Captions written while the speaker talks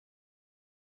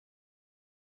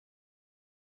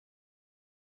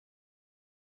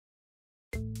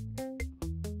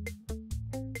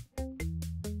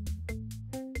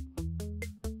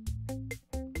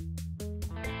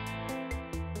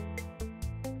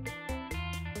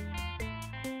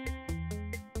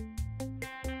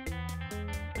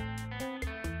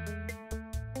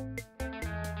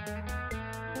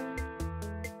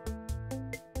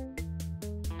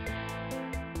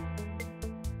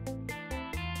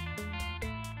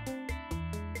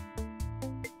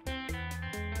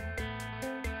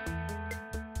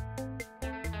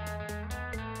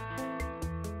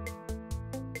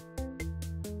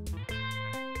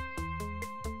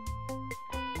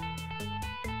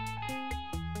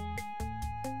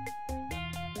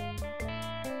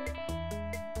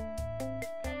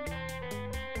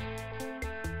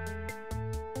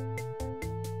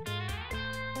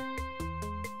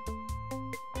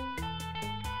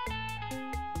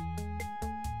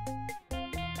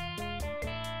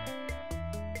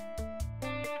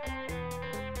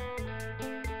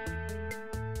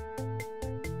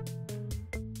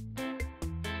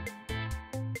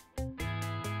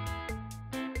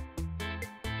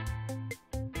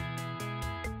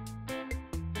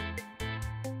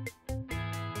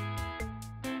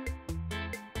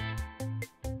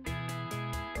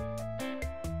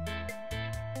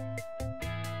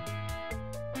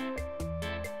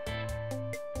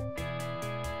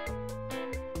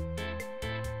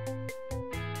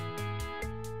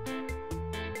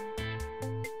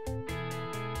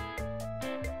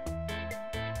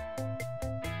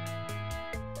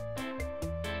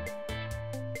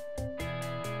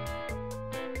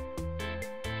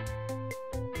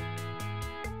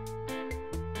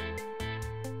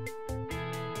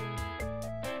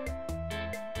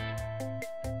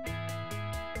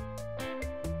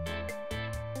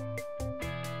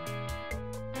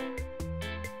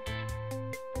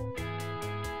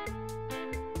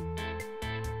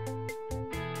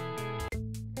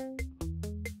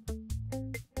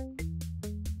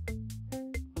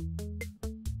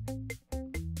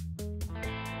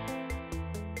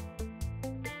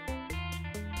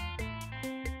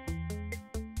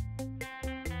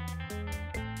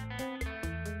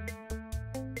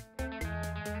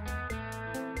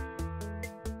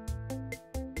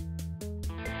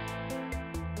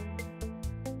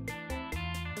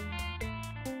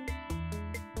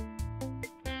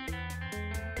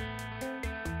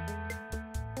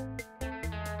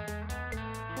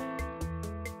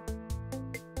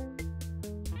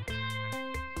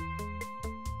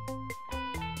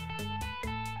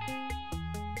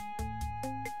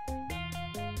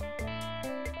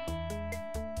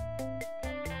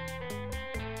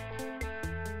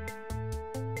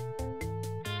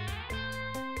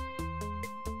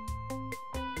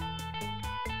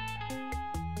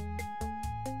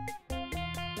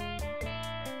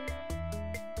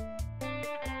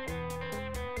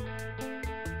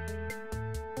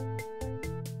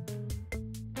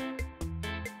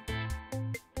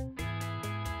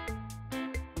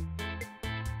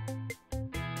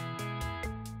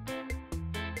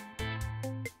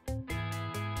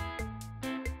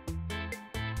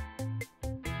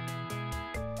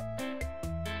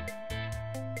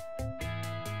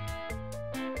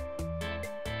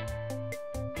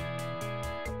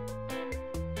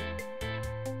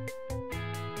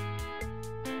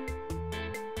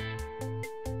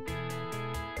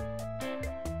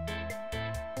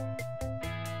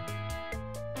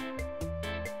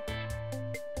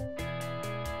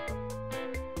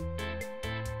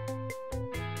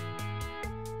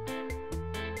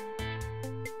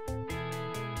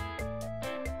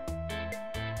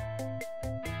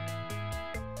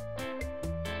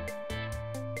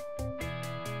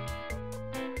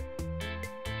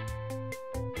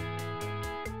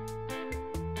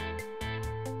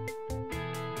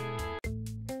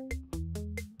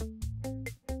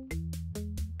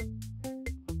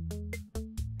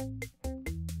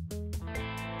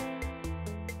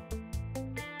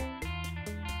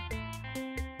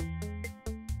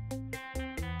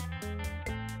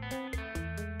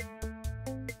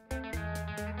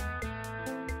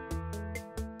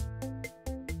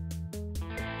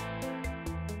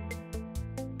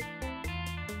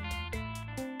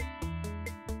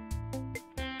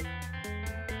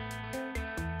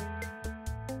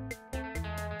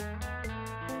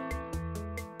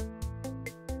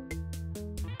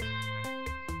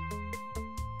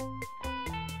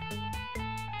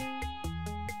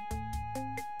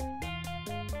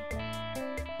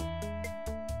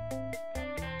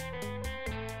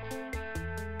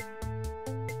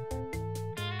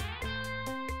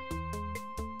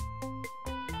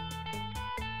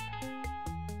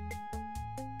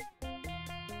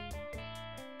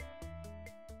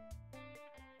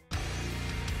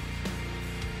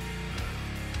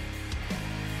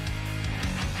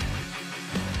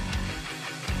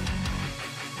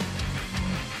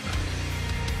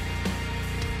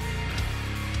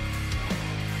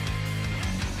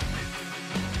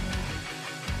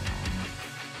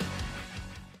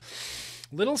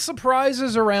Little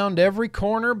surprises around every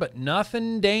corner, but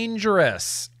nothing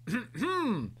dangerous.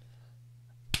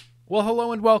 Well,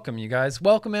 hello and welcome, you guys.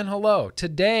 Welcome and hello.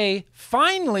 Today,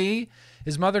 finally,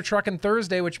 is Mother Truckin'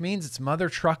 Thursday, which means it's Mother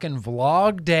Truckin'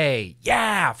 Vlog Day.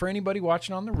 Yeah! For anybody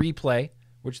watching on the replay,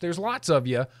 which there's lots of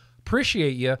you,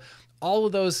 appreciate you. All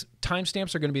of those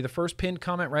timestamps are going to be the first pinned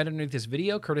comment right underneath this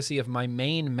video, courtesy of my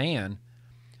main man.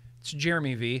 It's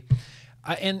Jeremy V.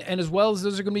 And as well as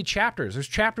those are going to be chapters. There's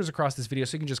chapters across this video,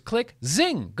 so you can just click,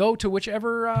 zing, go to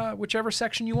whichever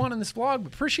section you want in this vlog.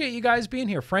 But appreciate you guys being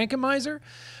here. Frankenmiser,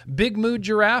 Big Mood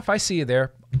Giraffe, I see you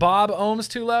there. Bob Ohms,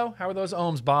 too low. How are those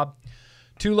ohms, Bob?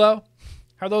 Too low?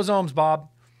 How are those ohms, Bob?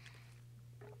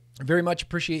 Very much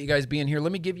appreciate you guys being here.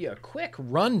 Let me give you a quick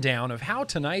rundown of how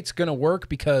tonight's going to work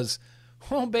because,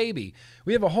 oh baby,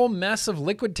 we have a whole mess of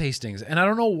liquid tastings. And I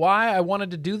don't know why I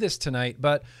wanted to do this tonight,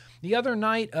 but the other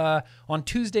night, on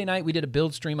Tuesday night, we did a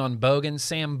build stream on Bogan,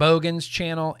 Sam Bogan's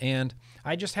channel, and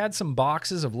I just had some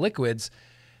boxes of liquids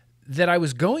that I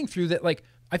was going through that, like,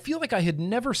 I feel like I had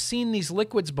never seen these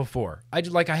liquids before. I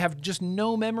have just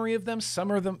no memory of them. Some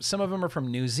of them are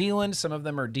from New Zealand, some of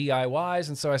them are DIYs,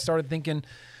 and so I started thinking,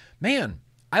 man,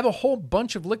 I have a whole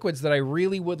bunch of liquids that I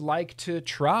really would like to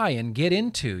try and get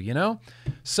into, you know?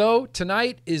 So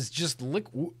tonight is just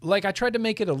like I tried to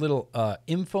make it a little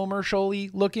infomercial-y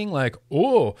looking, like,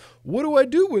 oh, what do I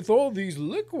do with all these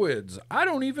liquids? I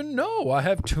don't even know. I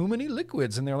have too many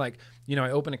liquids. And they're like, you know,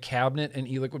 I open a cabinet and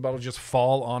e-liquid bottles just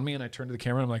fall on me and I turn to the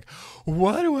camera and I'm like,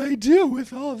 what do I do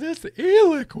with all this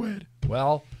e-liquid?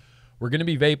 Well, we're going to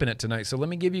be vaping it tonight. So let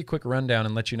me give you a quick rundown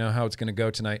and let you know how it's going to go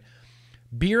tonight.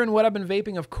 Beer and what I've been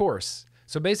vaping, of course.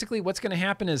 So basically what's going to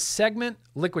happen is segment,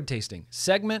 liquid tasting,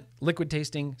 segment, liquid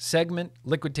tasting, segment,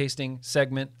 liquid tasting,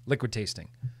 segment, liquid tasting.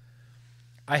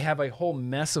 I have a whole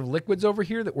mess of liquids over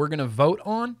here that we're going to vote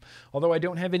on. Although I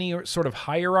don't have any sort of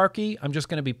hierarchy, I'm just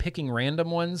going to be picking random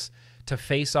ones to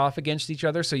face off against each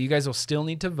other. So you guys will still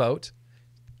need to vote.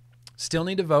 Still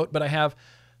need to vote, but I have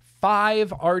 5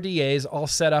 RDAs all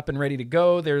set up and ready to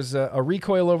go. There's a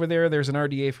recoil over there. There's an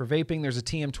RDA for vaping. There's a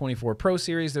TM24 Pro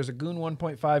Series. There's a Goon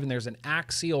 1.5, and there's an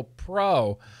Axial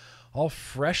Pro, all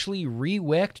freshly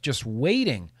re-wicked, just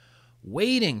waiting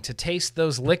to taste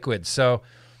those liquids. So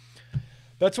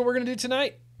that's what we're going to do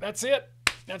tonight. That's it.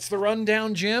 That's the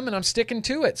rundown, Jim, and I'm sticking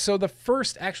to it. So the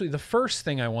first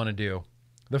thing I want to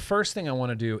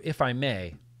do, if I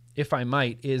may, if I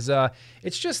might, is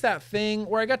it's just that thing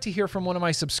where I got to hear from one of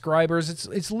my subscribers.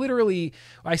 It's literally,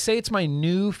 I say it's my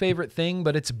new favorite thing,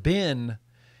 but it's been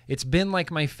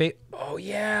like my favorite. Oh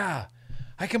yeah,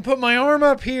 I can put my arm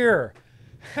up here.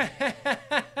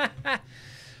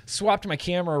 Swapped my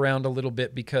camera around a little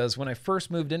bit because when I first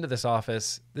moved into this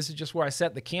office, this is just where I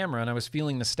set the camera and I was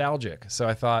feeling nostalgic. So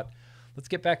I thought, let's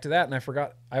get back to that. And I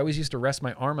forgot, I always used to rest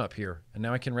my arm up here, and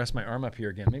now I can rest my arm up here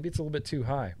again. Maybe it's a little bit too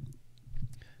high.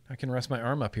 I can rest my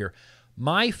arm up here.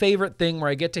 My favorite thing where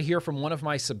I get to hear from one of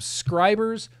my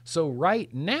subscribers. So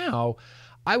right now,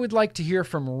 I would like to hear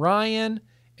from Ryan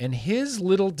and his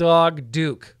little dog,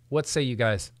 Duke. What say you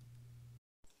guys?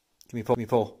 Give me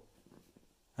pull.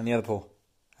 And the other pull.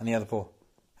 And the other pull.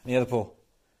 And the other pull.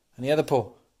 And the other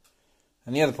pull.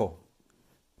 And the other pull.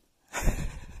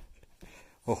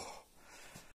 Oh.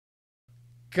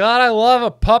 God, I love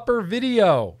a pupper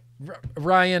video.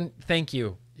 Ryan, thank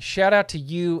you. Shout out to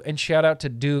you and shout out to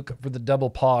Duke for the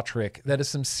double paw trick. That is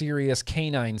some serious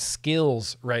canine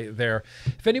skills right there.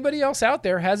 If anybody else out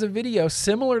there has a video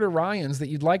similar to Ryan's that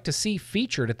you'd like to see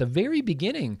featured at the very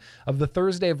beginning of the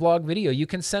Thursday vlog video, you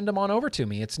can send them on over to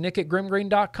me. It's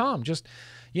nick@grimmgreen.com. Just,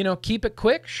 you know, keep it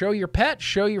quick. Show your pet,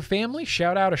 show your family,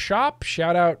 shout out a shop,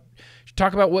 shout out,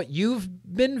 talk about what you've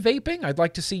been vaping. I'd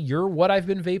like to see your what I've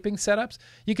been vaping setups.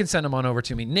 You can send them on over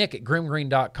to me,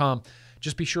 nick@grimmgreen.com.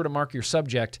 Just be sure to mark your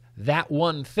subject, that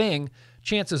one thing.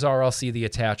 Chances are I'll see the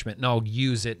attachment and I'll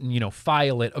use it and, you know,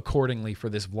 file it accordingly for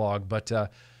this vlog. But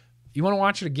you want to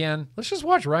watch it again? Let's just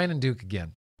watch Ryan and Duke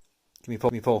again. Give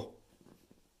me pull.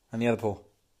 And the other pull.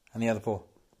 And the other pull.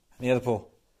 And the other pull.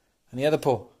 And the other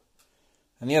pull.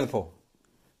 And the other pull.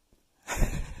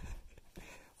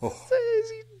 Oh.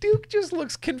 Duke just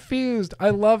looks confused. I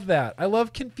love that. I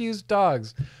love confused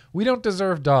dogs. We don't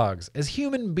deserve dogs. As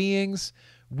human beings,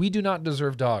 we do not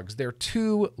deserve dogs. They're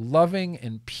too loving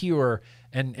and pure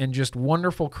and just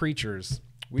wonderful creatures.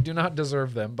 We do not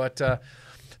deserve them. But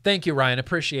thank you, Ryan.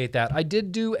 Appreciate that. I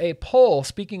did do a poll.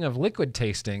 Speaking of liquid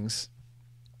tastings,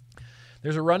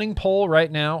 there's a running poll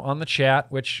right now on the chat,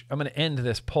 which I'm going to end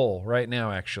this poll right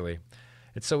now, actually.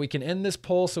 It's so we can end this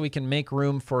poll so we can make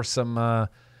room for some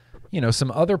you know,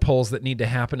 some other polls that need to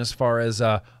happen as far as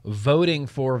voting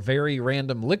for very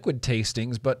random liquid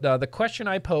tastings. But the question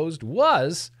I posed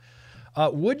was,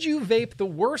 would you vape the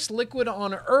worst liquid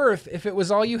on earth if it was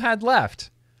all you had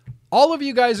left? All of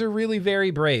you guys are really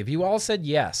very brave. You all said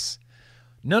yes.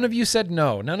 None of you said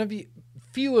no.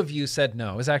 Few of you said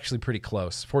no. It was actually pretty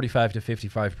close, 45 to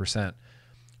 55%.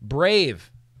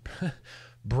 Brave.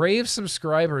 Brave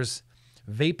subscribers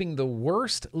vaping the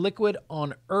worst liquid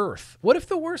on earth. What if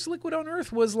the worst liquid on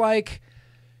earth was like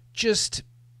just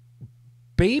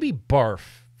baby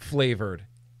barf flavored?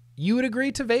 You would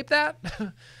agree to vape that?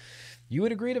 You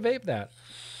would agree to vape that?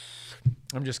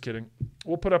 I'm just kidding.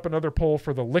 We'll put up another poll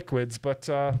for the liquids, but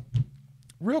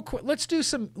real quick,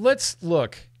 let's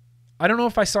look. I don't know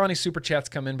if I saw any super chats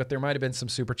come in, but there might have been some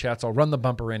super chats. I'll run the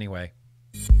bumper anyway.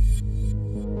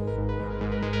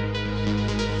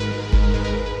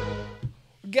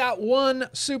 Got one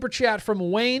super chat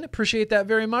from Wayne. Appreciate that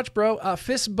very much, bro.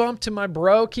 Fist bump to my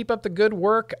bro. Keep up the good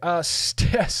work.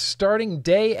 Starting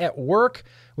day at work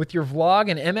with your vlog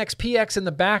and MXPX in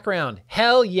the background.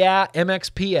 Hell yeah,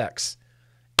 MXPX.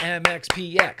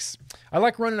 MXPX. I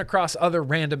like running across other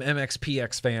random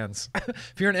MXPX fans.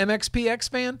 If you're an MXPX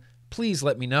fan, please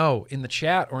let me know in the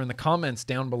chat or in the comments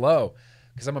down below,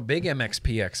 because I'm a big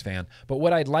MXPX fan. But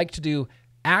what I'd like to do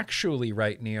actually,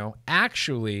 right, Neo,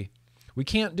 we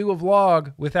can't do a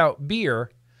vlog without beer.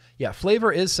 Yeah,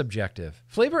 flavor is subjective.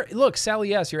 Flavor, look, Sally,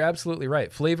 yes, you're absolutely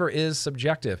right. Flavor is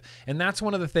subjective. And that's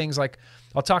one of the things, like,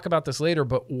 I'll talk about this later,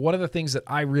 but one of the things that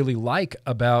I really like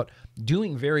about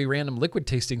doing very random liquid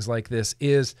tastings like this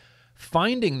is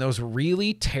finding those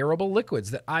really terrible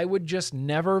liquids that I would just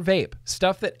never vape,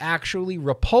 stuff that actually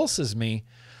repulses me.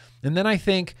 And then I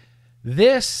think,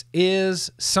 this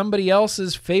is somebody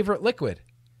else's favorite liquid.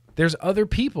 There's other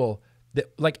people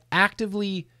that like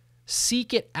actively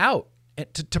seek it out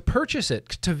to purchase it,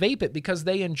 to vape it because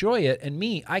they enjoy it. And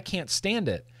me, I can't stand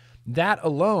it. That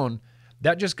alone,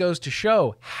 that just goes to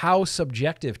show how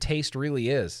subjective taste really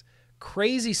is.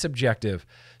 Crazy subjective.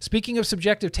 Speaking of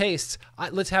subjective tastes,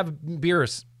 let's have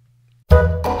beers.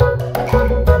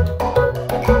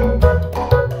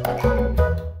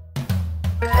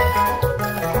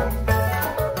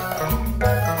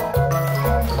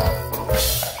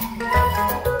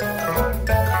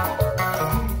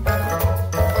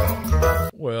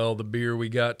 Well, the beer we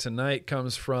got tonight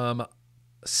comes from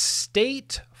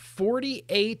State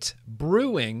 48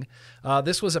 Brewing.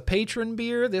 This was a patron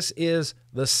beer. This is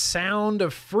the Sound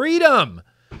of Freedom.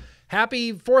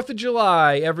 Happy 4th of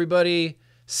July, everybody.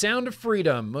 Sound of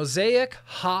Freedom, Mosaic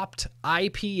Hopped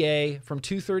IPA from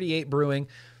 238 Brewing.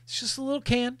 It's just a little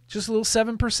can, just a little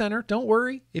 7%er. Don't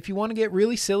worry. If you want to get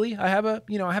really silly, I have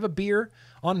a beer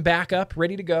on backup,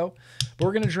 ready to go. But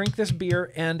we're going to drink this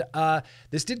beer, and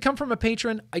this did come from a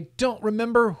patron. I don't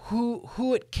remember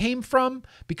who it came from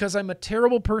because I'm a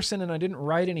terrible person and I didn't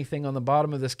write anything on the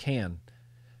bottom of this can.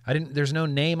 There's no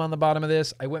name on the bottom of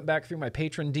this. I went back through my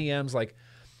patron DMs like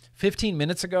 15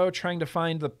 minutes ago trying to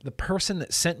find the person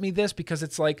that sent me this because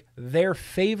it's like their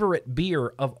favorite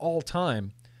beer of all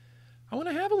time. I want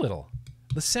to have a little.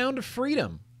 The Sound of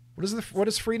Freedom. What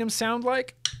does freedom sound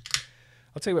like?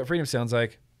 I'll tell you what freedom sounds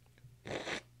like.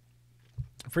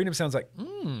 Freedom sounds like,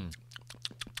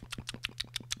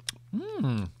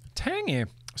 tangy,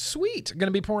 sweet. Going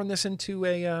to be pouring this into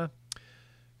a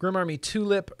Grimm Army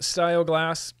tulip style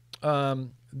glass.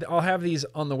 I'll have these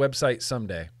on the website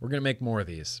someday. We're going to make more of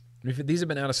these. These have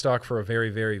been out of stock for a very,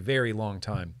 very, very long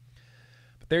time.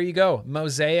 But there you go.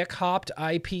 Mosaic hopped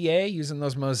IPA using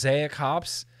those Mosaic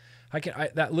hops.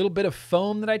 That little bit of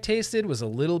foam that I tasted was a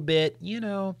little bit,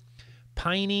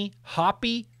 piney,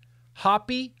 hoppy,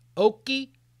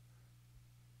 oaky,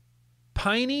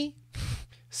 piney,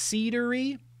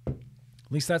 cedary. At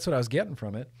least that's what I was getting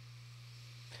from it.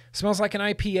 Smells like an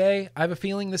IPA. I have a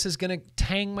feeling this is going to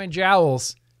tang my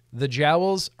jowls. The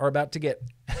jowls are about to get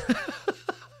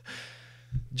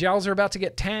jowls are about to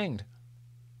get tanged.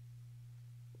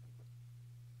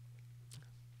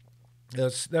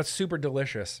 That's super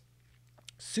delicious.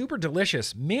 Super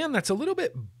delicious. Man, that's a little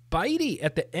bit bitey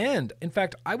at the end. In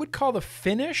fact, I would call the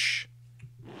finish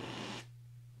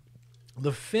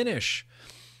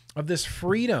of this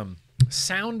freedom,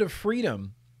 Sound of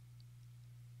Freedom.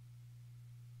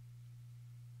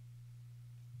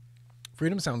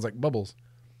 Freedom sounds like bubbles.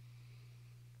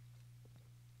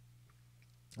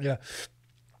 Yeah.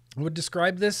 I would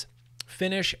describe this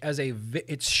finish as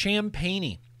it's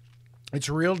champagne-y. It's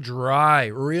real dry,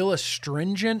 real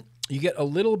astringent. You get a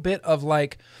little bit of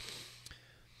like,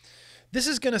 this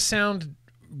is going to sound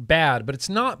bad, but it's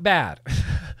not bad.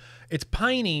 It's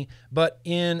piney, but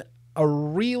in a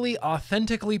really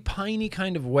authentically piney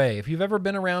kind of way. If you've ever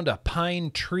been around a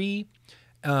pine tree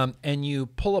and you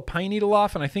pull a pine needle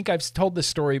off, and I think I've told this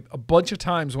story a bunch of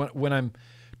times when I'm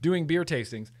doing beer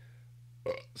tastings.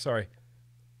 Sorry.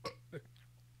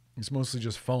 It's mostly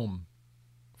just foam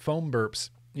burps.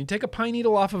 You take a pine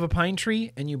needle off of a pine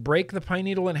tree and you break the pine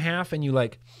needle in half and you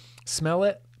like smell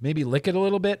it, maybe lick it a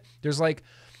little bit. There's like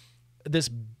this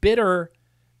bitter,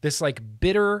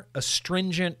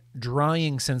 astringent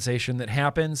drying sensation that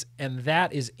happens, and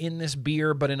that is in this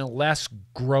beer, but in a less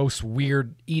gross,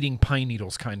 weird eating pine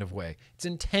needles kind of way. It's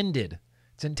intended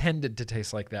to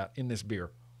taste like that in this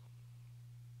beer.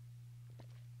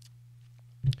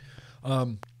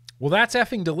 Well, that's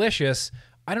effing delicious.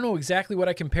 I don't know exactly what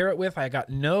I compare it with. I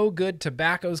got no good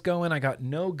tobaccos going. I got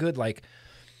no good like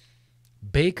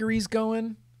bakeries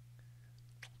going.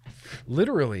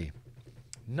 Literally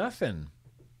nothing.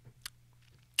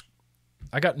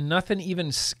 I got nothing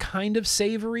even kind of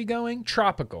savory going.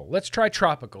 Tropical. Let's try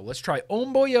tropical. Let's try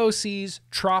Omboyosi's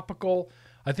tropical.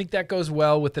 I think that goes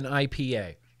well with an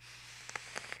IPA.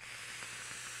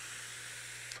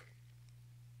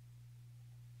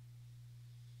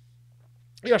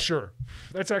 Yeah, sure.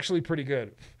 That's actually pretty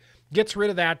good. Gets rid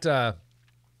of that,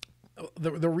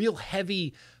 the real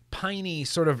heavy, piney,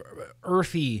 sort of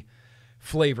earthy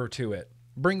flavor to it.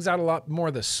 Brings out a lot more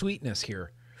of the sweetness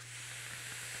here.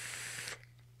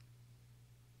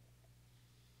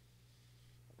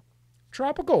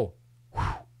 Tropical. Whew.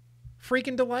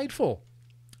 Freaking delightful.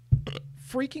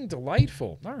 Freaking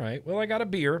delightful. All right. Well, I got a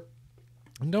beer.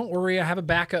 And don't worry, I have a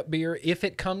backup beer if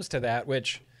it comes to that,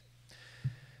 which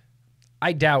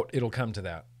I doubt it'll come to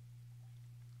that.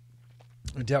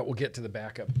 I doubt we'll get to the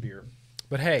backup beer.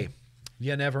 But hey,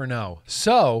 you never know.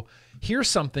 So here's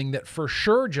something that for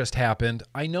sure just happened.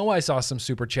 I know I saw some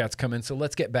super chats come in, so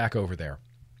let's get back over there.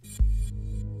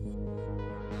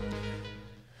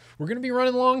 We're going to be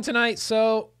running long tonight,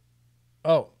 so...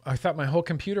 Oh, I thought my whole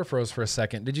computer froze for a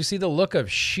second. Did you see the look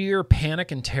of sheer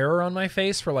panic and terror on my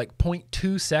face for like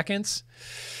 0.2 seconds?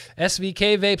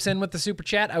 SVK Vapes in with the super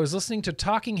chat. I was listening to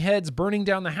Talking Heads Burning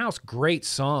Down the House. Great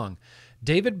song.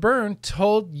 David Byrne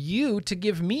told you to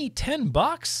give me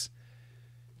 $10.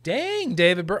 Dang,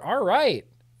 David Byrne. All right.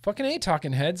 Fucking A,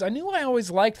 Talking Heads. I knew I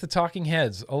always liked the Talking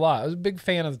Heads a lot. I was a big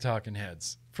fan of the Talking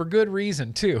Heads. For good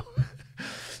reason, too.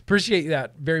 Appreciate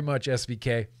that very much,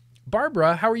 SVK.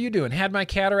 Barbara, how are you doing? Had my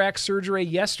cataract surgery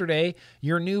yesterday.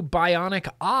 Your new bionic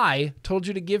eye told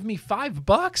you to give me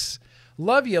 $5.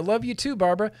 Love you. Love you too,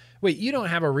 Barbara. Wait, you don't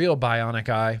have a real bionic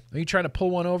eye. Are you trying to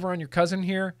pull one over on your cousin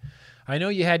here? I know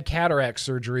you had cataract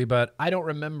surgery, but I don't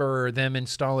remember them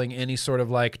installing any sort of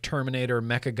like Terminator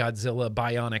Mechagodzilla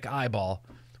bionic eyeball,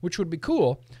 which would be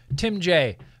cool. Tim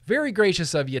J. Very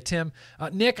gracious of you, Tim.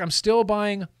 Nick, I'm still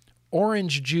buying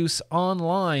orange juice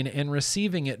online and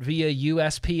receiving it via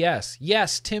USPS.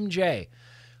 Yes, Tim J.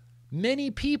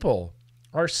 Many people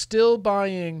are still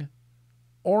buying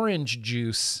orange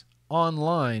juice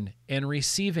online and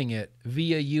receiving it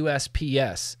via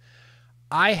USPS.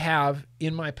 I have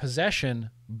in my possession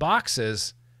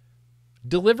boxes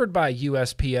delivered by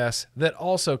USPS that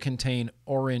also contain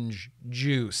orange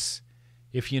juice,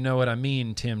 if you know what I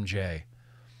mean, Tim J.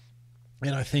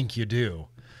 And I think you do.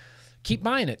 Keep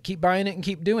buying it. Keep buying it and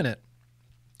keep doing it.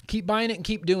 Keep buying it and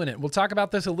keep doing it. We'll talk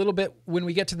about this a little bit when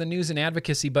we get to the news and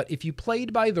advocacy, but if you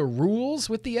played by the rules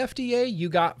with the FDA, you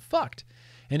got fucked.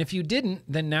 And if you didn't,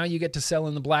 then now you get to sell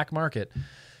in the black market.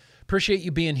 Appreciate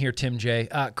you being here, Tim J.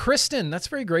 Kristen, that's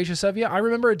very gracious of you. I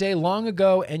remember a day long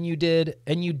ago and you did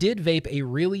vape a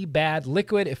really bad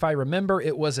liquid. If I remember,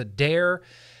 it was a Dare.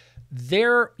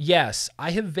 Yes, I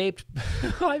have vaped,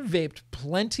 I've vaped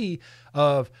plenty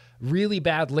of really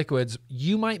bad liquids.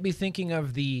 You might be thinking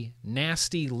of the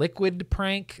nasty liquid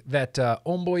prank that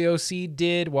Omboyosi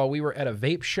did while we were at a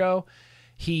vape show.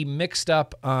 He mixed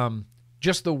up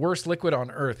just the worst liquid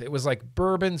on earth. It was like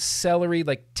bourbon, celery,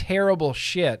 like terrible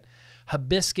shit,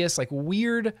 hibiscus, like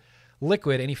weird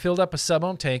liquid. And he filled up a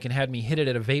sub-ohm tank and had me hit it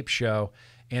at a vape show.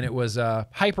 And it was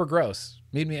hyper gross.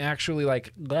 Made me actually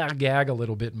like gag a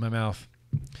little bit in my mouth.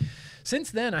 Since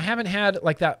then, I haven't had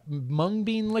like that mung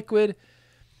bean liquid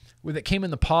that came in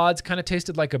the pods, kind of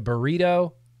tasted like a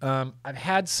burrito. I've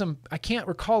had some, I can't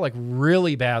recall, like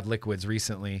really bad liquids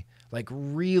recently, like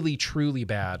really, truly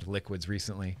bad liquids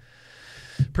recently.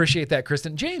 Appreciate that,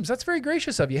 Kristen. James, that's very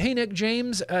gracious of you. Hey, Nick,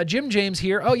 James, Jim James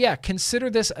here. Oh, yeah, consider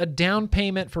this a down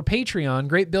payment for Patreon.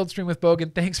 Great build stream with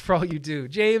Bogan. Thanks for all you do.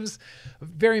 James,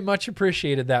 very much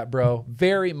appreciated that, bro.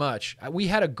 Very much. We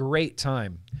had a great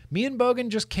time. Me and Bogan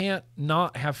just can't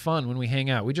not have fun when we hang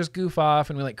out. We just goof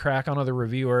off and we like crack on other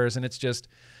reviewers, and it's just,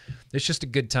 It's just a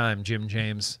good time, Jim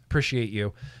James. Appreciate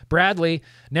you. Bradley,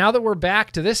 now that we're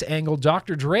back to this angle,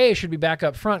 Dr. Dre should be back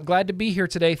up front. Glad to be here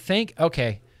today.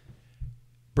 Okay.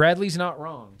 Bradley's not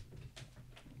wrong.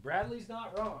 Bradley's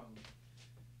not wrong.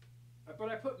 But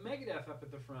I put Megadeth up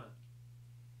at the front.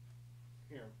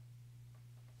 Here.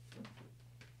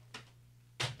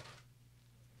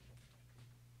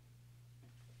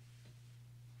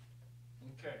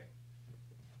 Okay.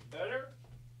 Better?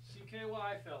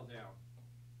 CKY fell down.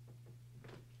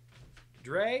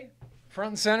 Dre, front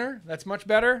and center. That's much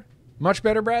better. Much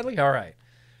better, Bradley? All right.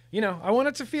 You know, I want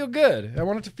it to feel good. I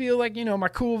want it to feel like, you know, my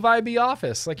cool, vibey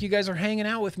office. Like you guys are hanging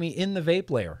out with me in the vape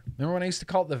lair. Remember when I used to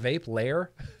call it the vape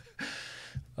lair?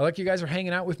 I like you guys are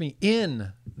hanging out with me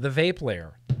in the vape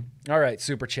lair. All right,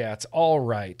 super chats. All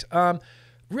right. Let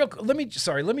me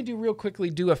do real quickly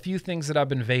do a few things that I've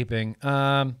been vaping.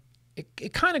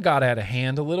 It kind of got out of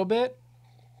hand a little bit.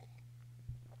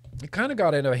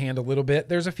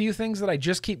 There's a few things that I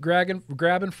just keep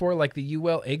grabbing for, like the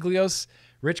UL Aglios.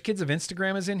 Rich Kids of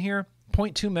Instagram is in here.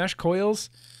 0.2 mesh coils.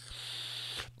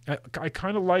 I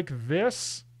kind of like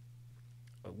this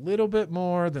a little bit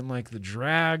more than like the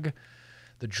Drag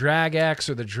X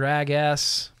or the Drag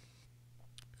S.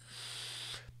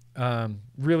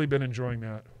 Really been enjoying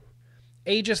that.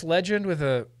 Aegis Legend with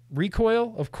a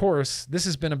recoil, of course. This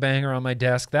has been a banger on my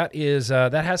desk. That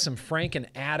has some Frank and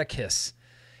Atticus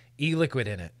e-liquid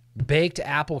in it. Baked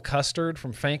apple custard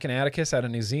from Frank and Atticus out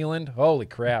of New Zealand. Holy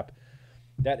crap.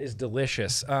 That is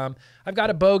delicious. I've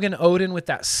got a Bogan Odin with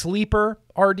that Sleeper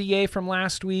RDA from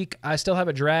last week. I still have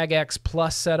a Drag X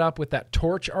Plus set up with that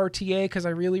Torch RTA because I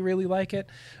really, really like it.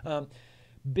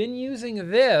 Been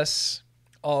using this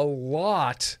a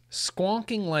lot,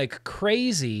 squonking like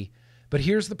crazy, but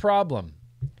here's the problem.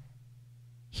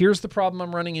 Here's the problem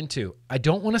I'm running into. I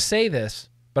don't want to say this,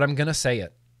 but I'm going to say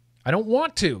it. I don't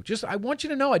want to. I want you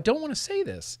to know I don't want to say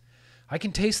this. I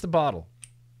can taste the bottle.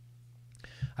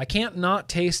 I can't not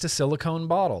taste a silicone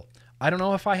bottle. I don't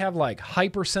know if I have like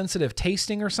hypersensitive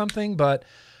tasting or something, but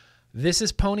this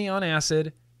is pony on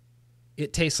acid.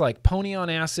 It tastes like pony on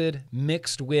acid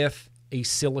mixed with a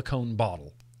silicone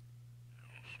bottle.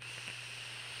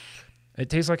 It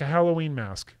tastes like a Halloween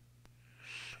mask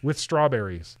with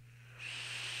strawberries.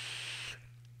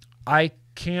 I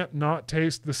can't not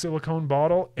taste the silicone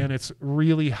bottle, and it's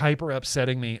really hyper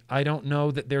upsetting me. I don't know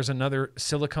that there's another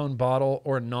silicone bottle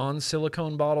or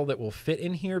non-silicone bottle that will fit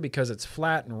in here because it's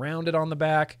flat and rounded on the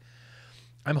back.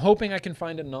 I'm hoping I can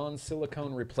find a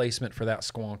non-silicone replacement for that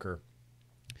squonker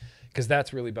because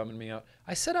that's really bumming me out.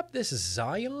 I set up this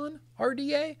Zion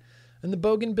RDA in the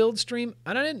Bogan build stream,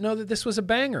 and I didn't know that this was a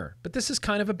banger, but this is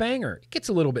kind of a banger. It gets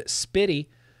a little bit spitty,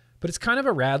 but it's kind of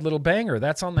a rad little banger.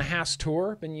 That's on the Haas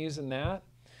Tour. Been using that.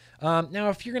 Now,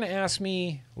 if you're going to ask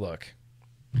me, look,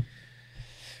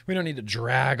 we don't need to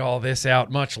drag all this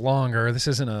out much longer. This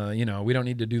isn't we don't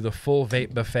need to do the full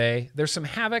vape buffet. There's some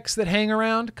Havocs that hang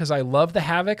around because I love the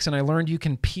Havocs, and I learned you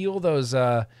can peel those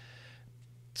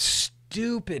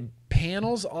stupid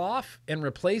panels off and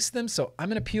replace them. So I'm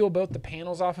going to peel both the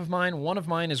panels off of mine. One of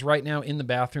mine is right now in the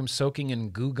bathroom soaking in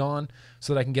Goo Gone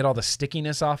so that I can get all the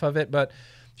stickiness off of it. But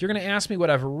if you're going to ask me what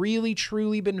I've really,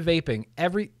 truly been vaping,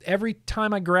 every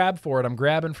time I grab for it, I'm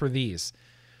grabbing for these.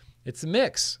 It's a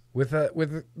mix with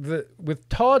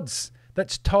Todd's.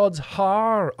 That's Todd's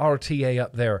Har RTA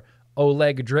up there.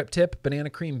 Oleg Drip Tip, Banana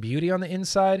Cream Beauty on the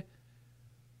inside.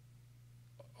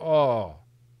 Oh.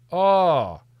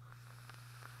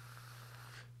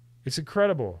 It's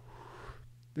incredible.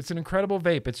 It's an incredible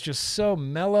vape. It's just so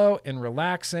mellow and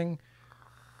relaxing.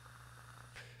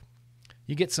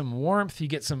 You get some warmth. You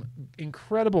get some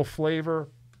incredible flavor.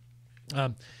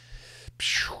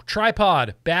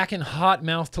 Tripod, back in hot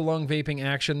mouth-to-lung vaping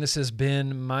action. This has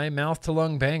been my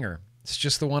mouth-to-lung banger. It's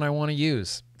just the one I want to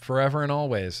use forever and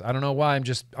always. I don't know why. I'm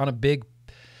just on a big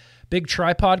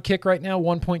tripod kick right now.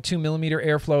 1.2 millimeter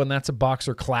airflow, and that's a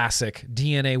Boxer Classic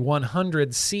DNA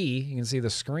 100C. You can see the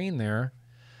screen there.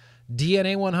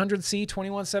 DNA 100C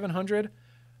 21700.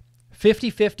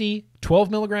 50/50, 12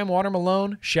 milligram Water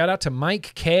Malone. Shout out to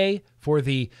Mike K for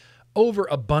the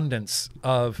overabundance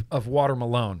of Water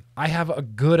Malone. I have a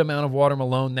good amount of Water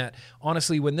Malone that,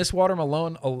 honestly, when this Water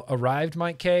Malone arrived,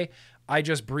 Mike K, I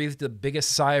just breathed the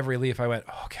biggest sigh of relief. I went,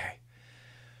 okay.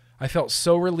 I felt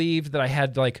so relieved that I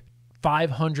had like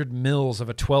 500 mils of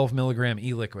a 12 milligram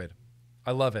e-liquid.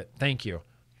 I love it. Thank you.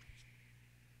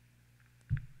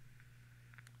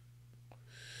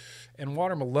 And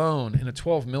Water Malone in a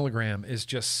 12 milligram is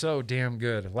just so damn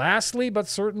good. Lastly, but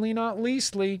certainly not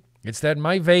leastly, it's that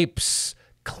My Vapes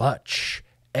Clutch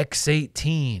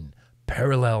X18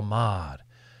 Parallel Mod.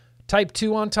 Type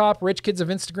 2 on top, Rich Kids of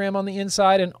Instagram on the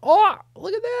inside, and oh,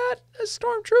 look at that, a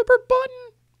Stormtrooper button.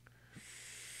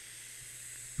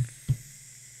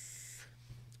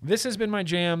 This has been my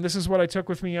jam. This is what I took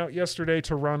with me out yesterday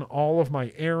to run all of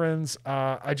my errands.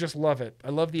 I just love it. I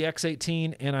love the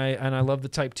X18 and I love the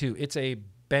Type 2. It's a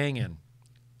banging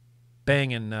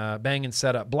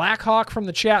setup. Blackhawk from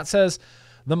the chat says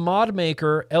the Mod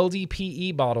Maker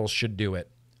LDPE bottles should do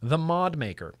it. The Mod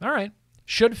Maker. All right.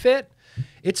 Should fit.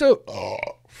 It's a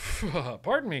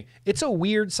pardon me. It's a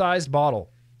weird sized bottle.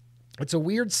 It's a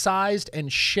weird sized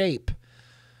and shape.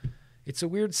 It's a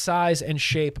weird size and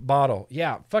shape bottle.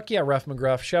 Yeah, fuck yeah, Ruff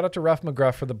McGruff. Shout out to Ruff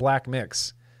McGruff for the black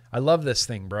mix. I love this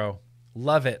thing, bro.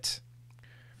 Love it.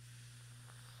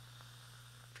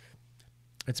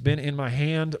 It's been in my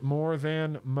hand more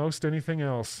than most anything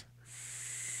else.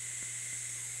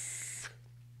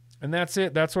 And that's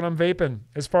it. That's what I'm vaping.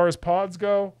 As far as pods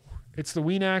go, it's the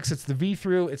Weenax, it's the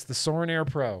V-Through, it's the Soren Air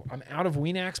Pro. I'm out of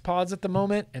Weenax pods at the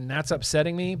moment, and that's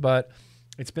upsetting me, but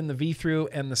it's been the V-Through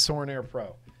and the Soren Air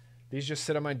Pro. These just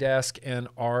sit on my desk and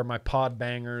are my pod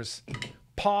bangers.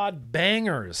 Pod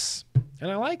bangers.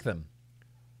 And I like them.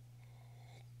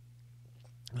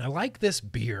 And I like this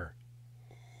beer.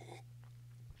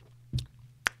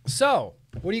 So,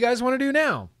 what do you guys want to do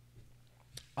now?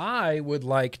 I would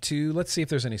like to, let's see if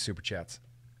there's any super chats.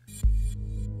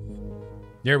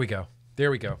 There we go. There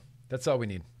we go. That's all we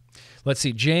need. Let's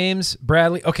see. James,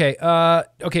 Bradley. Okay.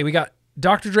 Okay. We got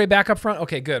Dr. Dre back up front.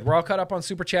 Okay, good. We're all caught up on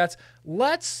super chats.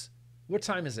 What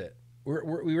time is it? We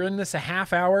were in this a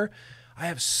half hour. I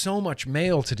have so much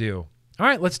mail to do. All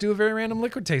right, let's do a very random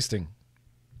liquid tasting.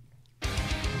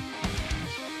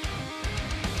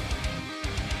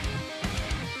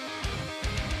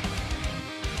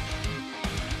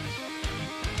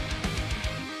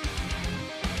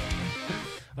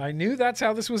 I knew that's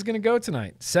how this was going to go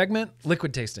tonight. Segment,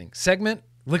 liquid tasting. Segment,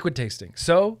 liquid tasting.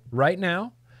 So right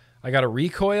now, I got a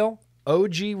recoil,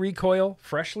 OG recoil,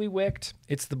 freshly wicked.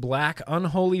 It's the black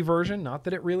unholy version. Not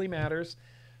that it really matters.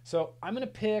 So I'm going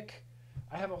to pick,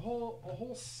 I have a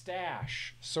whole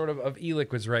stash sort of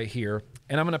e-liquids right here.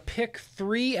 And I'm going to pick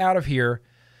 3 out of here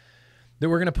that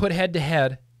we're going to put head to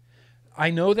head. I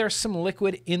know there's some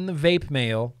liquid in the vape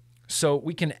mail, so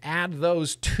we can add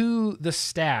those to the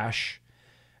stash.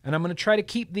 And I'm going to try to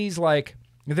keep these like,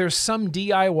 there's some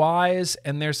DIYs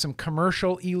and there's some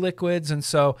commercial e-liquids. And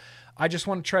so I just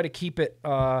want to try to keep it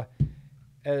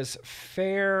as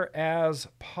fair as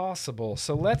possible.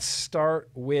 So let's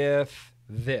start with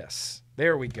this.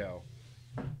 There we go.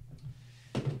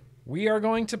 We are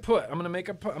going to put, I'm going to make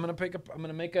a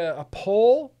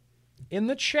poll in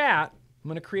the chat. I'm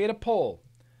going to create a poll.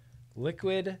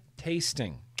 Liquid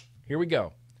tasting. Here we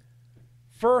go.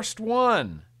 First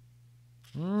one.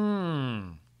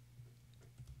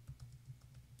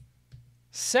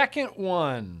 Second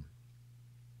one.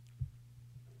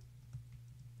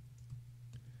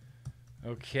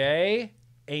 Okay.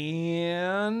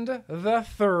 And the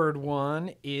third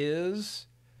one is...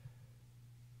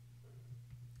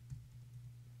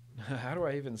 How do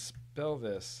I even spell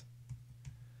this?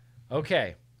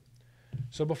 Okay.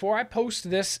 So before I post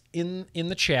this in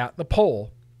the chat, the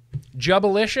poll,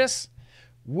 Jubbalicious,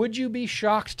 would you be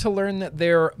shocked to learn that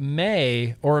there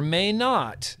may or may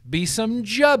not be some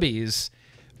jubbies?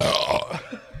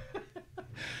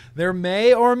 There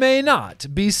may or may not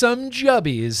be some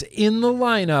jubbies in the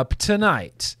lineup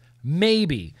tonight.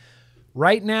 Maybe.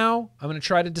 Right now, I'm going to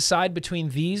try to decide between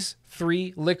these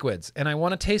 3 liquids, and I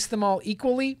want to taste them all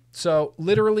equally, so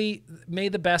literally, may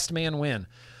the best man win.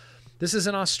 This is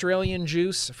an Australian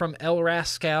juice from El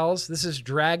Rascals. This is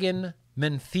Dragon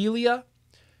Menthelia.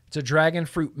 It's a dragon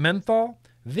fruit menthol.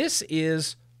 This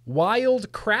is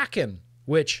Wild Kraken,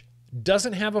 which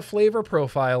doesn't have a flavor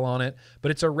profile on it,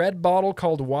 but it's a red bottle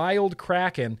called Wild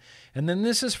Kraken. And then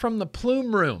this is from the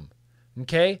Plume Room,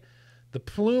 okay? The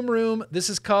Plume Room, this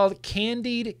is called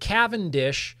Candied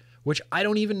Cavendish, which I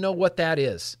don't even know what that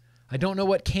is. I don't know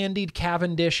what Candied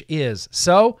Cavendish is.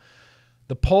 So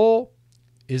the poll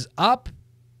is up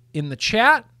in the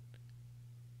chat.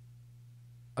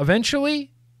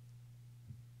 Eventually,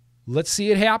 let's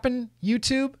see it happen,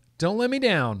 YouTube. Don't let me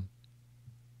down.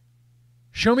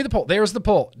 Show me the poll. There's the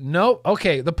poll. No.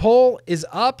 Okay, the poll is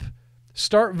up.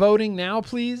 Start voting now,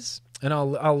 please. And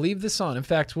I'll leave this on. In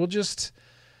fact, let's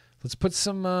put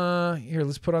some here.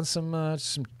 Let's put on some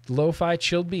lo-fi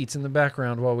chilled beats in the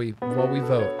background while we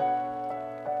vote.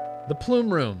 The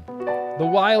Plume Room, the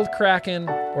Wild Kraken,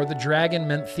 or the Dragon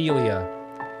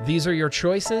Menthelia. These are your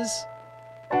choices.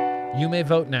 You may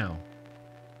vote now.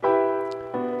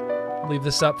 Leave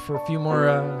this up for a few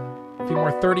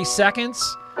more 30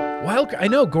 seconds. I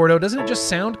know, Gordo. Doesn't it just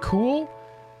sound cool?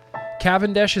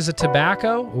 Cavendish is a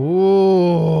tobacco.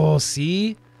 Ooh,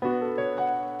 see?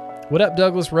 What up,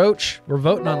 Douglas Roach? We're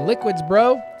voting on liquids,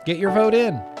 bro. Get your vote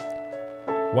in.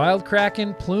 Wild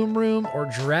Kraken, Plume Room, or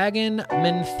Dragon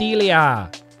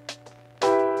Menthelia.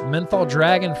 Menthol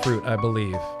dragon fruit, I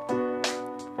believe.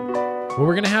 Well,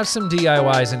 we're going to have some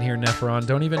DIYs in here, Nephron.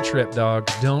 Don't even trip, dog.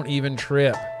 Don't even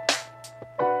trip.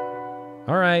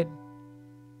 All right.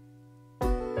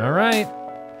 All right.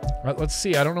 All right, let's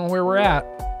see. I don't know where we're at.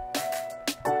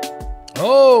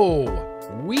 Oh,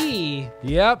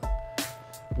 yep.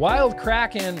 Wild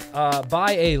Kraken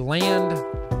by a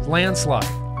landslide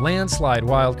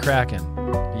Wild Kraken.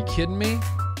 Are you kidding me?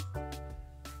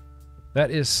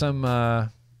 That is some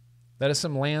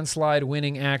landslide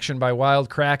winning action by Wild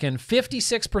Kraken.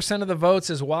 56% of the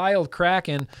votes is Wild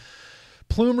Kraken.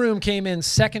 Plume Room came in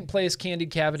second place,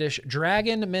 Candied Cavendish.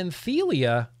 Dragon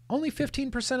Menthelia, only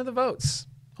 15% of the votes.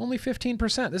 Only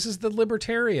 15%. This is the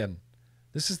libertarian.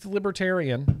 This is the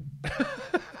libertarian.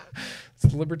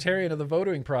 It's the libertarian of the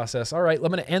voting process. All right,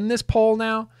 I'm going to end this poll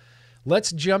now.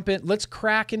 Let's jump in. Let's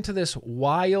crack into this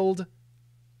Wild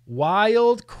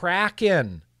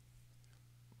Kraken.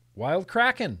 Wild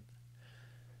Kraken.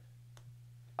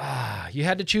 Ah, you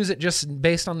had to choose it just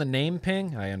based on the name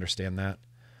ping? I understand that.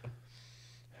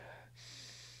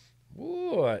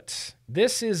 What?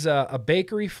 This is a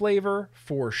bakery flavor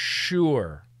for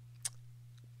sure.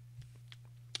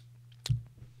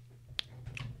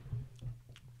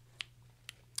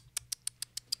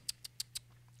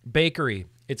 Bakery.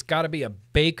 It's got to be a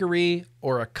bakery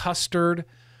or a custard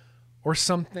or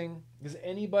something. Is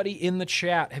anybody in the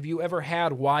chat, have you ever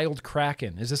had Wild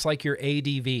Kraken? Is this like your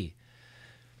ADV?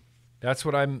 That's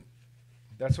what I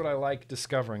like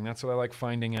discovering. That's what I like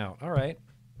finding out. All right.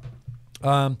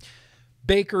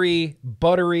 Bakery,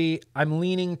 buttery. I'm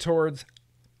leaning towards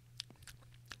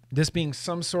this being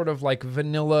some sort of like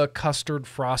vanilla custard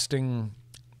frosting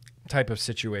type of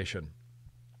situation.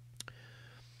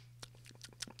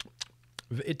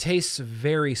 It tastes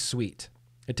very sweet.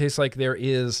 It tastes like there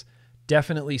is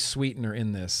definitely sweetener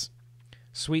in this.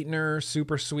 Sweetener,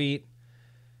 super sweet.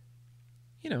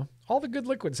 You know, all the good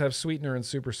liquids have sweetener and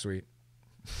super sweet.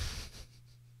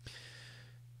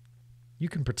 You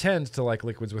can pretend to like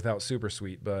liquids without super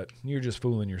sweet, but you're just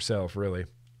fooling yourself, really.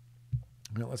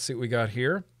 Now, let's see what we got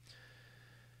here.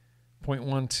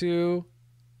 0.12.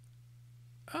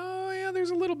 Oh, yeah,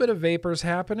 there's a little bit of vapors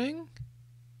happening.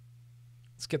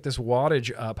 Let's get this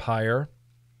wattage up higher.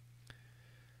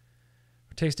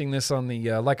 We're tasting this on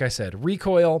the, like I said,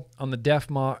 recoil on the Def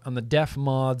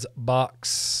Mods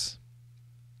box.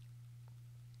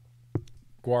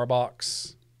 Guar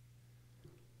box.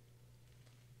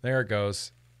 There it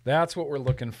goes. That's what we're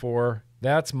looking for.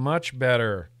 That's much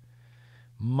better.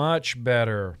 Much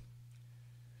better.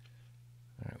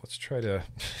 All right, let's try to...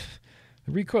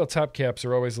 The recoil top caps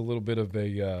are always a little bit of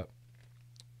a...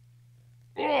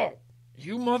 Oh,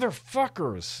 you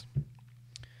motherfuckers.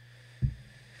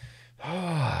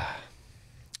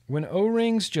 When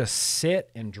O-rings just sit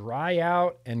and dry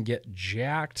out and get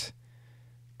jacked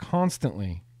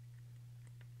constantly.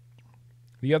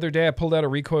 The other day I pulled out a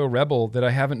Recoil Rebel that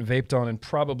I haven't vaped on in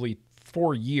probably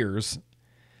 4 years.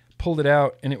 Pulled it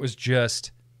out and it was just...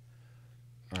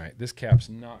 All right, this cap's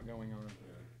not going on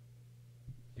here.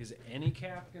 Is any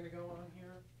cap going to go on here?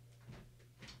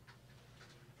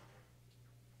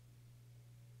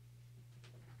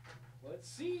 Let's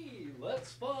see.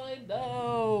 Let's find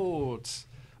out.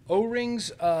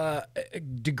 O-rings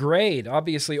degrade,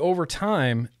 obviously, over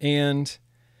time. And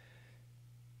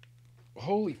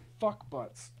holy fuck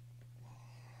butts.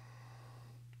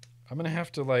 I'm going to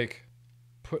have to, like,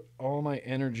 put all my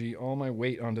energy, all my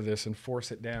weight onto this and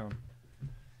force it down.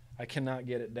 I cannot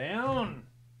get it down.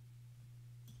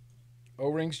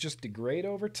 O-rings just degrade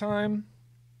over time.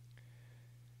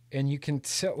 And you can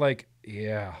tell, like,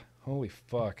 yeah, holy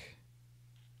fuck.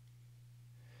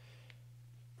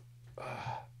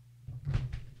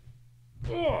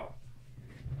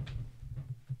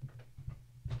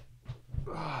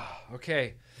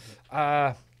 Okay.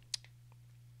 All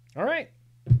right.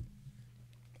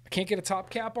 I can't get a top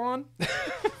cap on.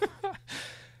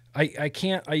 I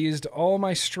can't. I used all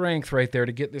my strength right there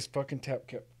to get this fucking top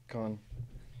cap on.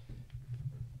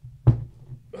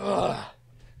 Ugh.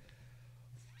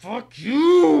 Fuck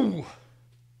you.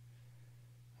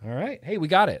 All right. Hey, we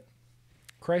got it.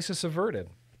 Crisis averted.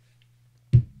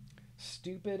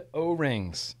 Stupid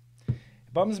O-rings. It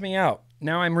bums me out.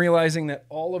 Now I'm realizing that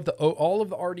all of the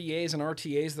RDAs and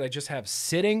RTAs that I just have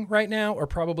sitting right now are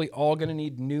probably all going to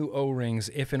need new O-rings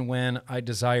if and when I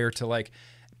desire to, like,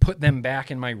 put them back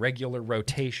in my regular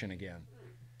rotation again.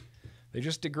 They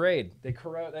just degrade. They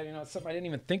corrode. You know, it's something I didn't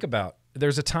even think about.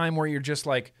 There's a time where you're just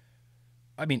like,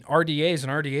 I mean, RDAs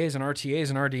and RDAs and RTAs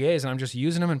and RDAs, and I'm just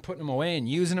using them and putting them away and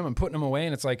using them and putting them away.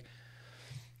 And it's like,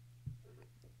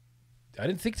 I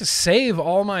didn't think to save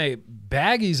all my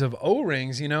baggies of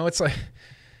O-rings. You know, it's like,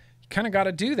 you kind of got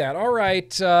to do that. All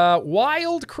right.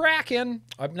 Wild Kraken.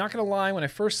 I'm not going to lie. When I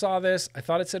first saw this, I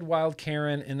thought it said Wild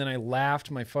Karen, and then I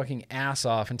laughed my fucking ass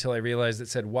off until I realized it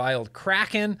said Wild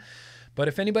Kraken. But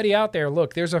if anybody out there,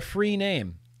 look, there's a free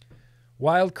name.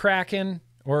 Wild Kraken,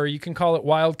 or you can call it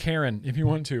Wild Karen if you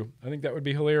want to. I think that would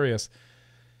be hilarious.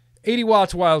 80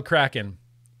 watts Wild Kraken.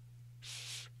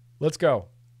 Let's go.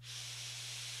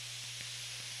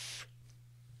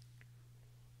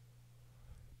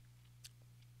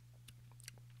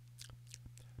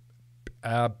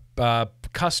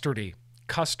 Custardy.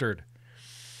 Custard.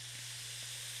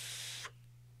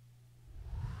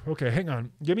 Okay, hang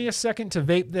on. Give me a second to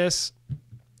vape this.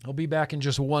 I'll be back in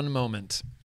just one moment.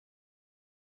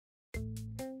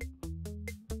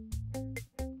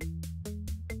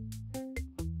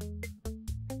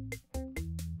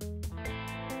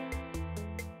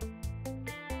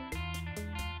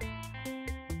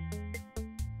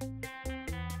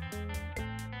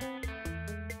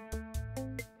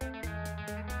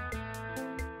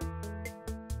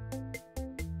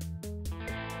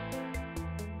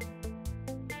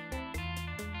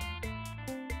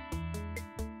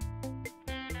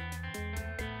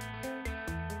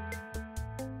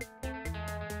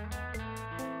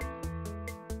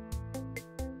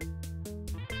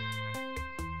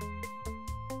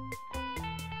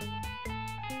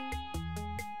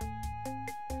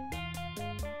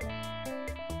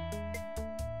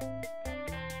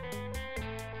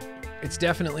 It's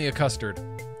definitely a custard.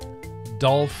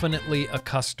 Dolphinately a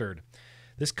custard.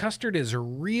 This custard is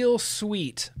real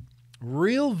sweet,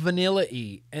 real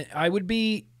vanilla-y. And I wouldn't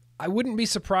be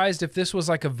surprised if this was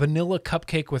like a vanilla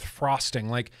cupcake with frosting.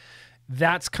 Like,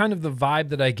 that's kind of the vibe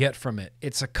that I get from it.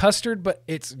 It's a custard, but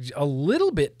it's a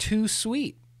little bit too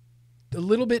sweet. A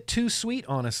little bit too sweet,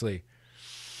 honestly.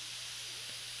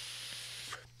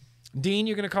 Dean,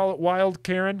 you're going to call it Wild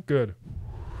Karen? Good.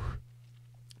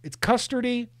 It's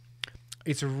custardy.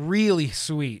 It's really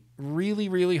sweet, really,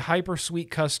 really hyper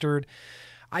sweet custard.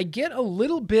 I get a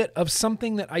little bit of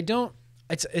something that I don't,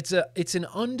 it's an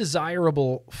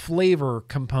undesirable flavor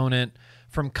component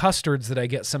from custards that I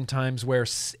get sometimes, where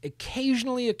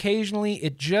occasionally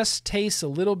it just tastes a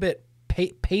little bit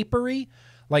papery,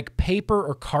 like paper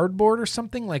or cardboard or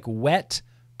something, like wet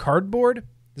cardboard.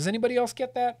 Does anybody else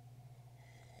get that?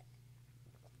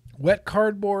 Wet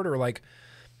cardboard, or like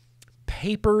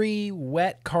papery,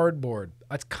 wet cardboard.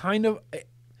 It's kind of,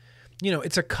 you know,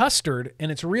 it's a custard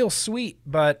and it's real sweet,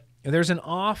 but there's an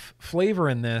off flavor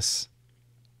in this.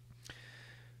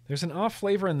 There's an off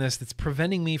flavor in this that's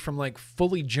preventing me from like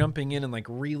fully jumping in and like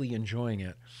really enjoying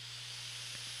it.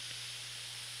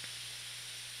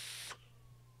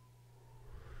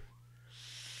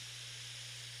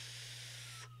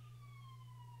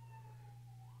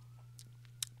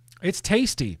 It's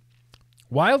tasty.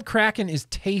 Wild Kraken is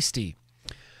tasty.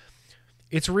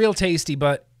 It's real tasty,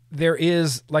 but there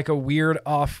is like a weird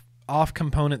off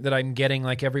component that I'm getting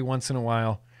like every once in a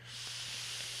while.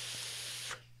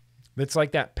 It's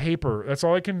like that paper. That's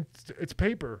all I can. It's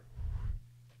paper.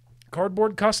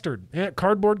 Cardboard custard. Yeah,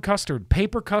 cardboard custard.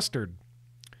 Paper custard.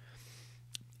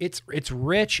 It's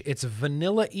rich. It's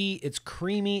vanilla-y. It's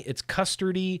creamy. It's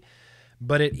custardy.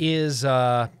 But it is,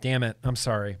 damn it. I'm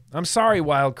sorry. I'm sorry,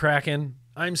 Wild Kraken.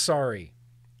 I'm sorry.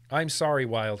 I'm sorry,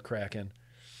 Wild Kraken.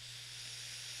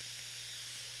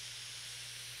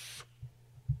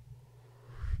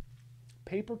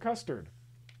 Paper custard.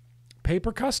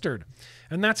 Paper custard.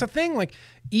 And that's a thing. Like,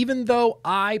 even though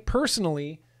I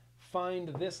personally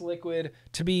find this liquid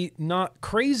to be not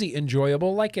crazy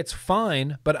enjoyable, like it's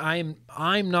fine, but I'm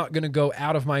not going to go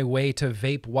out of my way to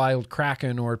vape Wild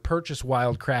Kraken or purchase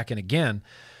Wild Kraken again.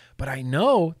 But I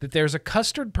know that there's a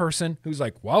custard person who's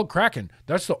like, Wild Kraken,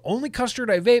 that's the only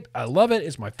custard I vape. I love it.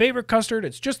 It's my favorite custard.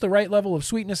 It's just the right level of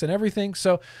sweetness and everything.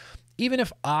 So even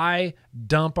if I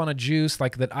dump on a juice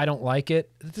like that, I don't like it,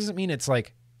 it doesn't mean it's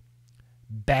like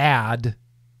bad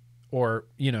or,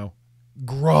 you know,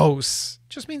 gross. It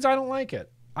just means I don't like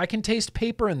it. I can taste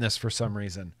paper in this for some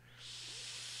reason.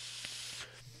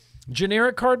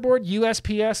 Generic cardboard,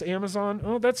 USPS, Amazon.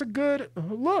 Oh, that's a good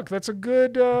look. That's a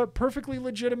good, perfectly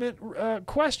legitimate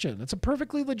question. That's a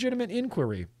perfectly legitimate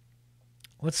inquiry.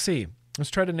 Let's see. Let's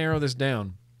try to narrow this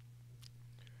down.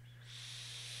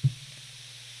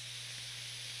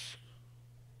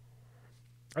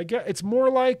 I get it's more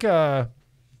like a,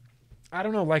 I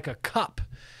don't know, like a cup.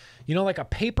 You know, like a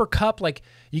paper cup, like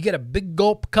you get a big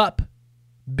gulp cup,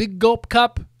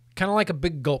 kind of like a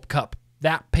big gulp cup,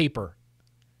 that paper.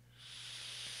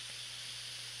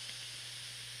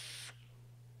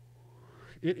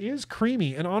 It is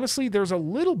creamy. And honestly, there's a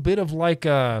little bit of like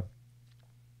a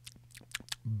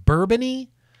bourbon-y,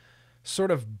 sort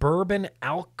of bourbon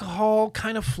alcohol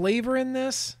kind of flavor in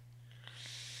this.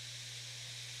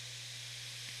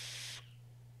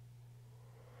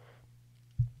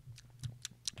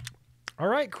 All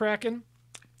right, Kraken.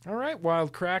 All right,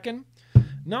 Wild Kraken.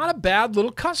 Not a bad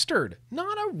little custard.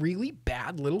 Not a really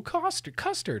bad little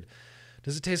custard.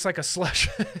 Does it taste like a slush?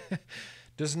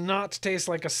 Does not taste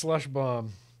like a slush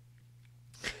bomb.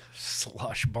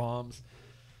 Slush bombs.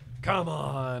 Come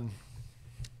on.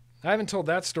 I haven't told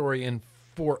that story in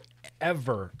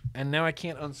forever. And now I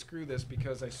can't unscrew this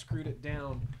because I screwed it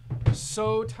down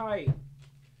so tight. I'm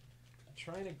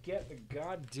trying to get the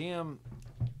goddamn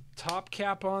top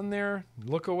cap on there.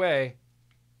 Look away.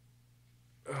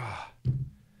 Ugh.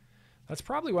 That's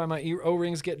probably why my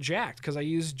O-rings get jacked, because I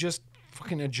use just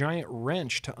fucking a giant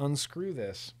wrench to unscrew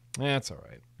this. That's all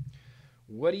right.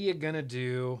 What are you gonna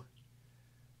do?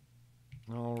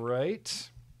 All right.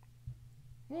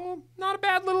 Well, not a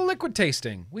bad little liquid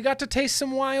tasting. We got to taste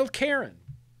some Wild Karen.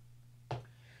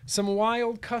 Some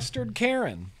Wild Custard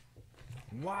Karen.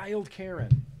 Wild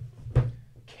Karen.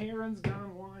 Karen's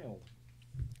gone wild.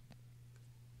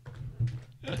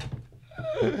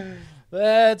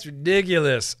 That's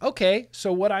ridiculous. Okay,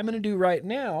 so what I'm going to do right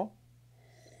now,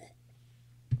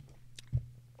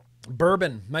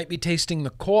 bourbon might be tasting the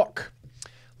cork.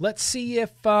 Let's see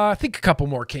if, I think a couple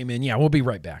more came in. Yeah, we'll be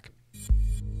right back.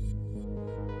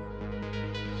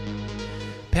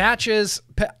 Patches.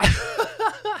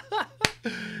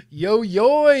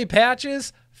 Yo,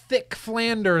 Patches. Thick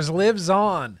Flanders lives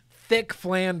on. Thick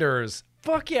Flanders.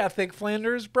 Fuck yeah, Thick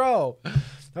Flanders, bro.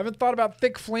 I haven't thought about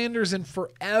Thick Flanders in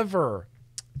forever.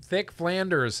 Thick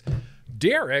Flanders.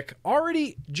 Derek,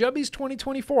 already Jubbies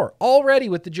 2024. Already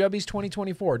with the Jubbies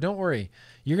 2024. Don't worry.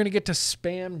 You're going to get to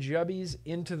spam Jubbies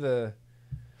into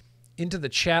the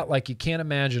chat like you can't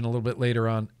imagine a little bit later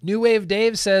on. New Wave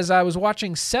Dave says, I was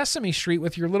watching Sesame Street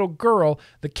with your little girl.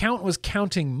 The count was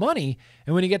counting money.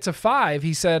 And when he gets a 5,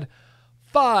 he said,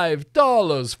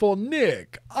 $5 for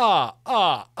Nick.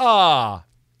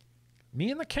 Me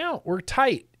and the count were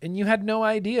tight, and you had no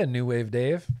idea, New Wave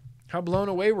Dave. How blown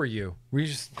away were you? Were you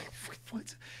just,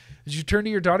 what? Did you turn to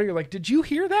your daughter? You're like, did you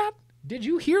hear that? Did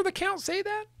you hear the count say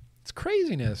that? It's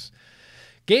craziness.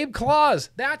 Gabe Claus,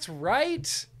 that's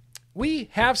right. We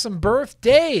have some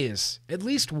birthdays. At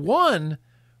least one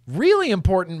really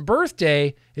important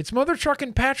birthday. It's Mother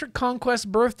Truckin' Patrick Conquest's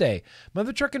birthday.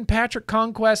 Mother Truckin' Patrick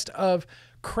Conquest of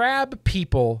Crab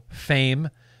People fame.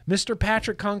 Mr.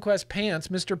 Patrick Conquest Pants,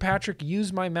 Mr. Patrick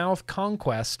Use My Mouth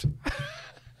Conquest.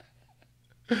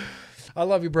 I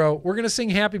love you, bro. We're going to sing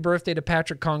happy birthday to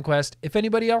Patrick Conquest. If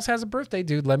anybody else has a birthday,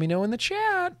 dude, let me know in the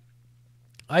chat.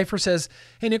 Eifer says,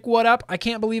 hey, Nick, what up? I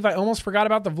can't believe I almost forgot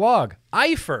about the vlog.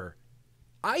 Eifer?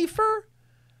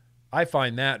 I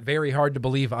find that very hard to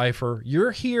believe, Eifer.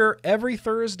 You're here every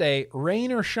Thursday,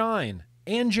 rain or shine,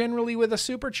 and generally with a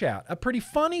super chat, a pretty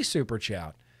funny super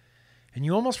chat. And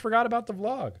you almost forgot about the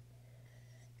vlog.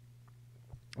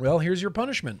 Well, here's your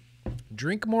punishment.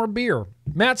 Drink more beer.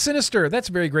 Matt Sinister, that's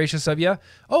very gracious of you.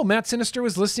 Oh, Matt Sinister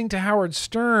was listening to Howard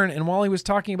Stern, and while he was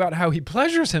talking about how he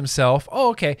pleasures himself,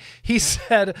 he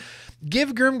said,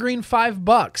 give GrimmGreen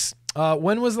 $5.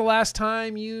 When was the last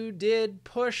time you did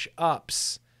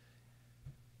push-ups?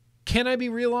 Can I be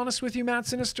real honest with you, Matt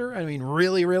Sinister? I mean,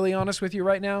 really, really honest with you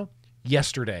right now?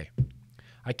 Yesterday.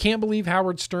 I can't believe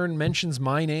Howard Stern mentions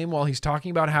my name while he's talking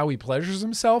about how he pleasures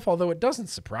himself, although it doesn't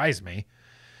surprise me.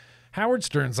 Howard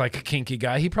Stern's like a kinky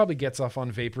guy. He probably gets off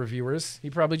on Vape reviewers.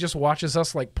 He probably just watches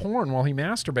us like porn while he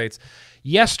masturbates.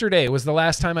 Yesterday was the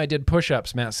last time I did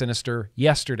push-ups, Matt Sinister.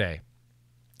 Yesterday.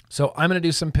 So I'm going to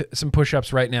do some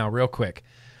push-ups right now real quick.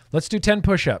 Let's do 10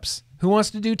 push-ups. Who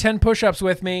wants to do 10 push-ups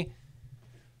with me?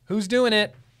 Who's doing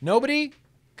it? Nobody?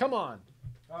 Come on.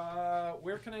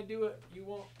 Where can I do it?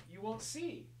 You won't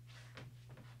see.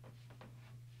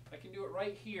 I can do it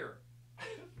right here.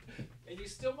 And you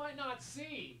still might not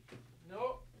see.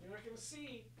 Nope, you're not going to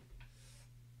see.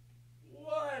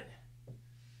 1,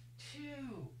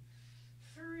 2,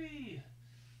 3,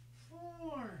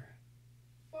 4,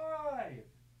 5,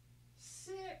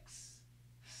 6,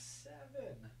 7,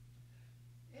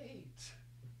 8,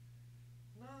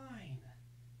 9,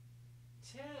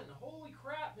 10. Holy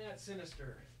crap, Matt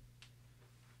Sinister.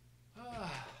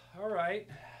 All right.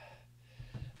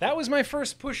 That was my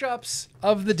first push-ups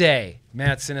of the day,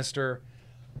 Matt Sinister.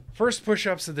 First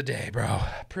push-ups of the day, bro.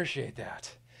 Appreciate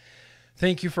that.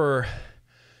 Thank you for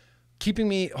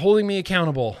holding me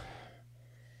accountable.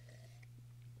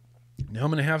 Now I'm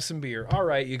going to have some beer. All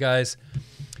right, you guys.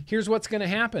 Here's what's going to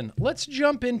happen. Let's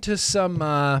jump into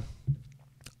some...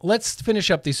 let's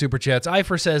finish up these super chats.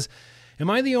 Ifer says,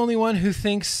 am I the only one who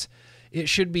thinks it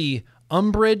should be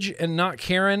umbrage and not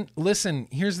Karen? Listen,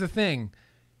 here's the thing.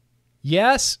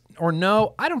 Yes or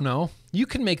no, I don't know. You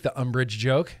can make the umbrage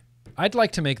joke. I'd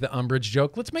like to make the umbrage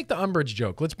joke. Let's make the umbrage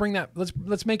joke. Let's bring that.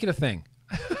 Let's make it a thing.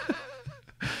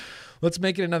 Let's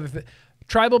make it another thing.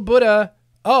 Tribal Buddha.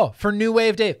 Oh, for New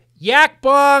Wave Dave. Yak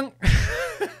bong.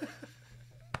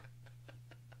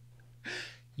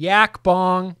 Yak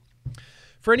bong.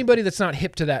 For anybody that's not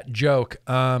hip to that joke,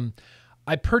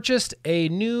 I purchased a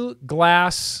new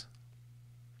glass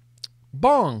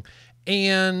bong,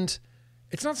 and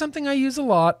it's not something I use a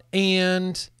lot,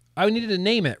 and I needed to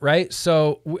name it, right?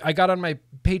 So I got on my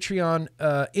Patreon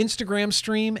Instagram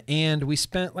stream, and we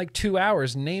spent like 2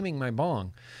 hours naming my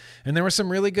bong, and there were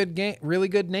some really good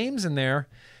names in there,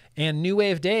 and New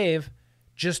Wave Dave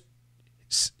just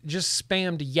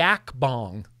spammed yak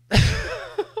bong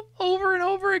over and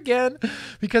over again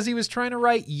because he was trying to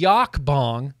write yak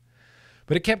bong,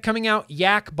 but it kept coming out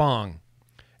yak bong,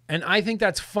 and I think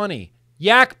that's funny.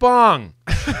 Yak bong.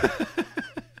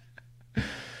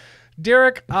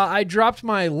 Derek, I dropped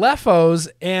my Leffos,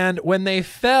 and when they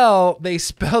fell, they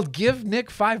spelled give Nick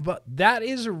 $5. That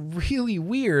is really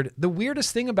weird. The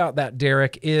weirdest thing about that,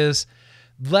 Derek, is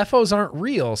Leffos aren't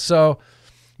real. So,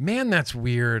 man, that's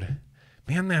weird.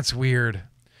 Man, that's weird.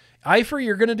 Ifer,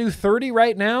 you're going to do 30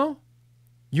 right now?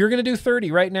 You're going to do 30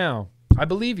 right now. I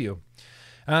believe you.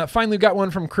 Finally got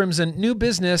one from Crimson. New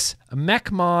business,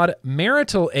 mech mod,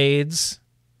 marital aids.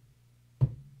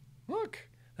 Look.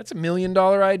 That's $1 million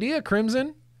idea,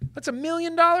 Crimson. That's $1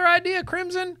 million idea,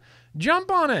 Crimson.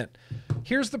 Jump on it.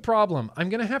 Here's the problem. I'm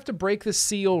going to have to break the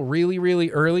seal really,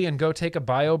 really early and go take a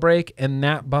bio break, and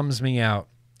that bums me out.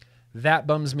 That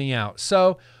bums me out.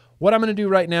 So what I'm going to do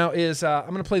right now is I'm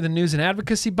going to play the news and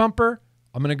advocacy bumper.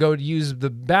 I'm going to go use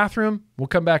the bathroom. We'll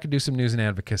come back and do some news and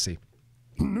advocacy.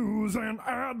 News and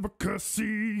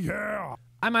advocacy, yeah.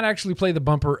 I might actually play the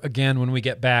bumper again when we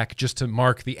get back just to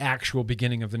mark the actual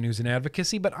beginning of the news and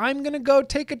advocacy, but I'm going to go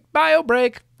take a bio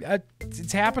break.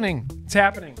 It's happening. It's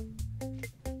happening.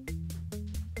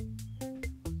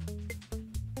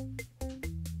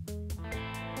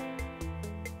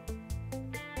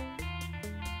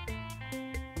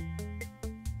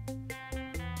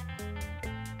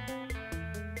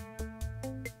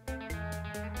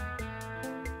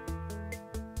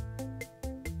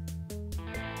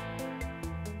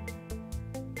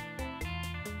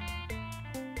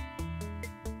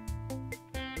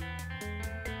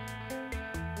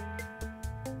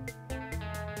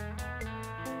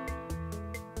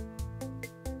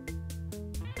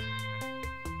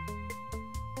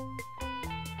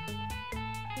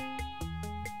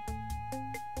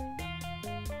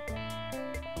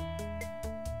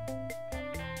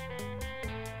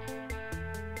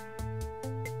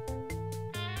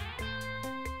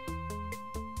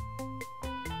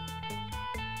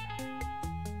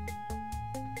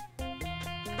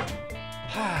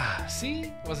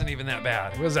 See? Wasn't even that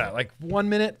bad. What was that? Like 1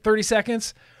 minute, 30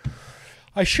 seconds?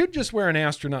 I should just wear an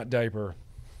astronaut diaper.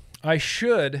 I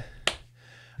should.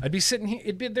 I'd be sitting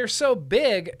here. They're so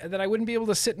big that I wouldn't be able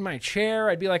to sit in my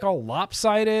chair. I'd be like all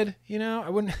lopsided, you know?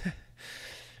 I wouldn't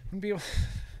be able.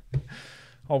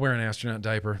 I'll wear an astronaut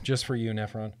diaper just for you,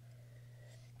 Nephron.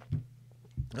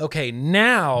 Okay,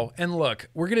 now, and look,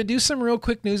 we're going to do some real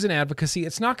quick news and advocacy.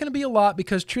 It's not going to be a lot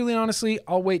because truly and honestly,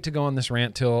 I'll wait to go on this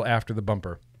rant till after the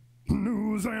bumper.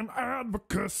 News and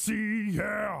advocacy,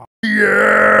 yeah.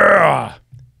 Yeah.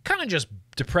 Kind of just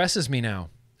depresses me now.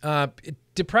 It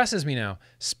depresses me now.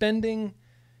 Spending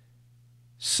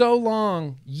so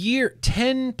long,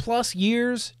 10 plus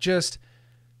years, just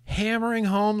hammering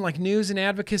home like news and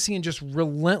advocacy and just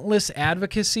relentless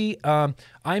advocacy. I'm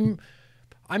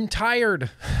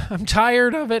tired. I'm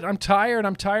tired of it. I'm tired.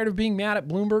 I'm tired of being mad at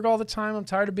Bloomberg all the time. I'm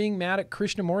tired of being mad at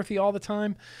Krishnamurthy all the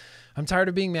time. I'm tired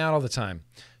of being mad all the time.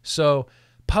 So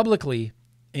publicly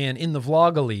and in the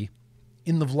vlogally,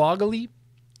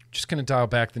 just going to dial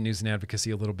back the news and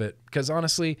advocacy a little bit because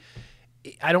honestly,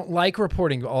 I don't like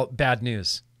reporting all bad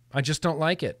news. I just don't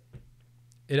like it.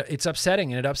 It's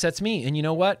upsetting and it upsets me. And you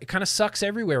know what? It kind of sucks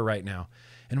everywhere right now.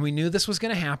 And we knew this was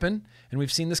going to happen. And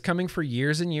we've seen this coming for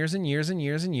years and years and years and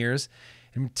years and years.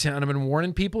 And I've been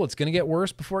warning people it's going to get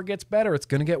worse before it gets better. It's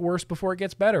going to get worse before it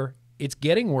gets better. It's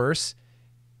getting worse.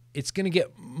 It's going to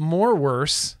get more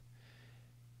worse.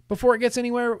 before it gets any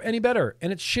better.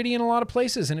 And it's shitty in a lot of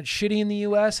places, and it's shitty in the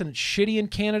US, and it's shitty in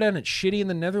Canada, and it's shitty in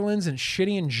the Netherlands, and it's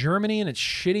shitty in Germany, and it's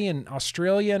shitty in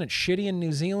Australia, and it's shitty in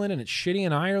New Zealand, and it's shitty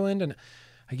in Ireland, and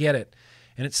I get it.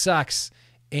 And it sucks.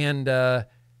 And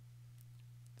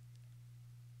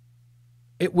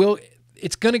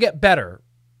it's going to get better.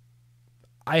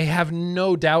 I have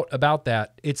no doubt about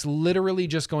that. It's literally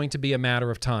just going to be a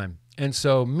matter of time. And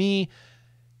so me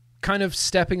kind of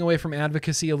stepping away from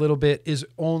advocacy a little bit is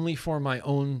only for my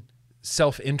own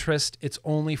self-interest. It's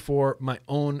only for my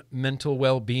own mental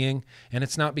well-being. And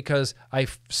it's not because I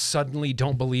suddenly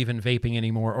don't believe in vaping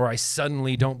anymore, or I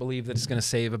suddenly don't believe that it's going to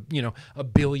save a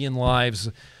billion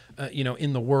lives,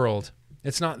 in the world.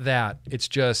 It's not that. It's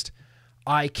just,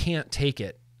 I can't take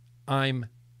it. I'm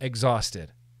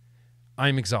exhausted.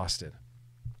 I'm exhausted.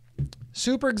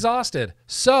 Super exhausted.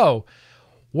 So,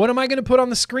 what am I going to put on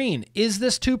the screen? Is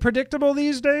this too predictable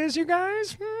these days, you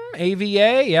guys?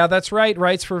 AVA, yeah, that's right.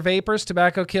 Rights for Vapers,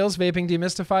 Tobacco Kills, Vaping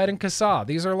Demystified, and CASA.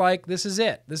 These are like, this is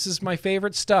it. This is my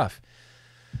favorite stuff.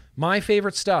 My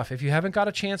favorite stuff. If you haven't got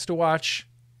a chance to watch,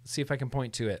 let's see if I can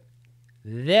point to it.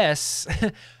 This,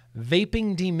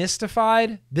 Vaping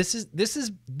Demystified,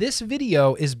 this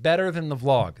video is better than the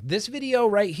vlog. This video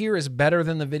right here is better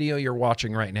than the video you're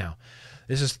watching right now.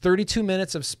 This is 32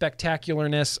 minutes of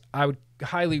spectacularness. I would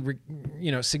highly,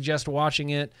 suggest watching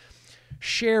it.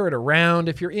 Share it around.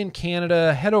 If you're in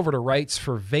Canada, head over to Rights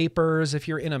for Vapers. If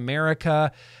you're in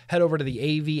America, head over to the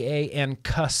AVA and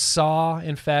CASA.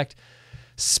 In fact,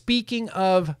 speaking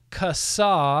of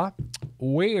CASA,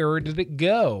 where did it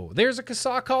go? There's a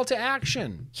CASA call to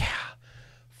action. Yeah.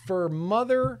 For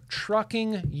Mother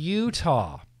Trucking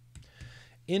Utah.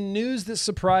 In news that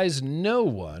surprised no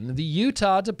one, the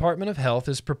Utah Department of Health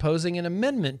is proposing an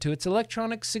amendment to its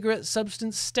electronic cigarette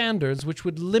substance standards, which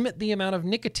would limit the amount of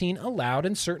nicotine allowed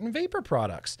in certain vapor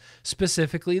products.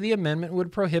 Specifically, the amendment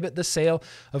would prohibit the sale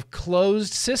of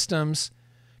closed systems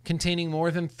containing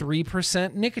more than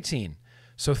 3% nicotine.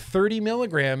 So 30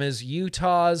 milligram is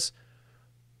Utah's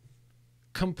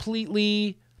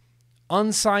completely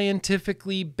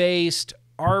unscientifically based,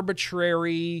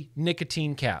 arbitrary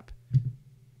nicotine cap.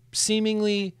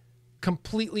 Seemingly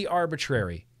completely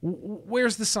arbitrary.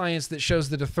 Where's the science that shows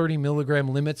that a 30 milligram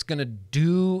limit's going to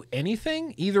do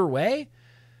anything either way?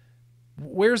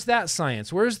 Where's that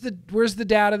science? Where's the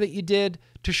data that you did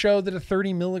to show that a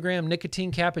 30 milligram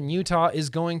nicotine cap in Utah is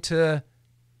going to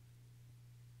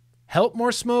help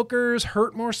more smokers,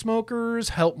 hurt more smokers,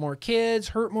 help more kids,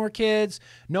 hurt more kids?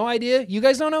 No idea. You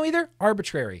guys don't know either?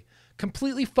 Arbitrary.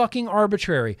 Completely fucking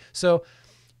arbitrary. So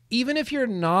even if you're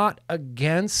not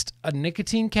against a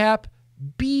nicotine cap,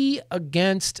 be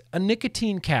against a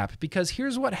nicotine cap, because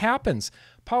here's what happens.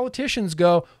 Politicians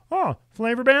go, oh,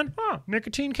 flavor ban, oh,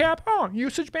 nicotine cap, oh,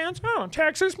 usage bans, oh,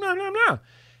 taxes, blah, blah, blah.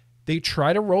 They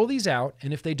try to roll these out,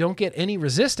 and if they don't get any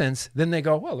resistance, then they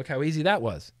go, well, look how easy that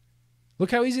was.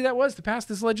 Look how easy that was to pass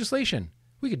this legislation.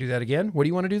 We could do that again. What do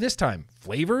you want to do this time?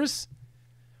 Flavors?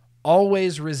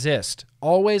 Always resist.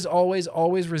 Always, always,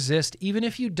 always resist. Even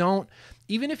if you don't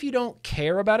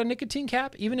care about a nicotine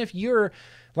cap, even if you're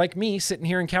like me sitting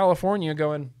here in California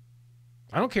going,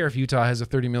 I don't care if Utah has a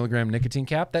 30 milligram nicotine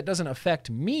cap. That doesn't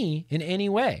affect me in any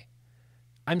way.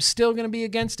 I'm still going to be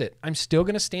against it. I'm still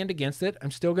going to stand against it. I'm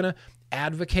still going to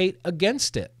advocate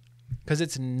against it because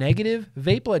it's negative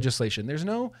vape legislation. There's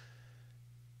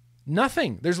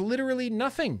nothing. There's literally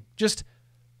nothing. Just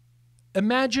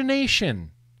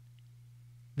imagination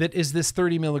that is this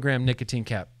 30 milligram nicotine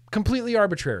cap. Completely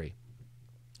arbitrary.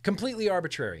 Completely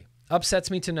arbitrary. Upsets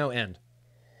me to no end.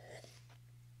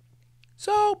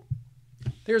 So,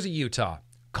 there's a Utah.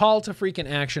 Call to freaking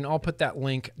action. I'll put that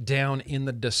link down in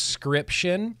the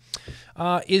description.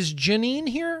 Is Janine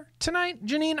here tonight?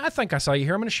 Janine, I think I saw you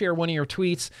here. I'm going to share one of your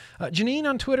tweets. Janine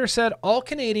on Twitter said, all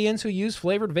Canadians who use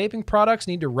flavored vaping products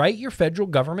need to write your federal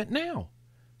government now.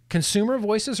 Consumer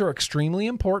voices are extremely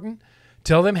important.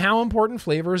 Tell them how important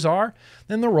flavors are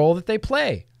and the role that they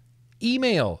play.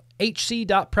 Email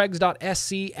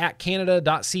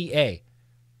hc.pregs.sc@canada.ca.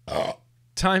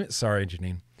 Sorry,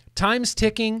 Janine. Time's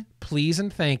ticking. Please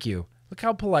and thank you. Look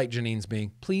how polite Janine's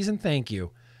being. Please and thank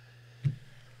you.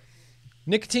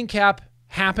 Nicotine cap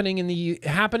happening in the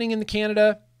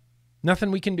Canada.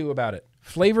 Nothing we can do about it.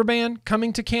 Flavor ban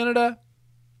coming to Canada.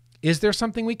 Is there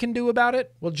something we can do about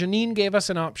it? Well, Janine gave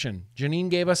us an option. Janine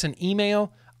gave us an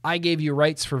email. I gave you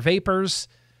Rights for Vapers.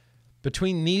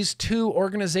 Between these two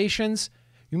organizations,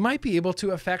 you might be able to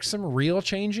affect some real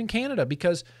change in Canada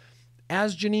because,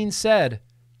 as Janine said,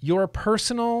 your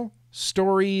personal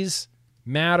stories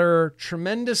matter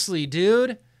tremendously,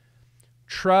 dude.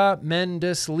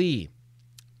 Tremendously.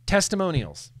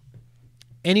 Testimonials.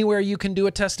 Anywhere you can do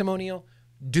a testimonial,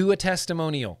 do a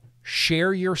testimonial.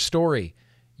 Share your story.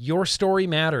 Your story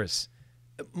matters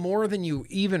more than you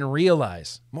even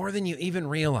realize. More than you even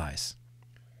realize.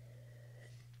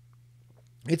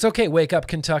 It's okay, Wake Up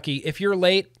Kentucky. If you're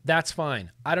late, that's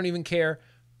fine. I don't even care.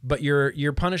 But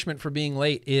your punishment for being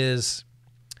late is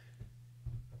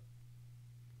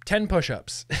 10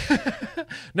 push-ups.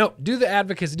 No, do the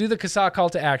advocacy. Do the CASA call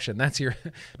to action. That's your...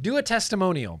 Do a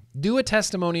testimonial. Do a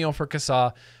testimonial for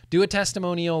CASA. Do a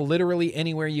testimonial literally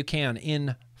anywhere you can.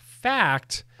 In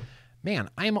fact, man,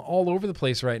 I'm all over the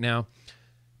place right now.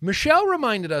 Michelle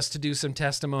reminded us to do some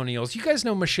testimonials. You guys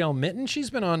know Michelle Mitten. She's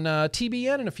been on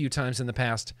TBN a few times in the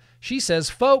past. She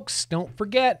says, folks, don't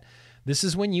forget, this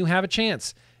is when you have a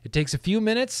chance. It takes a few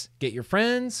minutes. Get your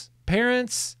friends,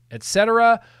 parents,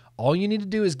 etc. All you need to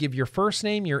do is give your first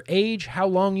name, your age, how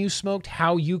long you smoked,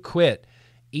 how you quit.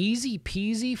 Easy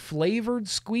peasy, flavored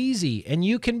squeezy. And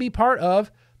you can be part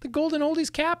of the Golden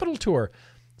Oldies Capital Tour.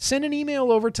 Send an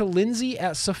email over to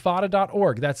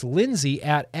lindsay@sfata.org. That's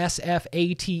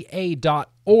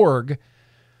lindsay@sfata.org.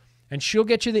 And she'll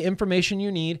get you the information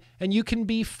you need, and you can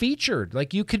be featured.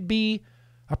 Like, you could be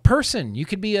a person. You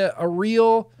could be a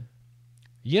real,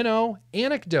 you know,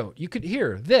 anecdote. You could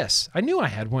hear this. I knew I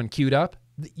had one queued up.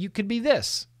 You could be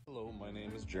this. Hello, my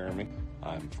name is Jeremy.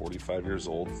 I'm 45 years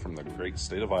old from the great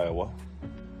state of Iowa.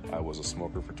 I was a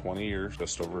smoker for 20 years.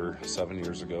 Just over 7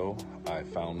 years ago, I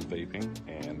found vaping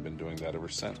and been doing that ever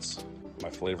since. My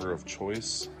flavor of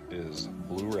choice is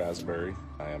blue raspberry.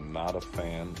 I am not a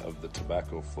fan of the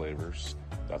tobacco flavors.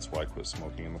 That's why I quit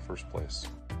smoking in the first place.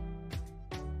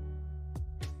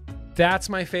 That's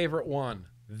my favorite one.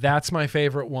 That's my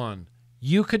favorite one.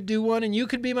 You could do one, and you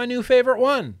could be my new favorite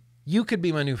one. You could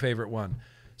be my new favorite one.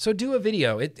 So do a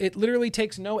video. It literally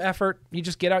takes no effort. You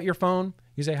just get out your phone.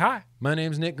 You say, hi, my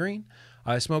name's Nick Green.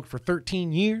 I smoked for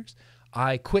 13 years.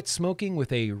 I quit smoking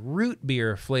with a root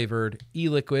beer flavored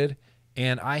e-liquid,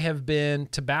 and I have been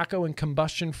tobacco and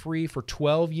combustion free for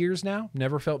 12 years now.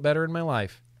 Never felt better in my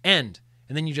life. End.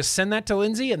 And then you just send that to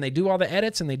Lindsay, and they do all the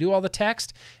edits, and they do all the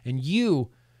text, and you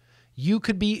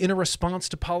could be in a response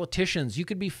to politicians. You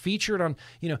could be featured on,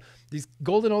 you know, these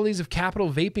Golden Oldies of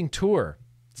Capital Vaping Tour.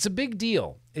 It's a big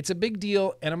deal. It's a big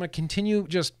deal, and I'm going to continue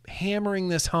just hammering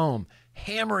this home,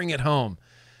 hammering it home.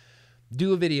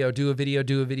 Do a video, do a video,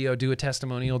 do a video, do a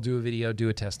testimonial, do a video, do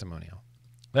a testimonial.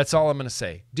 That's all I'm going to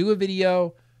say. Do a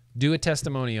video, do a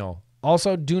testimonial.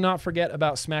 Also, do not forget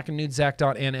about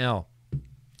smackandnudezac.nl.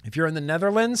 If you're in the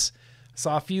Netherlands, I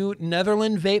saw a few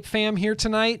Netherland vape fam here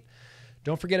tonight.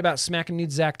 Don't forget about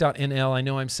smackandnudezac.nl. I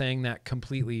know I'm saying that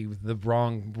completely the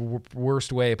wrong,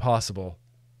 worst way possible.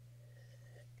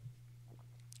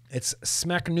 It's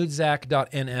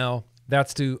smackandnudezac.nl.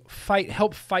 That's to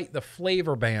help fight the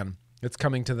flavor ban that's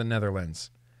coming to the Netherlands.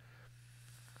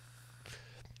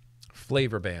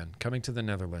 Flavor ban coming to the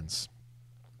Netherlands.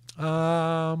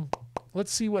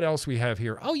 Let's see what else we have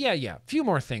here. Oh, yeah. A few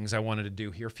more things I wanted to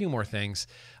do here. A few more things.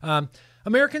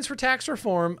 Americans for Tax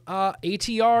Reform.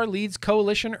 ATR leads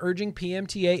coalition urging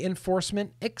PMTA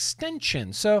enforcement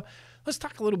extension. So let's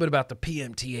talk a little bit about the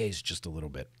PMTAs just a little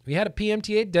bit. We had a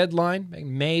PMTA deadline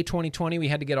in May 2020. We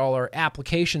had to get all our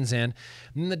applications in.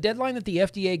 And the deadline that the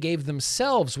FDA gave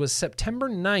themselves was September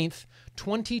 9th,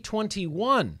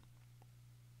 2021.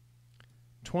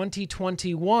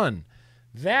 2021.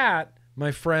 That,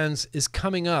 my friends, is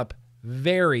coming up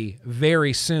very,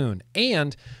 very soon.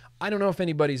 And I don't know if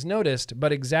anybody's noticed,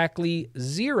 but exactly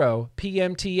 0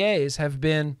 PMTAs have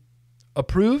been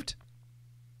approved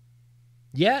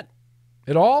yet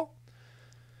at all.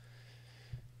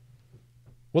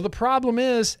 Well, the problem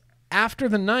is after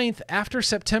the 9th, after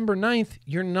September 9th,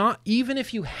 you're not, even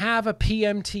if you have a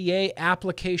PMTA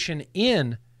application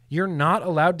in, you're not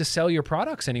allowed to sell your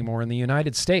products anymore in the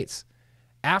United States.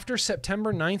 After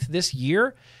September 9th this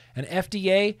year, and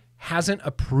FDA hasn't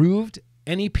approved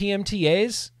any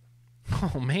PMTAs,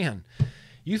 oh man,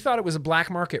 you thought it was a black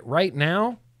market right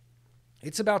now?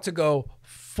 It's about to go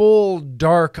full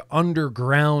dark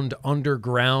underground,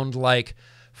 like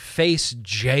face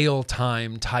jail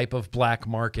time type of black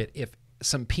market if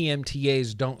some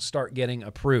PMTAs don't start getting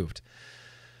approved.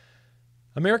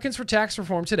 Americans for Tax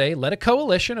Reform today led a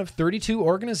coalition of 32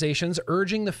 organizations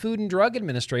urging the Food and Drug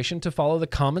Administration to follow the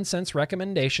common sense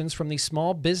recommendations from the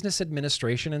Small Business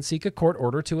Administration and seek a court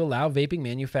order to allow vaping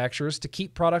manufacturers to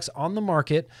keep products on the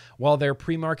market while their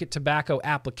pre-market tobacco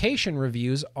application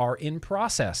reviews are in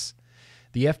process.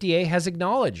 The FDA has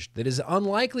acknowledged that it is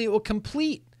unlikely it will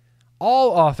complete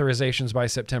all authorizations by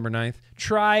September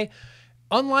 9th.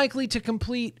 Unlikely to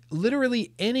complete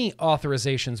literally any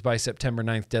authorizations by September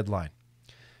 9th deadline.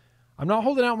 I'm not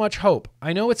holding out much hope.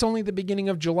 I know it's only the beginning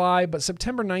of July, but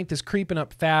September 9th is creeping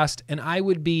up fast, and I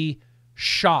would be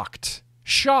shocked.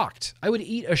 Shocked. I would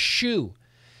eat a shoe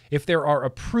if there are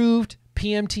approved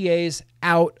PMTAs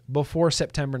out before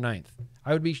September 9th.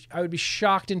 I would be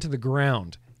shocked into the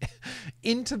ground.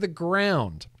 Into the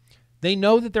ground. They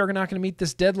know that they're not going to meet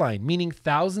this deadline, meaning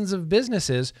thousands of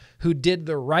businesses who did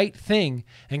the right thing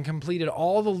and completed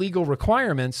all the legal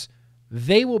requirements,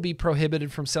 they will be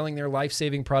prohibited from selling their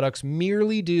life-saving products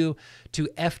merely due to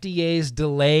FDA's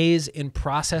delays in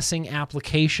processing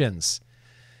applications.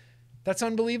 That's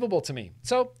unbelievable to me.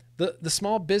 So the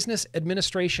Small Business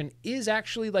Administration is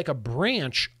actually like a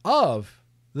branch of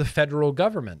the federal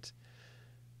government.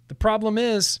 The problem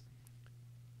is,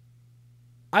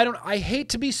 I hate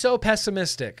to be so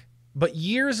pessimistic, but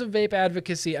years of vape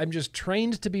advocacy, I'm just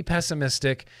trained to be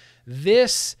pessimistic.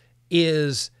 This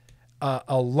is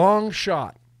a long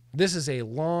shot. This is a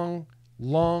long,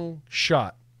 long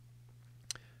shot.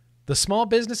 The Small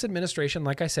Business Administration,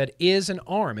 like I said, is an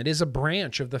arm. It is a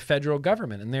branch of the federal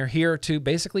government, and they're here to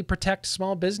basically protect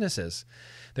small businesses.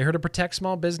 They're here to protect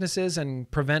small businesses and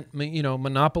prevent,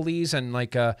 monopolies and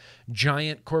like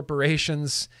giant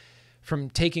corporations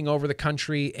from taking over the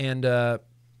country. And I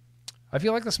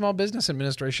feel like the Small Business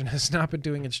Administration has not been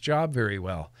doing its job very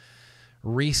well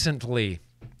recently.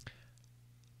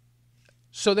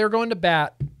 So they're going to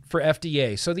bat for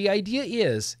FDA. So the idea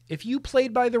is, if you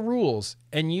played by the rules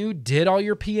and you did all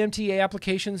your PMTA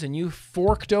applications and you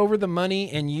forked over the money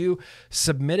and you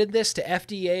submitted this to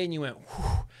FDA and you went,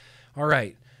 all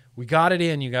right, we got it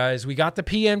in, you guys. We got the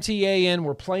PMTA in.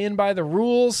 We're playing by the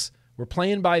rules. We're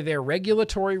playing by their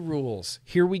regulatory rules.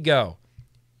 Here we go.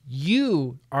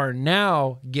 You are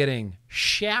now getting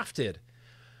shafted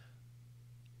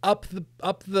up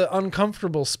the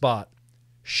uncomfortable spot.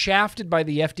 Shafted by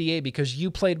the FDA because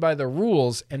you played by the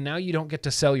rules and now you don't get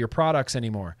to sell your products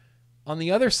anymore. On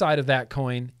the other side of that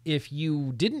coin, if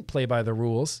you didn't play by the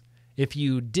rules, if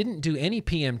you didn't do any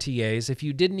PMTAs, if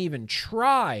you didn't even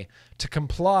try to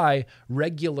comply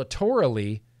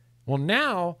regulatorily, well,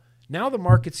 now the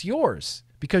market's yours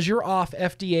because you're off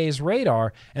FDA's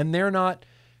radar and they're not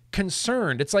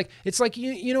concerned. It's like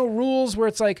rules where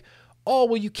it's like, oh,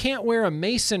 well, you can't wear a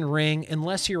Mason ring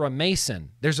unless you're a Mason.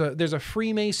 There's a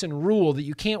Freemason rule that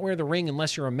you can't wear the ring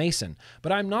unless you're a Mason.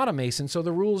 But I'm not a Mason, so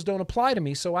the rules don't apply to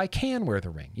me, so I can wear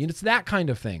the ring. It's that kind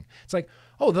of thing. It's like,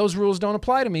 oh, those rules don't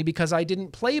apply to me because I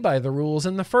didn't play by the rules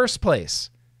in the first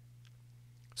place.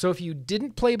 So if you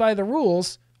didn't play by the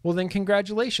rules, well, then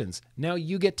congratulations. Now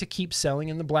you get to keep selling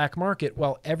in the black market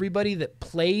while everybody that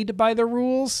played by the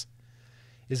rules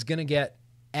is going to get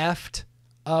effed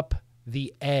up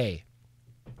the A.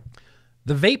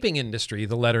 The vaping industry,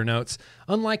 the letter notes,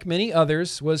 unlike many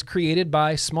others, was created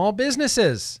by small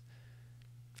businesses.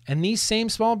 And these same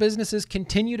small businesses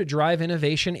continue to drive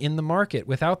innovation in the market.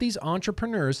 Without these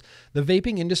entrepreneurs, the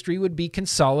vaping industry would be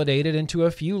consolidated into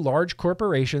a few large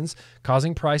corporations,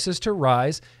 causing prices to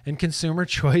rise and consumer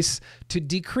choice to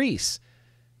decrease.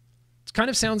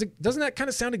 Doesn't that kind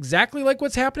of sound exactly like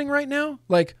what's happening right now?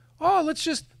 Like, oh, let's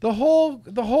just, the whole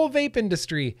vape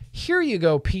industry. Here you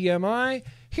go, PMI.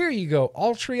 Here you go,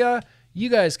 Altria. You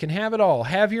guys can have it all.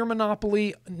 Have your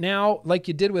monopoly now like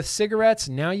you did with cigarettes.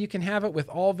 Now you can have it with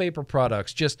all vapor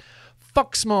products. Just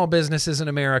fuck small businesses in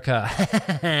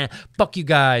America. Fuck you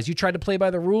guys. You tried to play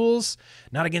by the rules?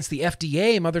 Not against the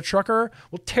FDA, mother trucker.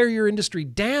 We'll tear your industry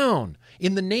down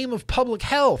in the name of public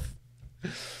health.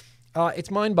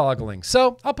 It's mind-boggling.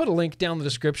 So I'll put a link down in the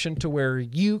description to where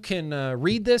you can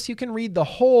read this. You can read the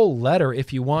whole letter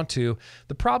if you want to.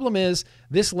 The problem is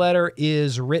this letter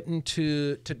is written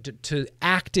to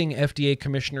acting FDA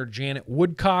Commissioner Janet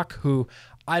Woodcock, who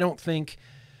I don't think,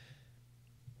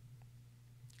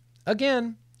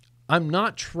 again, I'm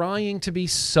not trying to be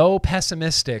so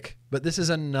pessimistic, but this is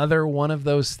another one of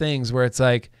those things where it's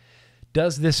like,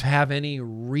 does this have any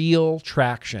real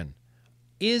traction?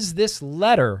 Is this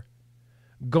letter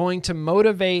going to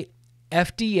motivate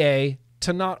FDA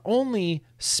to not only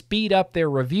speed up their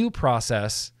review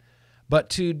process, but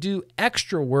to do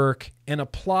extra work and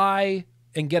apply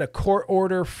and get a court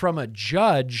order from a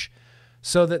judge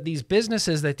so that these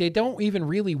businesses that they don't even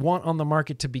really want on the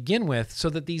market to begin with, so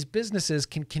that these businesses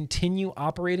can continue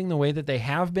operating the way that they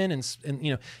have been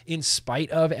and in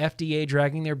spite of FDA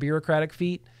dragging their bureaucratic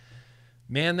feet?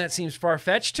 Man, that seems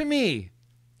far-fetched to me.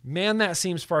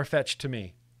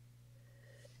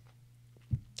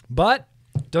 But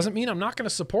doesn't mean I'm not going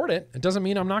to support it. It doesn't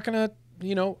mean I'm not going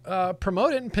to,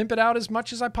 promote it and pimp it out as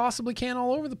much as I possibly can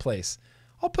all over the place.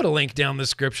 I'll put a link down in the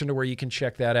description to where you can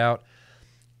check that out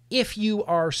if you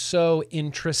are so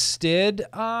interested.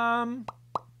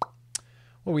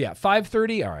 What are we at?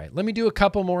 5:30? All right. Let me do a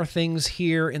couple more things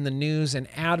here in the news and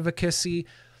advocacy.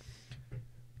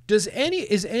 Is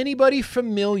anybody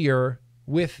familiar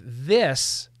with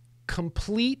this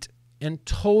complete and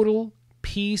total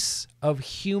piece of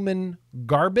human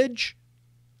garbage?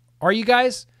 Are you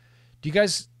guys? You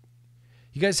guys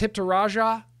hip to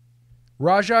Raja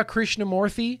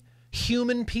Krishnamurthy?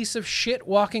 Human piece of shit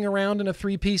walking around in a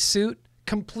 3-piece suit?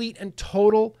 Complete and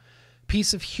total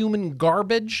piece of human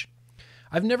garbage?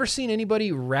 I've never seen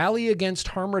anybody rally against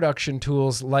harm reduction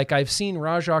tools like I've seen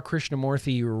Raja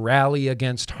Krishnamurthy rally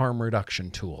against harm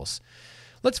reduction tools.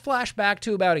 Let's flash back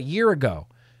to about a year ago.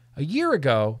 A year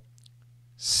ago,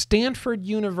 Stanford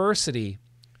University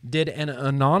did an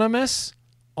anonymous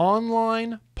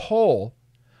online poll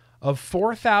of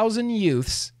 4,000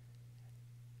 youths,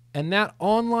 and that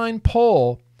online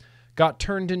poll got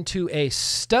turned into a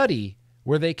study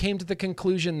where they came to the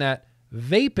conclusion that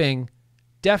vaping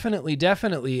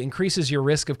definitely increases your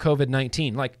risk of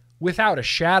COVID-19. Like, without a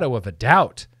shadow of a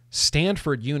doubt,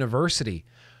 Stanford University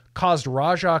caused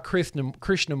Raja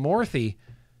Krishnamurthy,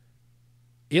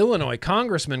 Illinois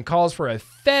congressman, calls for a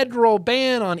federal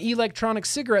ban on electronic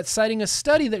cigarettes, citing a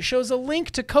study that shows a link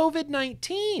to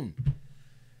COVID-19.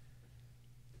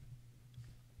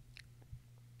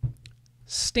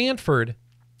 Stanford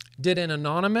did an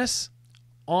anonymous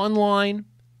online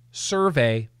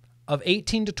survey of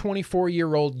 18 to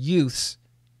 24-year-old youths,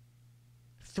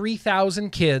 3,000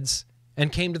 kids,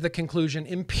 and came to the conclusion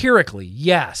empirically,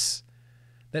 yes,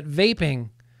 that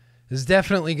vaping is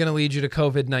definitely going to lead you to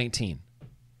COVID-19.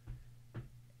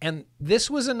 And this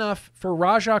was enough for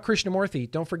Raja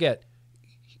Krishnamurthy, don't forget,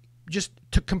 just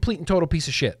to complete and total piece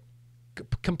of shit.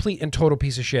 Complete and total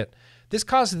piece of shit. This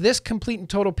caused this complete and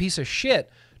total piece of shit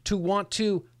to want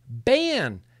to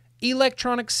ban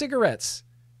electronic cigarettes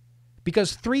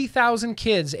because 3,000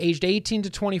 kids aged 18 to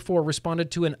 24 responded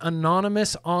to an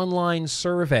anonymous online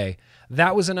survey.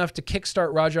 That was enough to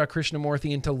kickstart Raja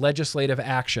Krishnamurthy into legislative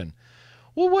action.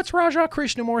 Well, what's Raja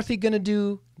Krishnamurthy going to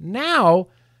do now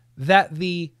that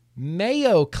the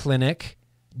Mayo Clinic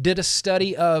did a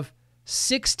study of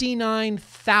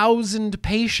 69,000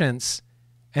 patients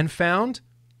and found,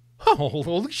 oh,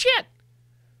 holy shit,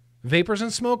 vapers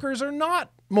and smokers are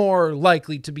not more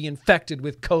likely to be infected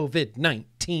with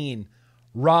COVID-19.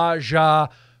 Raja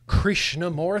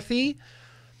Krishnamurthy,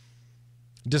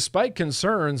 despite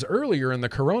concerns earlier in the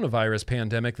coronavirus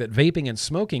pandemic that vaping and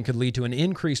smoking could lead to an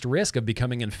increased risk of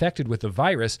becoming infected with the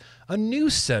virus, a new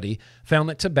study found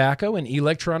that tobacco and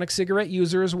electronic cigarette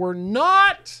users were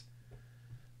not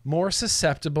more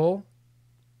susceptible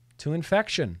to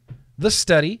infection. The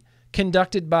study,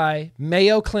 conducted by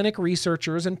Mayo Clinic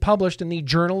researchers and published in the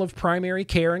Journal of Primary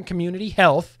Care and Community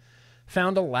Health,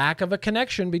 found a lack of a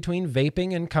connection between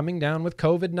vaping and coming down with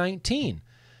COVID-19.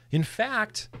 In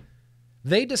fact,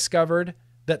 they discovered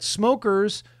that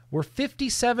smokers were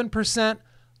 57%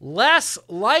 less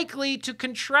likely to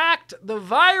contract the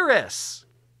virus.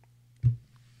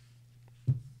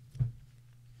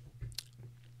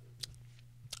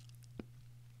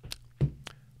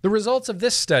 The results of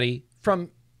this study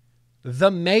from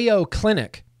the Mayo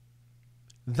Clinic,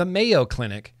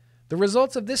 the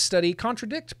results of this study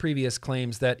contradict previous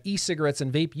claims that e-cigarettes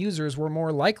and vape users were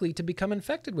more likely to become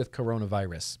infected with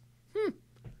coronavirus.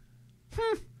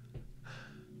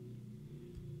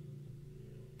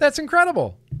 That's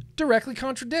incredible. Directly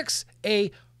contradicts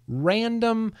a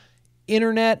random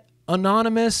internet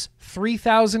anonymous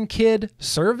 3,000 kid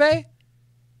survey.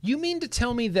 You mean to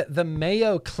tell me that the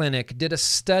Mayo Clinic did a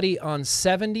study on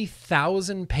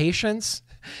 70,000 patients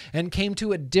and came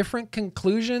to a different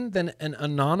conclusion than an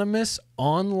anonymous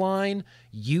online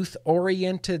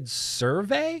youth-oriented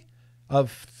survey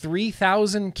of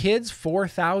 3,000 kids,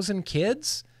 4,000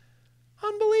 kids?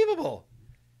 Unbelievable.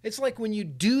 It's like when you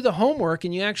do the homework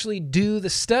and you actually do the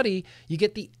study, you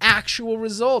get the actual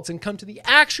results and come to the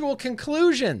actual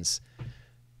conclusions.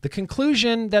 The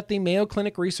conclusion that the Mayo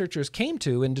Clinic researchers came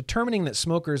to in determining that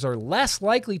smokers are less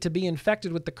likely to be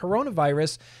infected with the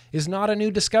coronavirus is not a new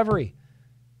discovery.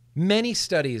 Many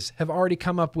studies have already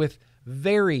come up with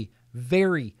very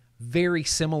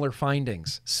similar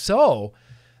findings. So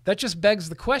that just begs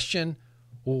the question,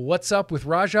 well, what's up with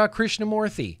Raja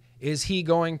Krishnamurthy? Is he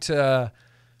going to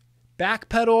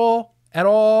backpedal at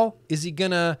all? Is he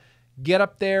going to get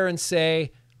up there and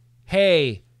say,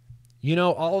 hey, you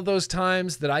know, all of those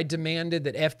times that I demanded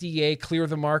that FDA clear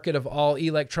the market of all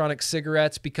electronic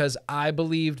cigarettes because I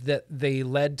believed that they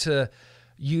led to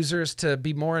users to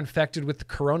be more infected with the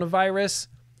coronavirus,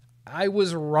 I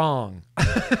was wrong.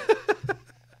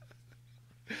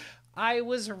 I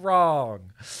was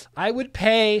wrong. I would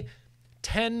pay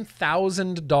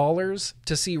 $10,000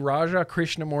 to see Raja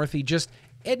Krishnamurthy just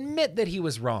admit that he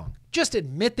was wrong. Just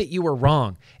admit that you were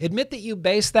wrong. Admit that you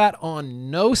based that on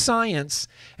no science,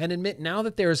 and admit now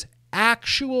that there's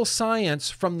actual science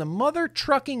from the mother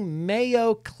trucking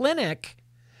Mayo Clinic.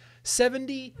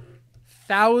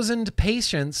 70,000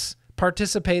 patients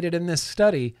participated in this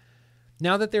study.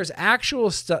 Now that there's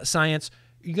actual science,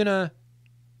 you're gonna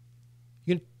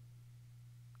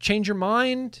change your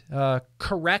mind,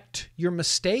 correct your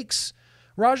mistakes,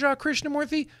 Raja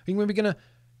Krishnamurthy? Are you maybe gonna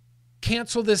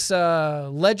cancel this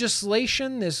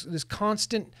legislation, this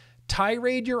constant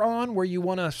tirade you're on, where you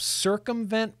want to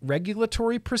circumvent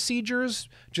regulatory procedures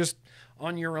just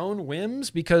on your own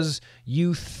whims because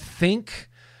you think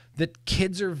that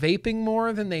kids are vaping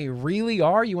more than they really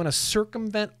are? You want to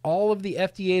circumvent all of the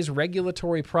FDA's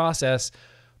regulatory process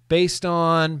based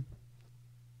on,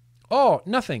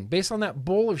 nothing. Based on that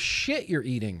bowl of shit you're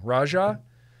eating, Raja.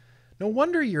 No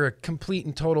wonder you're a complete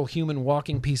and total human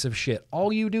walking piece of shit.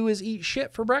 All you do is eat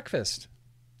shit for breakfast.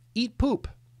 Eat poop.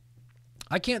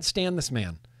 I can't stand this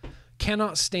man.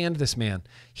 Cannot stand this man.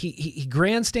 He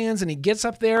grandstands and he gets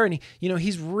up there and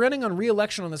he's running on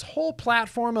re-election on this whole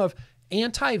platform of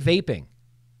anti-vaping.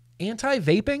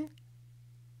 Anti-vaping?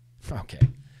 Okay.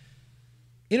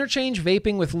 Interchange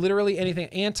vaping with literally anything.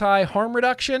 Anti-harm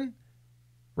reduction?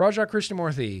 Raja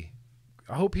Krishnamurthy,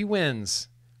 I hope he wins.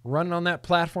 Running on that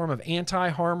platform of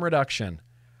anti-harm reduction.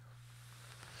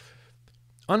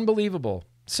 Unbelievable.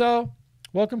 So,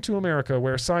 welcome to America,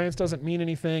 where science doesn't mean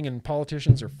anything and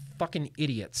politicians are fucking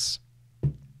idiots.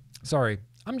 Sorry,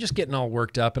 I'm just getting all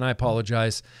worked up, and I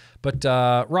apologize. But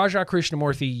Raja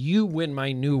Krishnamurthy, you win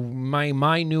my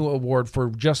new award for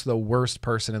just the worst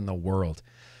person in the world.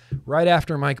 Right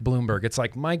after Mike Bloomberg. It's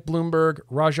like Mike Bloomberg,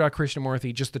 Raja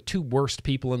Krishnamurthy, just the two worst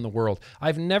people in the world.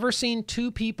 I've never seen two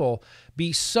people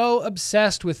be so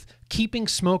obsessed with keeping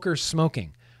smokers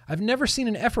smoking. I've never seen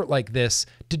an effort like this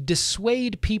to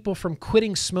dissuade people from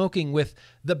quitting smoking with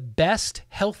the best,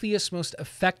 healthiest, most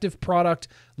effective product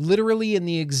literally in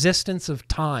the existence of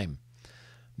time.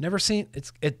 Never seen,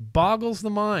 it boggles the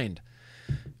mind.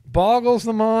 Boggles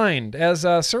the mind, as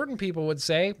certain people would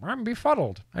say. I'm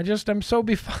befuddled. I'm so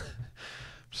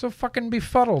fucking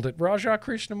befuddled at Raja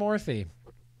Krishnamurthy.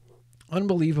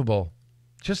 Unbelievable.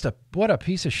 What a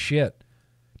piece of shit.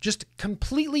 Just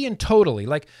completely and totally.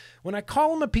 Like, when I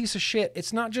call him a piece of shit,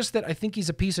 it's not just that I think he's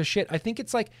a piece of shit. I think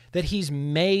it's like that he's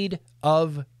made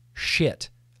of shit.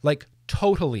 Like,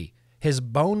 totally. His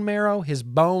bone marrow, his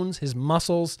bones, his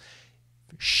muscles,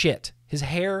 shit. His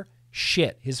hair,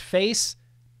 shit. His face,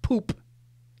 poop.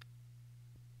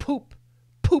 Poop.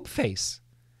 Poop face.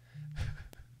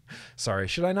 Sorry,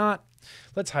 should I not?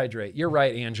 Let's hydrate. You're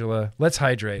right, Angela. Let's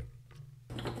hydrate.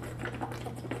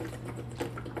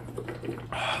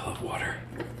 I love water.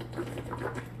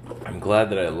 I'm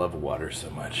glad that I love water so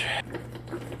much.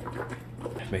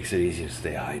 It makes it easy to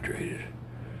stay hydrated.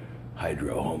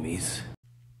 Hydro, homies.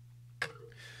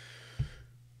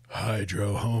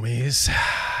 Hydro, homies.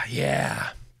 Yeah.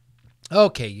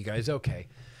 Okay, you guys, okay.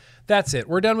 That's it.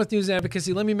 We're done with news and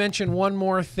advocacy. Let me mention one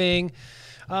more thing.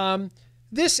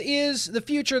 This is the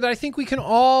future that I think we can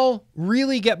all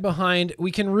really get behind.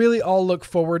 We can really all look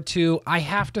forward to. I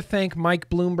have to thank Mike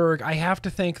Bloomberg. I have to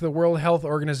thank the World Health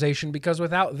Organization, because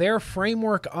without their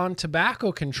framework on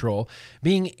tobacco control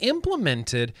being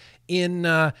implemented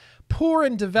in poor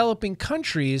and developing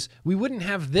countries, we wouldn't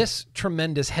have this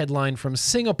tremendous headline from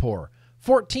Singapore.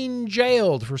 14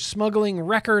 jailed for smuggling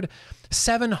record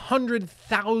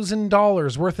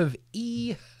 $700,000 worth of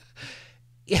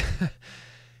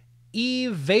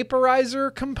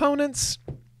e-vaporizer components.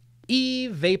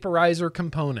 E-vaporizer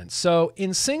components. So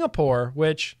in Singapore,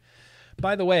 which,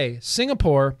 by the way,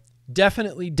 Singapore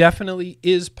definitely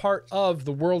is part of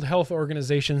the World Health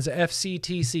Organization's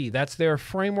FCTC. That's their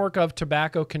framework of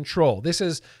tobacco control. This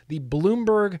is the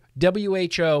Bloomberg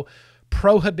WHO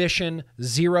prohibition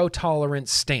zero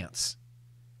tolerance stance.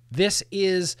 This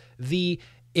is the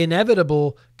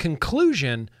inevitable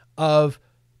conclusion of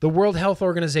the World Health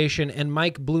Organization and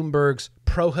Mike Bloomberg's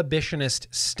prohibitionist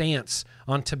stance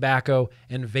on tobacco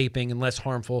and vaping and less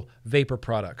harmful vapor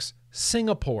products.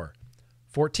 Singapore.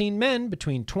 14 men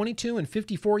between 22 and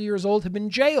 54 years old have been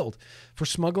jailed for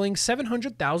smuggling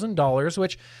 $700,000,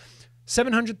 which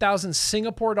 700,000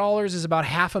 Singapore dollars is about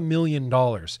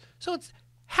 $500,000. So it's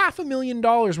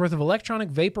 $500,000 worth of electronic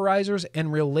vaporizers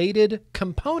and related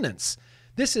components.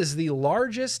 This is the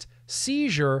largest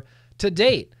seizure to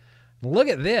date. Look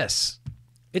at this.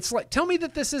 It's like, tell me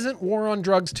that this isn't War on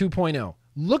Drugs 2.0.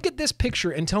 Look at this picture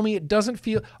and tell me it doesn't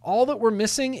feel, all that we're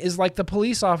missing is like the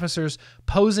police officers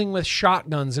posing with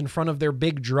shotguns in front of their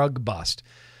big drug bust.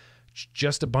 It's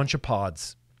just a bunch of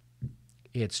pods.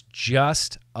 It's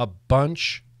just a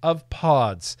bunch of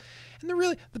pods. And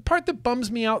the part that bums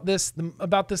me out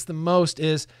about this the most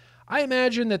is I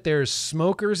imagine that there's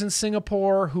smokers in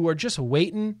Singapore who are just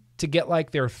waiting to get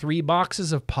like their 3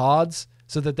 boxes of pods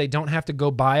so that they don't have to go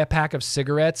buy a pack of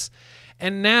cigarettes.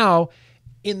 And now,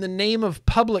 in the name of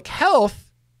public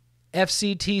health,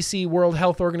 FCTC, World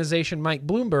Health Organization, Mike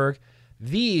Bloomberg,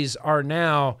 these are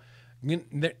now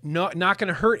not going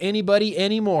to hurt anybody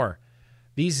anymore.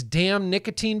 These damn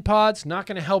nicotine pods not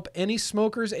going to help any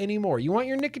smokers anymore. You want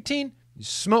your nicotine? You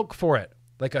smoke for it.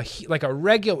 Like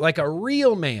a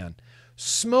real man.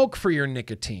 Smoke for your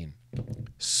nicotine.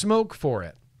 Smoke for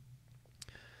it.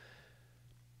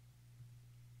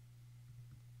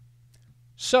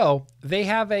 So they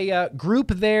have a group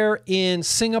there in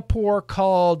Singapore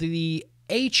called the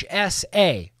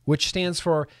HSA, which stands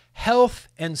for Health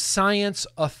and Science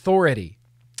Authority.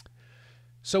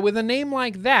 So with a name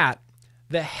like that,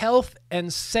 the Health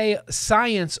and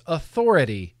Science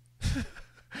Authority,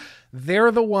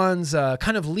 they're the ones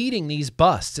kind of leading these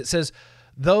busts. It says,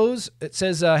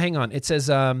 hang on. It says,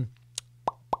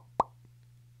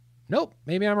 nope,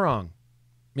 maybe I'm wrong.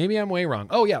 Maybe I'm way wrong.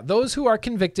 Oh, yeah. Those who are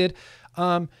convicted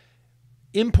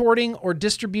importing or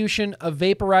distribution of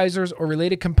vaporizers or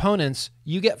related components,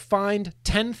 you get fined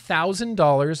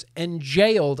 $10,000 and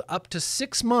jailed up to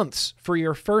 6 months for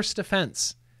your first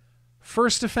offense.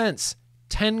 First offense,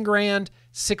 10 grand,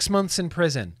 6 months in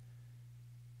prison.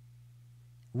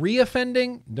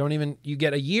 Reoffending, you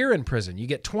get a year in prison. You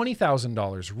get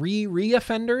 $20,000.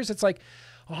 Reoffenders, it's like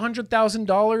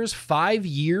 $100,000, 5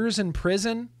 years in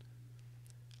prison.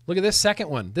 Look at this second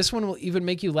one. This one will even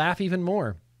make you laugh even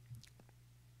more.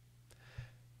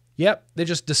 Yep, they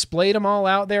just displayed them all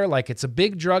out there like it's a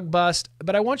big drug bust.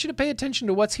 But I want you to pay attention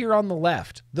to what's here on the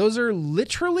left. Those are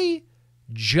literally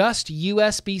just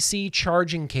USB-C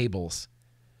charging cables.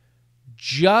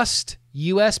 Just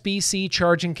USB-C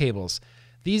charging cables.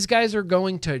 These guys are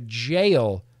going to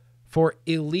jail for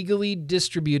illegally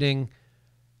distributing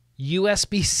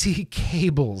USB-C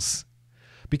cables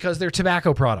because they're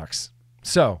tobacco products.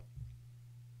 So,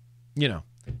 you know,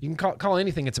 you can call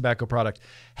anything a tobacco product.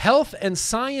 Health and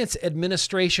Science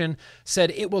Administration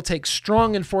said it will take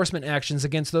strong enforcement actions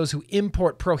against those who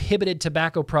import prohibited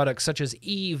tobacco products such as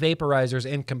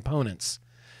e-vaporizers and components.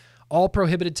 All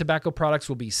prohibited tobacco products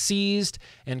will be seized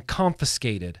and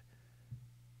confiscated.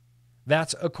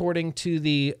 That's according to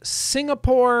the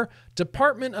Singapore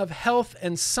Department of Health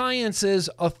and Sciences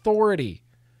Authority.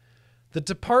 The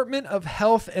Department of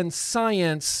Health and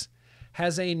Science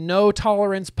has a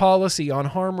no-tolerance policy on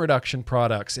harm reduction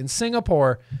products. In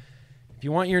Singapore, if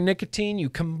you want your nicotine, you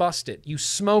combust it. You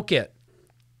smoke it.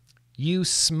 You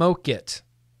smoke it.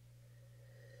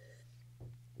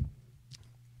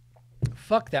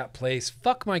 Fuck that place.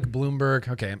 Fuck Mike Bloomberg.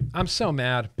 Okay, I'm so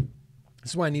mad.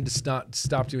 This is why I need to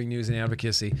stop doing news and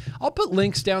advocacy. I'll put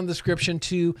links down in the description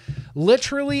to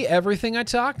literally everything I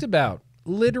talked about.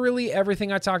 Literally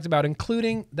everything I talked about,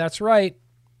 including, that's right,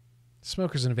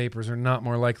 smokers and vapors are not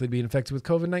more likely to be infected with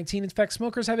COVID-19. In fact,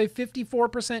 smokers have a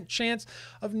 54% chance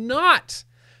of not,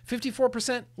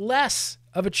 54% less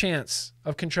of a chance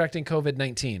of contracting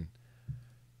COVID-19.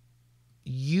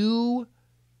 You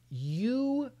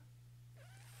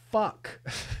fuck.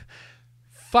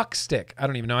 Fuck stick. I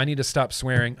don't even know. I need to stop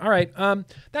swearing. All right.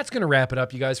 That's going to wrap it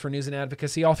up, you guys, for news and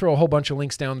advocacy. I'll throw a whole bunch of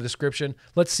links down in the description.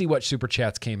 Let's see what super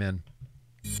chats came in.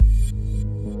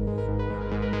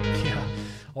 Yeah.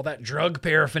 All that drug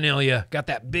paraphernalia. Got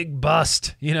that big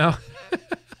bust, you know?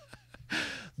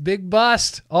 Big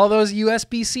bust. All those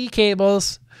USB-C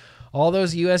cables. All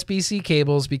those USB-C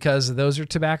cables because those are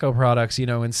tobacco products, you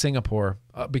know, in Singapore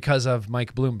because of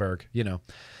Mike Bloomberg, you know.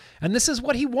 And this is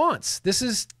what he wants. This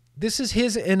is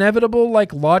his inevitable,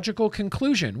 like, logical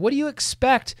conclusion. What do you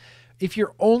expect if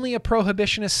you're only a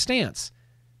prohibitionist stance?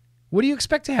 What do you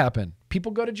expect to happen?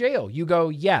 People go to jail. You go,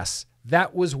 yes,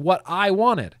 that was what I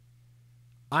wanted.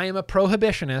 I am a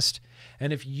prohibitionist,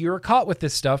 and if you're caught with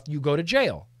this stuff, you go to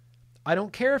jail. I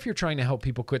don't care if you're trying to help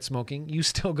people quit smoking. You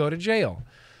still go to jail.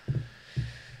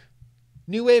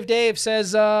 New Wave Dave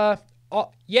says,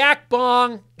 yak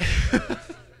bong.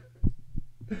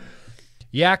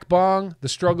 Yak bong, the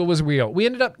struggle was real. We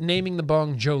ended up naming the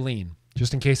bong Jolene.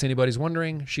 Just in case anybody's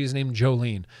wondering, she's named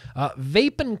Jolene.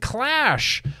 Vaping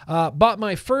Clash. Bought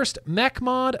my first mech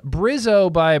mod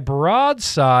Brizzo by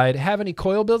Broadside. Have any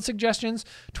coil build suggestions?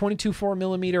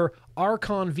 22.4mm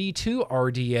Archon V2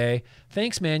 RDA.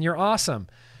 Thanks, man. You're awesome.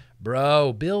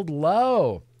 Bro, build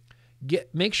low.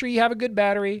 Make sure you have a good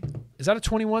battery. Is that a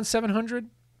 21700?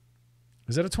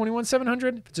 Is that a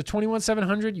 21700? If it's a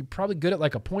 21700, you're probably good at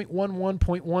like a 0.11,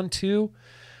 0.12.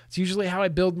 It's usually how I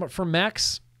build for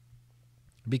mechs.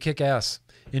 Be kick-ass.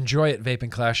 Enjoy it,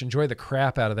 Vaping Clash. Enjoy the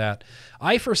crap out of that.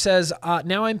 Eifer says,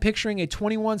 now I'm picturing a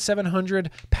 21700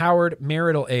 powered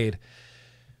marital aid.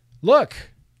 Look,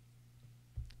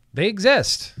 they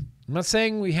exist. I'm not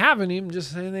saying we have any, I'm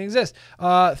just saying they exist.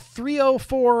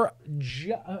 304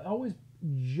 always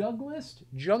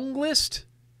Junglist.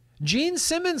 Gene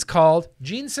Simmons called.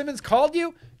 Gene Simmons called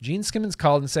you? Gene Simmons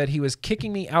called and said he was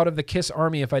kicking me out of the KISS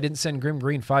army if I didn't send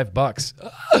GrimmGreen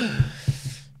 $5.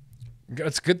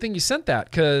 It's a good thing you sent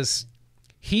that, because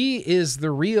he is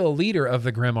the real leader of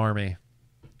the Grimm army.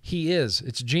 He is.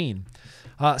 It's Gene.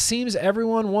 Seems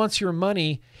everyone wants your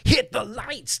money. Hit the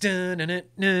lights.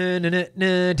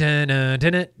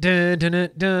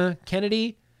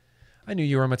 Kennedy, I knew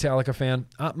you were a Metallica fan.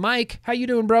 Mike, how you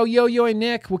doing, bro? Yo, and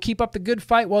Nick, we'll keep up the good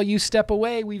fight while you step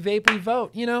away. We vape, we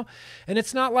vote, you know? And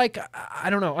it's not like, I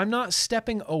don't know, I'm not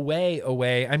stepping away.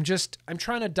 I'm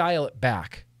trying to dial it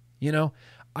back, you know?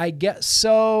 I get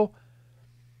so,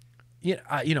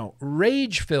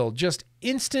 rage-filled, just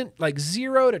instant, like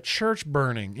 0 to church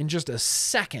burning in just a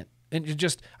second.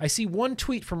 And I see one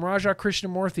tweet from Raja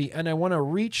Krishnamurthy, and I want to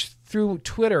reach through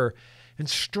Twitter and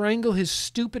strangle his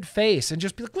stupid face and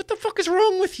just be like, what the fuck is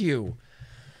wrong with you?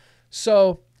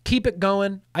 So keep it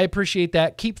going. I appreciate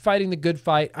that. Keep fighting the good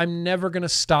fight. I'm never going to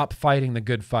stop fighting the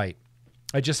good fight.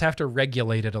 I just have to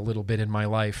regulate it a little bit in my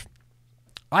life.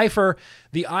 Eifer,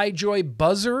 the iJoy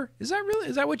buzzer. Is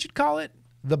that what you'd call it?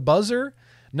 The buzzer?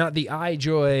 Not the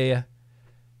iJoy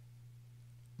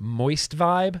moist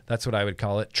vibe. That's what I would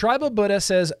call it. Tribal Buddha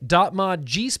says .mod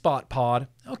G-spot pod.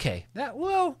 Okay, that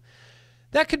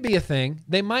could be a thing.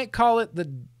 They might call it the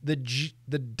G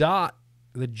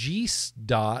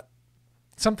dot,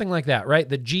 something like that, right?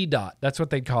 The G dot. That's what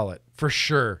they'd call it for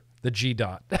sure. The G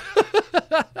dot.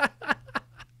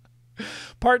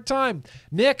 Part-time.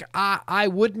 Nick, I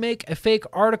would make a fake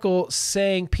article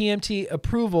saying PMT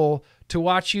approval to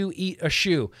watch you eat a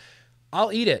shoe.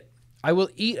 I'll eat it. I will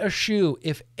eat a shoe.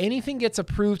 If anything gets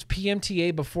approved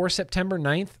PMTA before September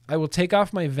 9th, I will take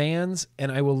off my Vans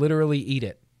and I will literally eat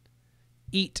it.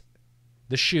 Eat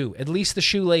the shoe. At least the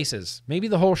shoelaces. Maybe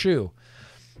the whole shoe.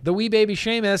 The wee baby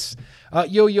Seamus,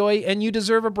 yo, and you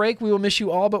deserve a break. We will miss you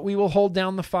all, but we will hold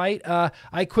down the fight.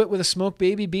 I quit with a smoke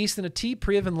baby beast and a tea,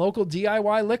 Priv and local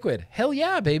DIY liquid. Hell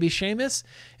yeah, baby Seamus.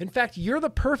 In fact, you're the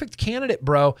perfect candidate,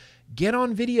 bro. Get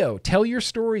on video. Tell your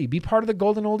story. Be part of the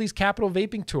Golden Oldies Capital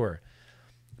Vaping Tour.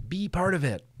 Be part of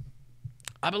it.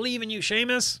 I believe in you,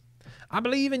 Seamus. I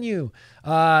believe in you.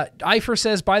 Eifer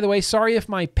says, by the way, sorry if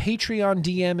my Patreon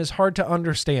DM is hard to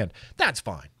understand. That's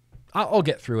fine. I'll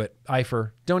get through it,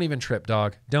 Eifer. Don't even trip,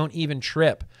 dog. Don't even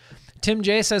trip. Tim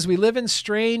J says, we live in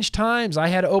strange times. I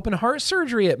had open heart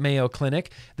surgery at Mayo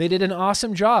Clinic. They did an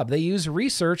awesome job. They use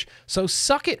research. So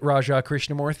suck it, Raja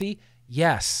Krishnamurthy.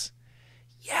 Yes.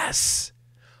 Yes.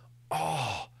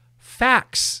 Oh,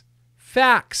 facts.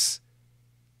 Facts.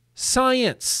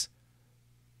 Science.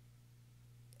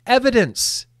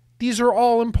 Evidence. These are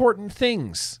all important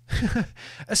things,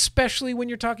 especially when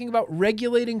you're talking about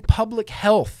regulating public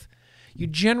health. You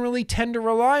generally tend to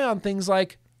rely on things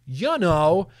like,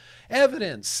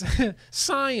 evidence,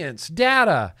 science,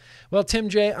 data. Well, Tim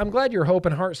J, I'm glad your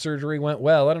open heart surgery went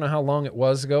well. I don't know how long it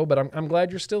was ago, but I'm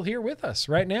glad you're still here with us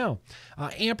right now.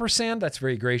 Ampersand, that's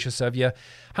very gracious of you.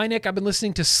 Hi, Nick. I've been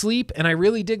listening to Sleep, and I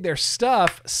really dig their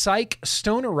stuff. Psych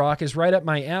Stoner Rock is right up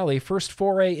my alley. First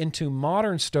foray into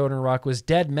modern Stoner Rock was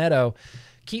Dead Meadow.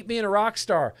 Keep being a rock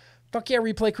star. Fuck yeah,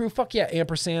 Replay Crew. Fuck yeah,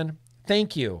 Ampersand.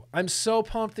 Thank you. I'm so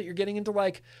pumped that you're getting into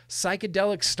like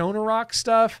psychedelic stoner rock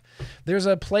stuff. There's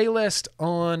a playlist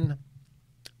on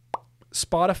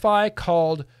Spotify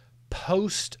called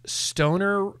Post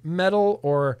Stoner Metal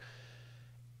or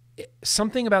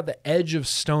something about the edge of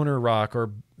stoner rock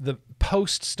or the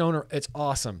post stoner. It's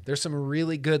awesome. There's some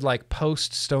really good like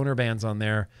post stoner bands on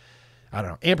there. I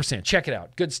don't know. Ampersand, check it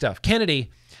out. Good stuff.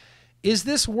 Kennedy, is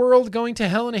this world going to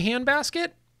hell in a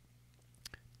handbasket?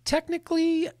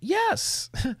 Technically, yes.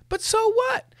 But so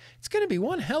what? It's going to be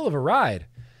one hell of a ride.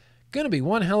 Going to be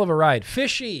one hell of a ride.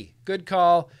 Fishy, good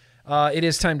call. It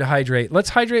is time to hydrate. Let's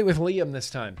hydrate with Liam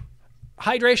this time.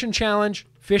 Hydration challenge.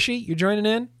 Fishy, you joining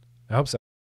in? I hope so.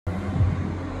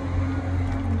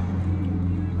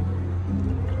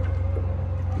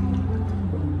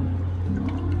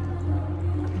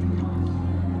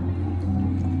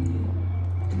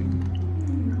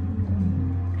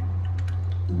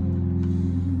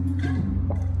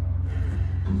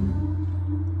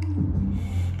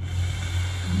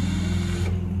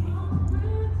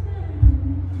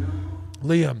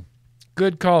 Liam,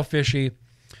 Good call, Fishy.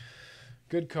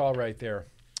 Good call right there.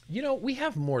 You know, we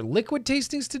have more liquid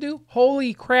tastings to do.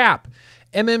 Holy crap.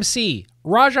 MMC.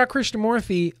 Raja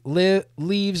Krishnamurthy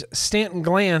leaves Stanton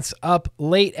Glance up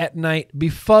late at night,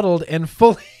 befuddled and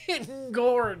fully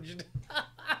engorged.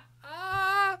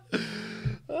 Oh,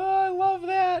 I love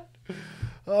that.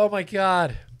 Oh, my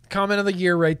God. Comment of the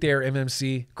year right there,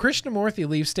 MMC. Krishnamurthy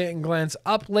leaves Stanton Glance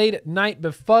up late at night,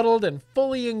 befuddled and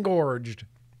fully engorged.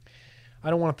 I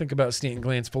don't want to think about Stanton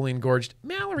Glance fully engorged.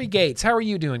 Mallory Gates, how are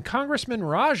you doing? Congressman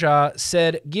Raja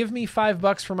said, give me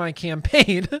 $5 for my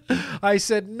campaign. I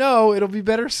said, no, it'll be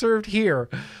better served here.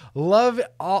 Love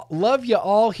you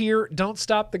all here. Don't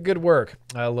stop the good work.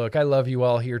 Look, I love you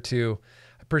all here too.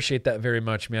 I appreciate that very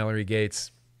much, Mallory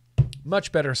Gates.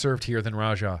 Much better served here than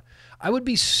Raja. I would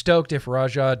be stoked if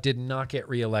Raja did not get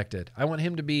reelected. I want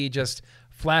him to be just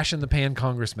flash in the pan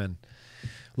congressman.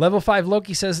 Level 5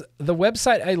 Loki says, the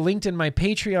website I linked in my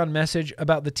Patreon message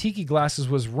about the tiki glasses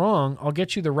was wrong. I'll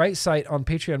get you the right site on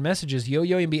Patreon messages.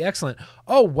 Yo-yo and be excellent.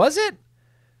 Oh, was it?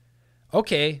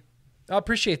 Okay. I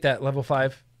appreciate that, Level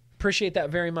 5. Appreciate that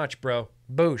very much, bro.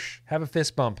 Boosh. Have a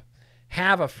fist bump.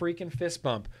 Have a freaking fist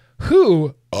bump.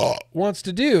 Who wants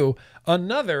to do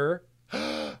another...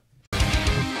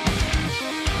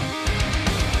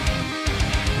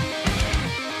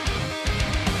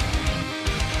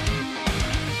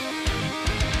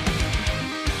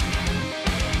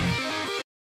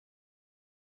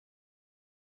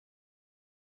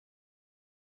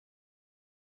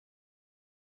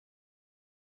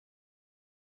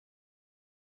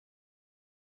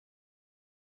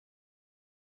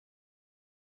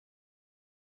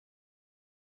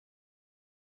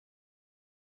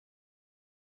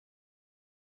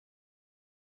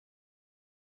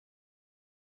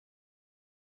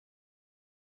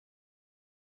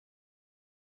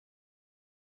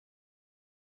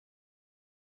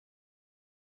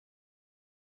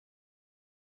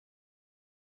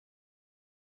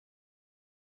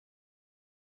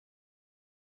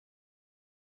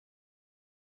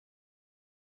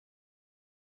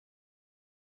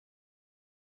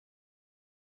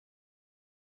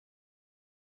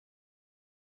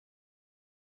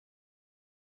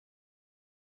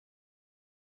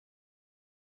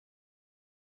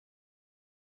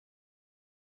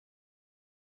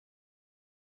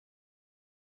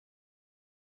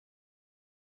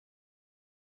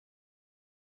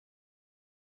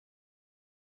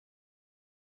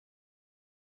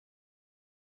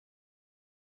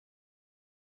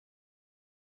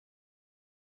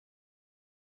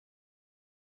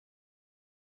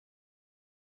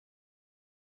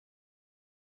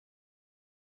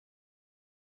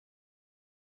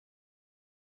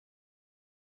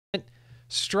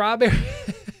 Strawberry.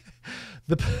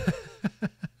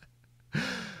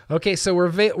 Okay, so we're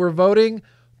voting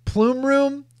Plume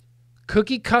Room,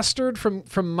 Cookie Custard from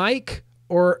Mike,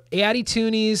 or Addy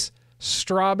Toonies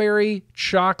Strawberry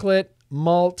Chocolate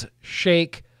Malt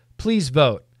Shake. Please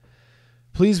vote.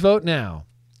 Please vote now.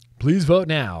 Please vote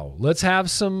now. Let's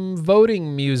have some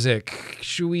voting music.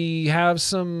 Should we have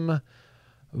some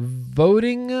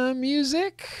voting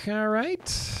music? All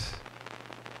right.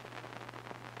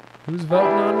 Who's voting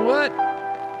on what?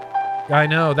 I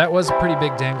know, that was a pretty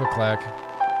big dangle clack.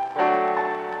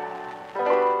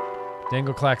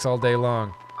 Dangle clacks all day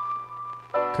long.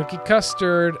 Cookie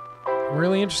Custard. I'm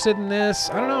really interested in this.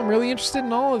 I don't know, I'm really interested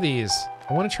in all of these.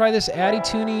 I want to try this Addy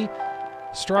Toony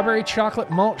Strawberry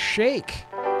Chocolate Malt Shake.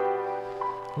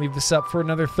 Leave this up for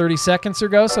another 30 seconds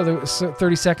or so,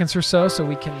 30 seconds or so, so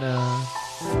we can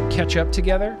catch up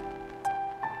together.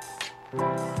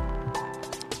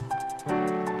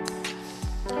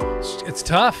 It's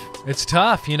tough. It's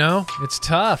tough, you know? It's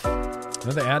tough.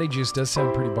 Well, the Addy Juice does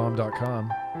sound pretty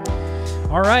bomb.com.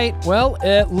 All right. Well,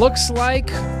 it looks like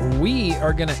we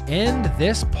are going to end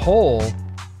this poll.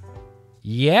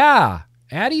 Yeah.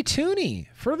 Addy Toony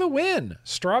for the win.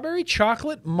 Strawberry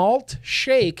Chocolate Malt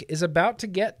Shake is about to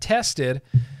get tested.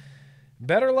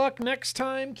 Better luck next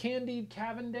time, Candied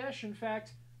Cavendish. In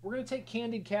fact, we're going to take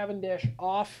Candied Cavendish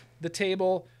off the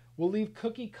table. We'll leave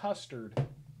Cookie Custard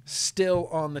still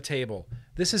on the table.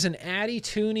 This is an Addy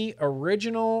Toony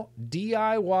original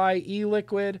DIY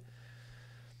e-liquid.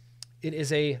 It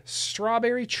is a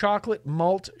strawberry chocolate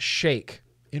malt shake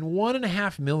in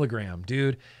 1.5 milligram.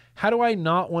 Dude, how do I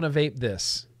not want to vape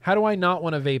this? How do I not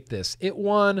want to vape this? It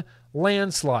won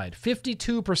landslide.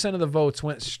 52% of the votes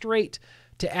went straight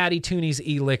to Addy Toony's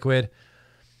e-liquid.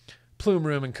 Plume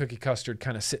Room and Cookie Custard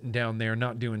kind of sitting down there,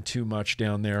 not doing too much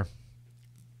down there.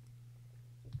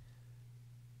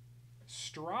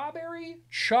 Strawberry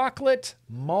chocolate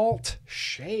malt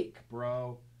shake,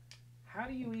 bro. How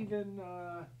do you even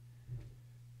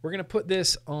We're going to put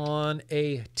this on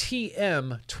a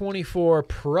TM24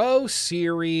 Pro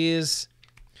Series.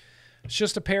 It's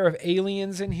just a pair of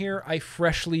aliens in here. I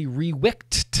freshly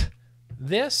rewicked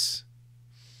this.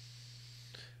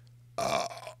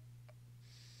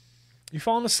 You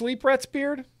falling asleep, Rhett's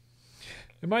Beard?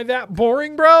 Am I that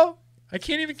boring, bro? I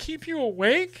can't even keep you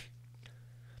awake?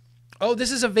 Oh,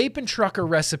 this is a Vaping Trucker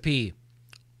recipe.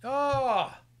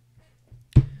 Oh.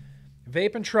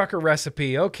 Vaping Trucker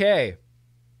recipe. Okay.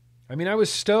 I mean, I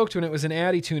was stoked when it was an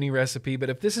ARBITRARY recipe, but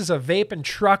if this is a Vaping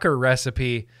Trucker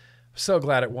recipe, I'm so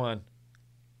glad it won.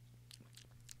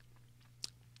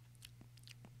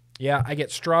 Yeah, I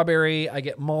get strawberry. I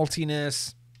get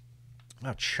maltiness.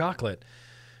 Oh, chocolate.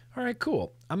 All right,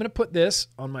 cool. I'm going to put this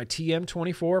on my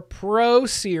TM24 Pro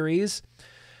Series.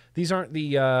 These aren't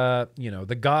the,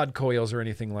 the God coils or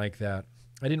anything like that.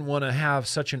 I didn't want to have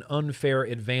such an unfair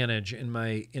advantage in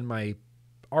my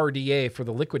RDA for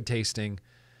the liquid tasting.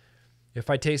 If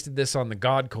I tasted this on the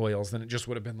God coils, then it just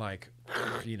would have been like,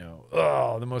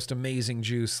 the most amazing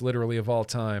juice literally of all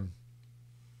time.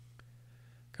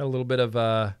 Got a little bit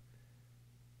of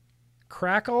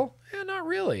crackle. Yeah, not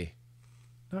really.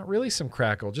 Not really some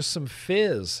crackle, just some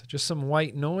fizz, just some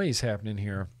white noise happening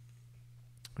here.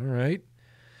 All right.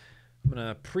 I'm going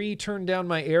to pre-turn down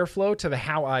my airflow to the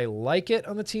how I like it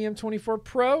on the TM24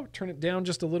 Pro. Turn it down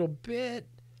just a little bit.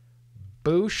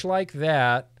 Boosh like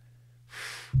that.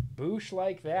 Boosh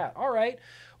like that. All right.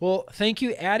 Well, thank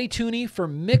you, ARBITRARY, for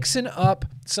mixing up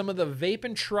some of the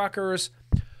Vaping Truckers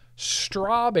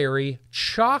strawberry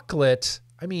chocolate,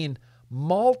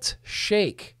 malt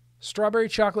shake. Strawberry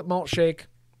chocolate malt shake.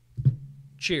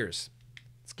 Cheers.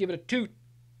 Let's give it a toot.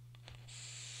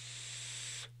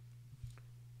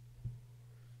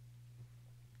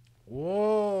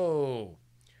 Whoa.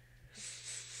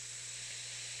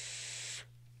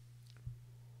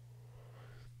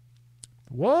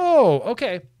 Whoa.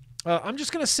 Okay. I'm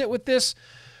just going to sit with this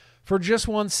for just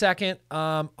 1 second.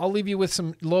 I'll leave you with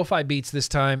some lo-fi beats this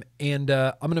time, and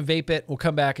I'm going to vape it. We'll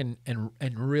come back and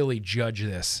really judge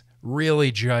this.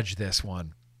 Really judge this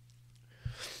one.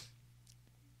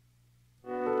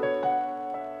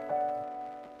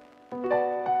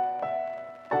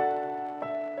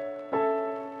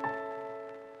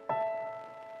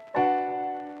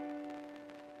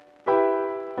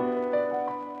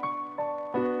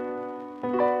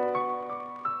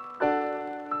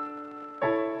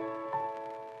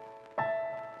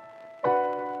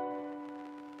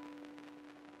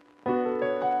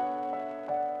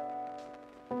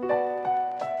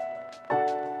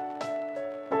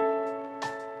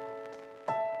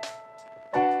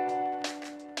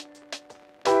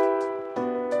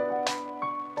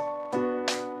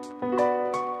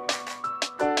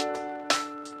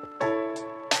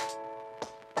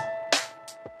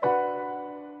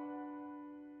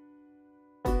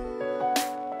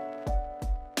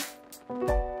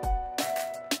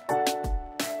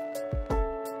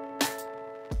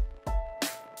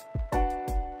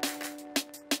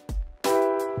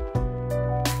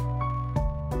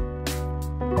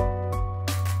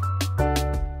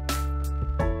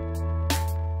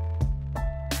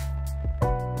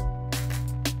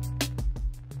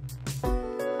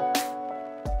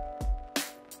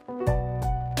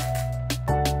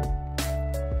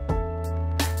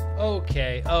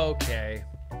 Okay.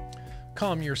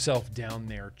 Calm yourself down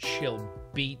there, Chill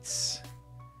Beats.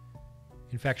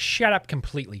 In fact, shut up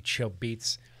completely, Chill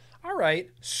Beats. All right,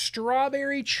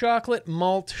 strawberry chocolate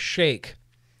malt shake.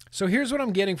 So here's what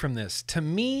I'm getting from this. To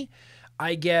me,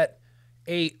 I get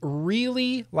a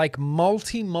really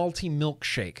malty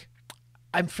milkshake.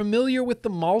 I'm familiar with the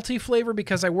malty flavor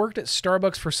because I worked at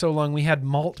Starbucks for so long. We had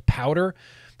malt powder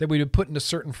that we would put into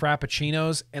certain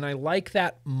frappuccinos, and I like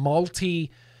that malty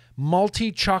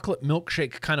chocolate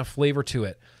milkshake kind of flavor to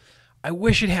it. I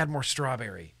wish it had more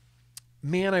strawberry.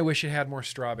 Man, I wish it had more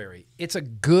strawberry. It's a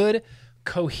good,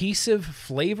 cohesive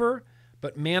flavor,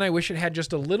 but man, I wish it had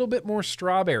just a little bit more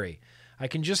strawberry. I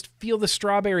can just feel the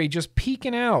strawberry just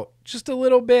peeking out just a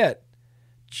little bit.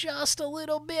 Just a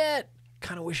little bit.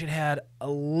 Kind of wish it had a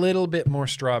little bit more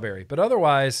strawberry. But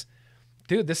otherwise,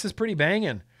 dude, this is pretty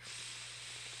banging.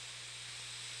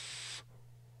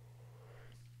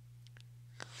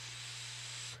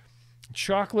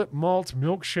 Chocolate malt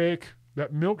milkshake,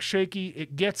 that milkshakey,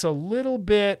 it gets a little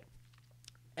bit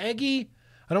eggy.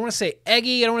 I don't want to say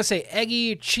eggy. I don't want to say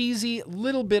eggy, cheesy, a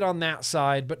little bit on that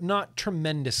side, but not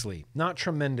tremendously. Not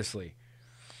tremendously.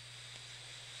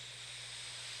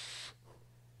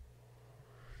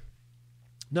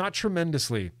 Not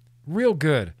tremendously. Real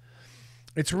good.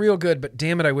 It's real good, but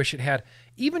damn it, I wish it had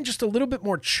even just a little bit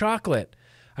more chocolate.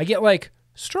 I get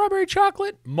strawberry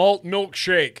chocolate malt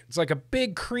milkshake. It's like a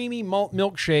big creamy malt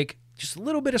milkshake, just a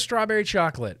little bit of strawberry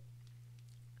chocolate.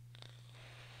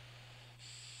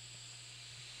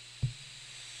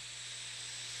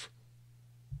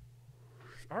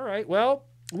 All right, well,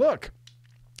 look.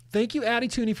 Thank you,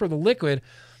 ADDITOONY, for the liquid.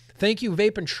 Thank you,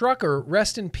 Vape and Trucker.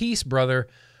 Rest in peace, brother,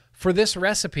 for this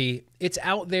recipe. It's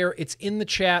out there. It's in the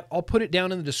chat. I'll put it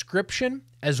down in the description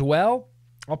as well.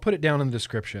 I'll put it down in the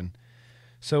description.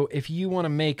 So if you want to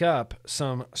make up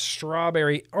some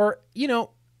strawberry or, you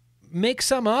know, make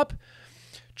some up,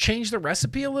 change the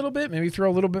recipe a little bit, maybe throw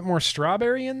a little bit more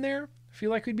strawberry in there, I feel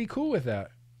like we'd be cool with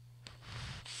that.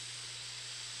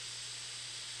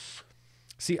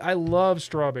 See, I love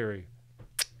strawberry.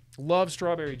 Love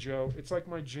strawberry, Joe. It's like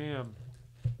my jam.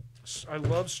 I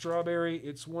love strawberry.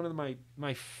 It's one of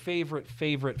my favorite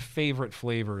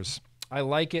flavors. I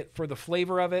like it for the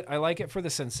flavor of it. I like it for the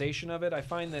sensation of it. I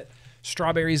find that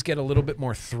strawberries get a little bit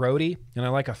more throaty, and I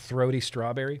like a throaty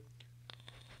strawberry.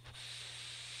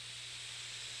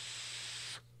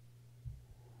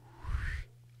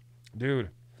 Dude,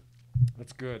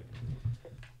 that's good.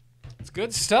 It's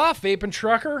good stuff, Vape and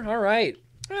Trucker. All right.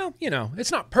 Well, you know,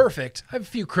 it's not perfect. I have a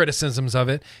few criticisms of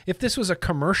it. If this was a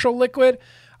commercial liquid,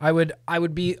 I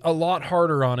would be a lot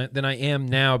harder on it than I am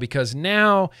now, because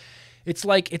now it's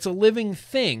like it's a living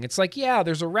thing. It's like, yeah,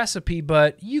 there's a recipe,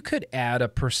 but you could add a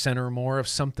 % or more of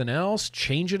something else,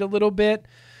 change it a little bit.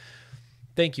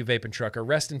 Thank you, Vape and Trucker.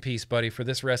 Rest in peace, buddy, for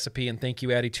this recipe, and thank you,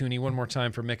 ADDITOONY, one more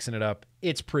time for mixing it up.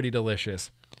 It's pretty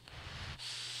delicious.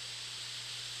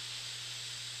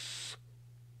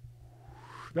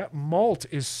 That malt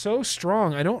is so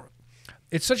strong.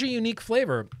 It's such a unique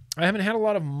flavor. I haven't had a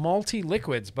lot of malty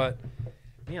liquids, but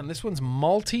man, this one's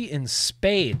malty in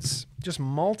spades. Just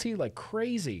malty like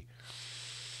crazy.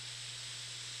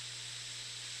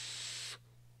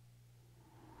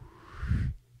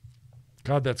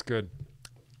 God, that's good.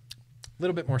 A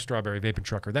little bit more strawberry, Vape and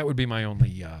Trucker. That would be my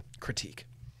only critique.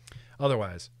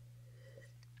 Otherwise.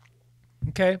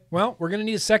 Okay, well, we're going to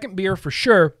need a second beer for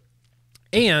sure.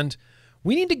 And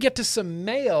we need to get to some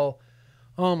mail.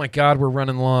 Oh my God, we're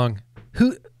running long.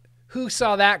 Who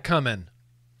saw that coming?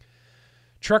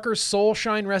 Trucker's Soul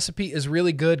Shine recipe is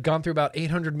really good. Gone through about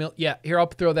 800 mil. Yeah, here, I'll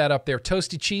throw that up there.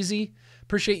 Toasty Cheesy,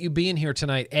 appreciate you being here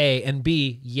tonight, A. And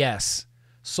B, yes,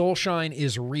 Soul Shine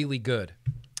is really good.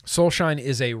 Soul Shine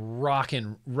is a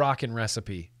rockin'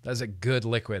 recipe. That's a good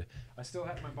liquid. I still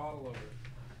have my bottle over.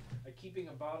 I'm keeping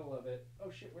a bottle of it. Oh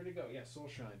shit, where'd it go? Yeah, Soul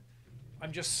Shine.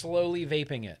 I'm just slowly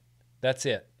vaping it. That's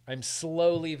it. I'm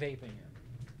slowly vaping it.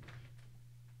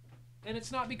 And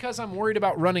it's not because I'm worried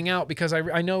about running out, because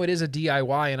I know it is a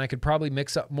DIY and I could probably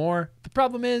mix up more. The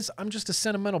problem is I'm just a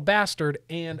sentimental bastard,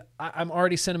 and I'm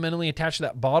already sentimentally attached to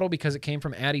that bottle because it came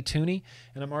from ADDITOONY,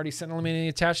 and I'm already sentimentally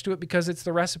attached to it because it's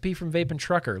the recipe from Vape and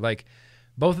Trucker. Like,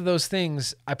 both of those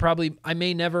things, I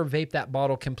may never vape that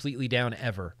bottle completely down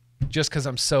ever, just because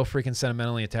I'm so freaking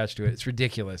sentimentally attached to it. It's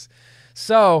ridiculous.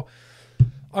 So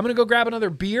I'm going to go grab another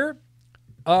beer,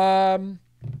 and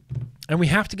we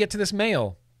have to get to this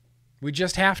mail. We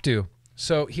just have to.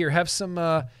 So here, have some,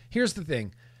 here's the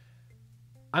thing.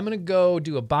 I'm going to go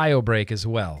do a bio break as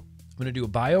well. I'm going to do a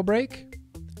bio break.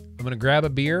 I'm going to grab a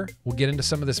beer. We'll get into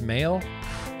some of this mail.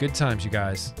 Good times, you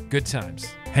guys. Good times.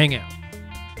 Hang out.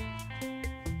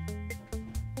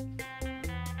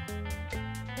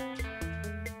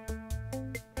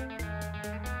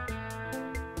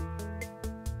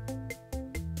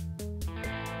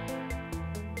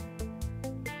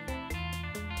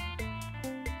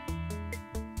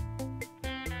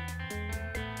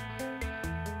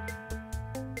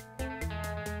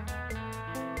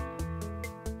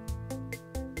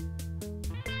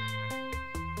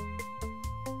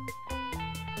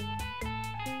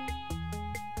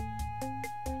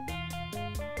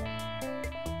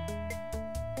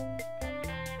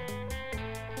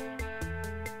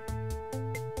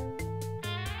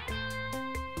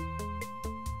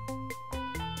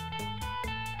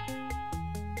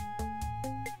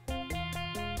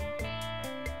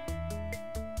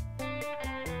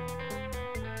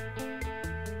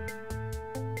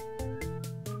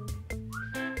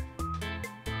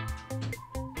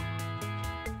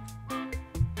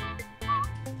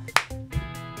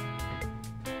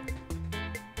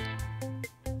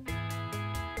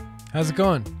 How's it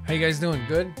going? How you guys doing?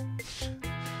 Good?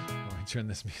 Let me turn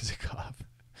this music off.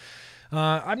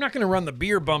 I'm not going to run the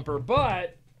beer bumper,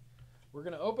 but we're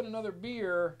going to open another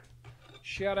beer.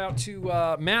 Shout out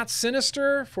to Matt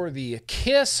Sinister for the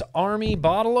Kiss Army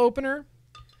bottle opener.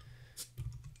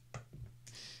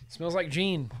 Smells like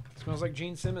Gene. Smells like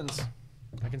Gene Simmons.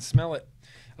 I can smell it.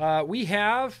 We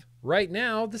have right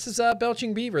now, this is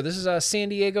Belching Beaver. This is a San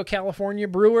Diego, California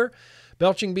brewer.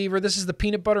 Belching Beaver. This is the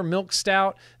peanut butter milk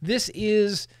stout. This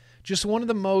is just one of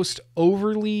the most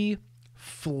overly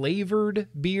flavored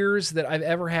beers that I've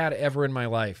ever had in my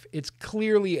life. It's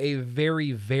clearly a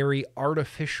very, very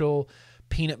artificial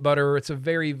peanut butter. It's a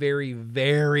very, very,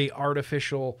 very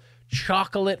artificial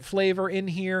chocolate flavor in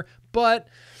here. But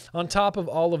on top of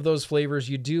all of those flavors,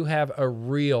 you do have a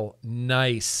real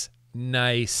nice,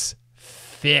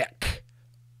 thick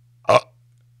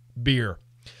beer.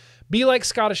 Be like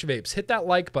Scottish Vapes. Hit that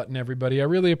like button, everybody. I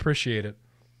really appreciate it.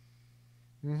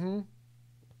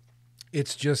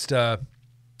 It's just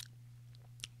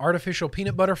artificial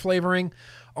peanut butter flavoring,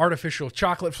 artificial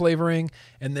chocolate flavoring,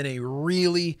 and then a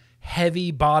really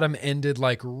heavy bottom-ended,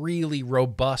 like really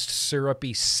robust,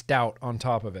 syrupy stout on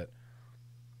top of it.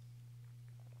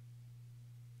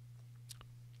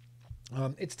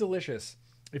 It's delicious.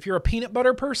 If you're a peanut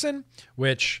butter person,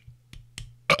 which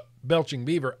Belching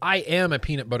Beaver, I am a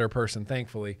peanut butter person,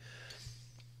 thankfully.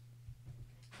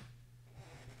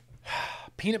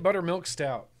 Peanut butter milk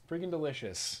stout. Freaking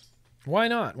delicious. Why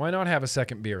not? Why not have a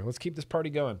second beer? Let's keep this party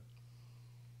going.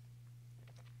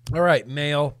 All right,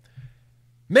 mail.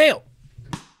 Mail!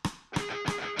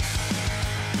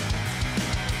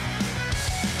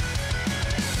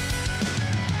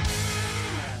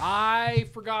 I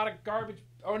forgot a garbage...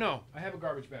 Oh, no. I have a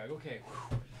garbage bag. Okay.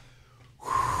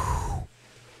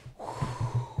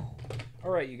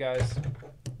 All right, you guys.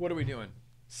 What are we doing?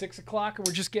 6 o'clock and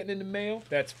we're just getting into mail?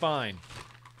 That's fine.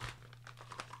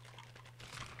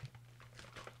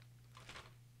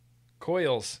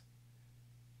 Coils.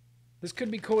 This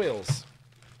could be coils.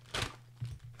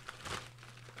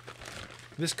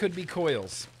 This could be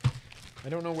coils. I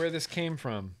don't know where this came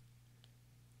from.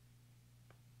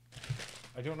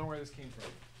 I don't know where this came from,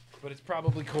 but it's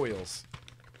probably coils.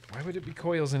 Why would it be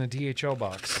coils in a DHL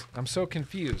box? I'm so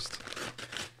confused.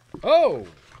 Oh!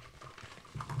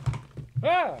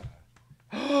 Ah!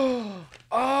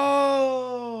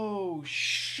 Oh,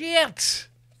 shit!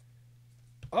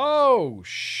 Oh,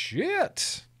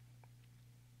 shit!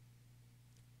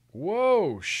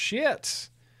 Whoa, shit!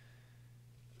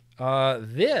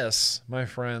 This, my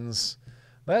friends,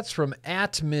 that's from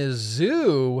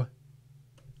Atmizoo.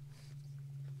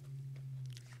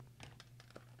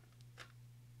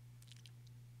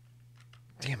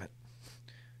 Damn it.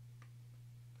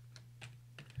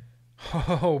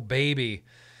 Oh, baby.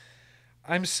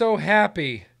 I'm so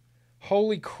happy.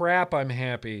 Holy crap, I'm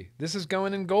happy. This is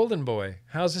going in Golden Boy.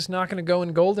 How's this not going to go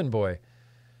in Golden Boy?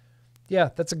 Yeah,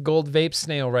 that's a gold vape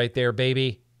snail right there,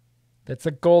 baby. That's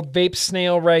a gold vape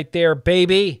snail right there,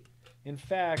 baby. In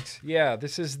fact, yeah,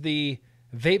 this is the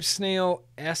Vape Snail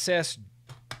SSG.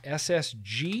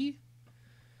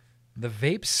 The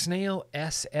Vape Snail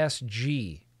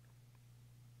SSG.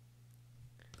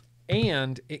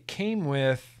 And it came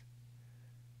with...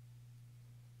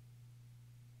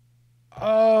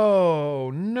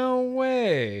 Oh, no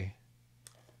way.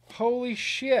 Holy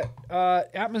shit.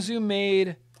 Atmizoo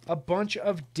made a bunch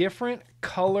of different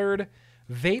colored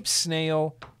Vape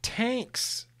Snail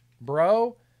tanks,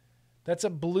 bro. That's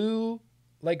a blue,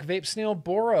 like, Vape Snail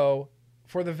Boro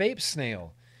for the Vape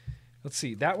Snail. Let's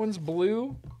see. That one's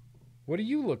blue. What do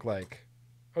you look like?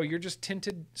 Oh, you're just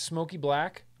tinted smoky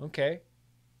black? Okay.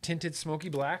 Tinted smoky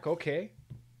black? Okay.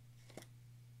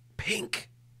 Pink.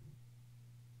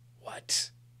 What?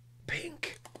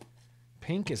 Pink.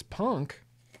 Pink is punk.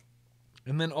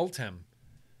 And then Ultem.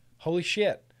 Holy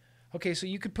shit. Okay, so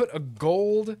you could put a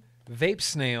gold Vape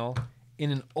Snail in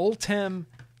an Ultem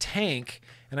tank,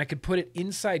 and I could put it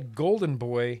inside Golden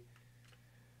Boy.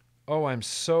 Oh, I'm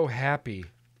so happy.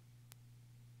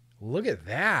 Look at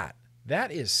that.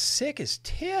 That is sick as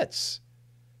tits.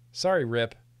 Sorry,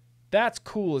 Rip. That's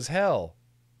cool as hell.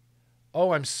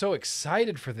 Oh, I'm so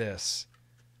excited for this.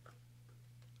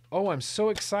 Oh, I'm so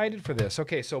excited for this.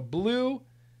 Okay, so blue,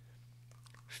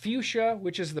 fuchsia,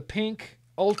 which is the pink,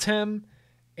 Ultem,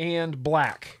 and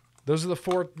black. Those are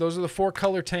the four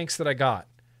color tanks that I got.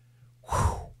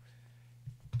 Whew.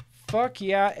 Fuck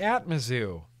yeah,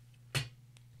 Atmizoo.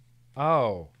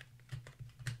 Oh.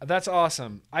 That's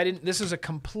awesome. This is a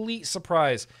complete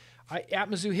surprise.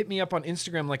 Atmizoo hit me up on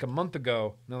Instagram like a month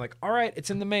ago. And they're like, all right, it's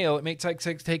in the mail. It may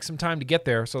take some time to get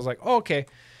there. So I was like, oh, okay.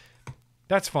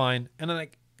 That's fine. And then I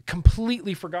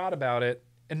completely forgot about it.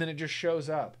 And then it just shows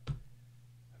up.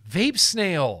 Vape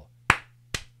Snail.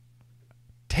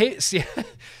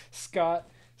 Scott,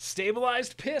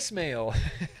 stabilized piss mail.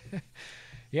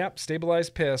 Yep,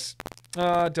 stabilized piss.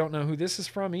 Don't know who this is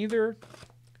from either.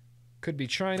 Could be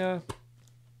China.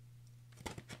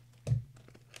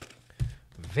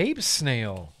 Vape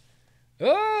Snail.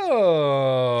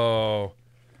 Oh!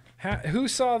 Who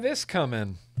saw this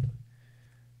coming?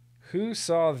 Who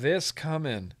saw this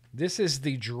coming? This is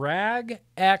the Drag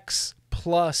X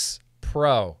Plus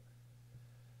Pro.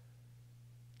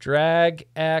 Drag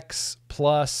X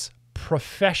Plus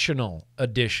Professional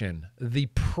Edition. The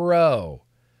Pro.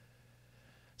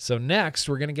 So next,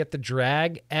 we're going to get the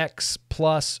Drag X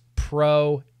Plus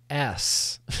Pro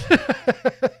S.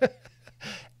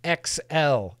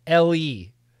 XL. LE.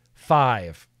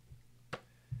 5.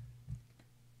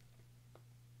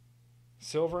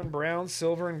 Silver and brown,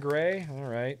 silver and gray. All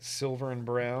right, silver and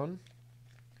brown.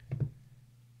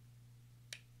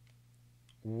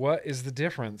 What is the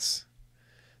difference?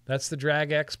 That's the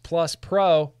Drag X Plus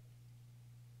Pro.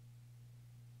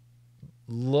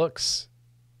 Looks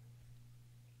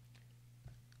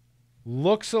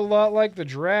a lot like the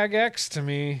Drag X to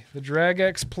me. The Drag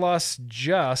X Plus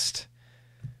just.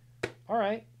 All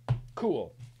right,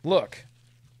 cool. Look,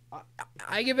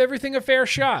 I give everything a fair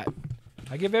shot.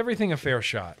 I give everything a fair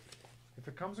shot. If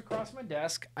it comes across my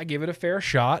desk, I give it a fair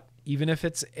shot, even if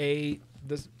it's the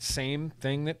same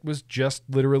thing that was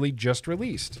literally just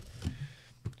released.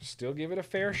 Still give it a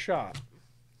fair shot.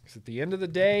 Because at the end of the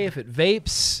day, if it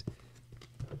vapes,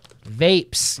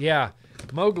 yeah.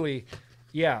 Mowgli,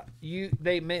 yeah.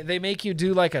 They make you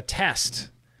do like a test.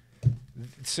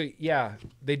 So yeah,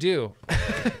 they do.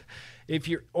 If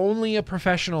you're only a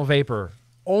professional vapor,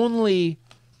 only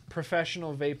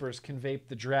professional vapors can vape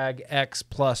the Drag X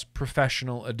Plus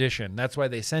Professional Edition. That's why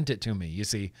they sent it to me, you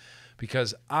see,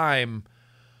 because I'm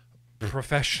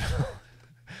professional.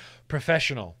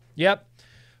 Professional. Yep.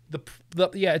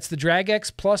 Yeah, it's the Drag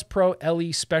X Plus Pro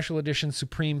LE Special Edition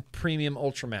Supreme Premium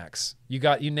Ultramax. You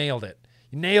nailed it.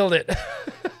 You nailed it.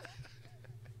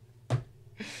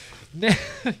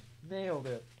 Nailed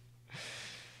it.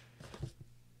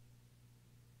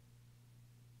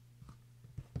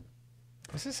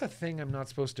 Is this a thing I'm not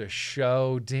supposed to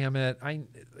show? Damn it.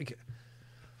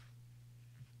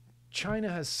 China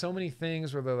has so many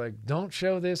things where they're like, don't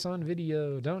show this on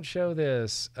video. Don't show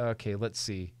this. Okay, let's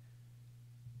see.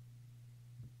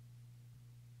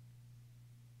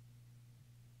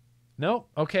 Nope.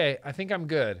 Okay, I think I'm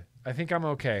good. I think I'm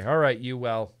okay. All right,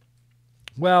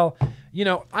 Well, you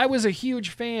know, I was a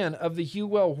huge fan of the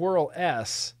Huwell Whirl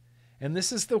S, and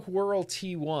this is the Whirl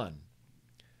T1.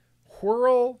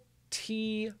 Whirl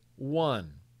T1.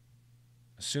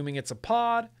 Assuming it's a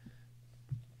pod,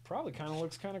 probably kind of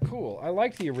looks kind of cool. I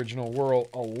like the original Whirl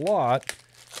a lot.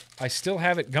 I still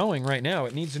have it going right now.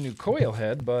 It needs a new coil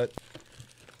head, but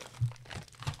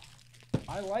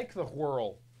I like the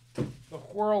Whirl. The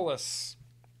Whirless.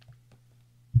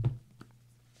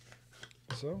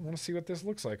 So I want to see what this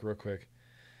looks like real quick.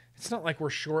 It's not like we're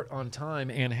short on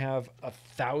time and have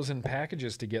 1,000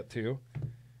 packages to get to.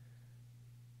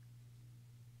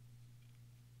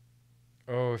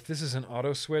 Oh, if this is an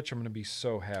auto switch, I'm going to be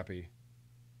so happy.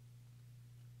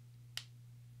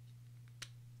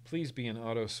 Please be an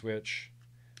auto switch.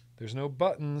 There's no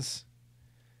buttons.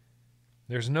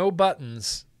 There's no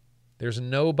buttons. There's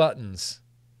no buttons.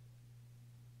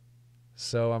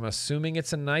 So I'm assuming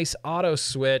it's a nice auto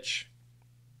switch.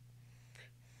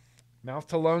 Mouth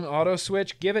to lung auto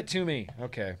switch. Give it to me.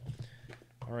 Okay.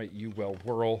 All right,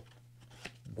 Whirl.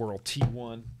 Whirl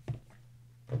T1.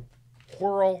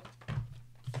 Whirl.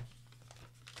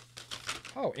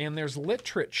 Oh, and there's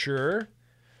literature.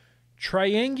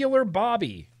 Triangular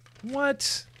Bobby.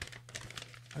 What?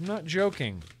 I'm not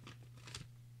joking.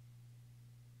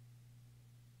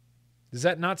 Does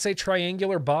that not say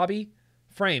Triangular Bobby?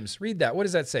 Frames, read that. What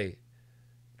does that say?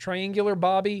 Triangular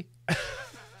Bobby?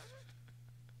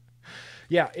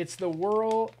 Yeah, it's the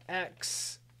Whirl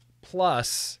X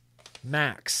Plus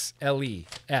Max LE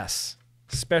S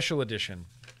Special Edition.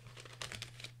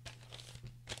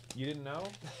 You didn't know?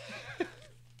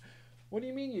 What do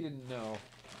you mean you didn't know?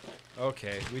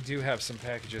 Okay, we do have some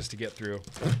packages to get through.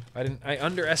 I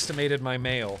underestimated my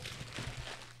mail.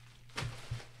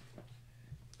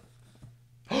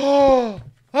 Oh!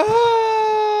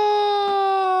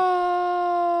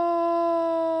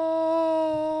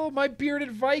 My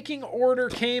Bearded Viking order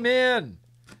came in.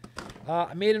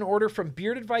 I made an order from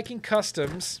Bearded Viking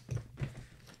Customs.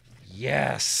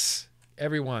 Yes.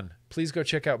 Everyone, please go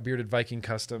check out Bearded Viking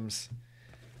Customs.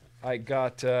 I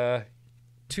got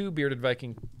 2 Bearded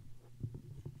Viking.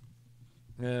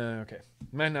 Okay.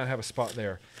 Might not have a spot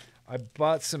there. I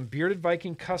bought some Bearded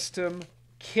Viking Custom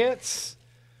kits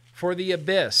for the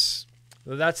Abyss.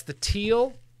 That's the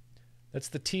teal. That's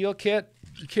the teal kit.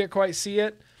 You can't quite see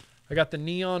it. I got the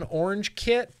neon orange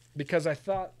kit because I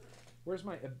thought, where's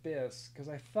my Abyss? Because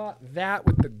I thought that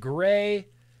with the gray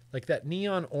Like that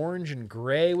neon orange and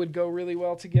gray would go really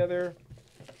well together.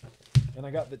 And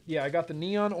I got the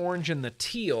neon orange and the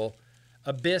teal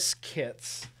Abyss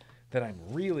kits that I'm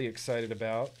really excited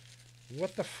about.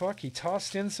 What the fuck? He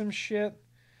tossed in some shit.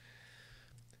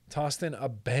 Tossed in a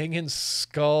banging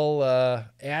skull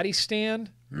Addy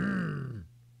stand.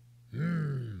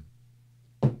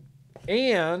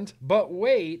 And, but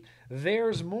wait,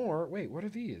 there's more. Wait, what are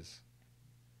these?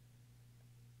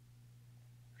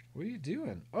 What are you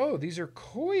doing? Oh, these are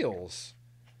coils.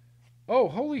 Oh,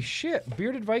 holy shit.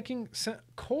 Bearded Viking sent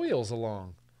coils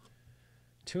along.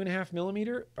 2.5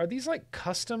 millimeter. Are these like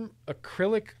custom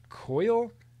acrylic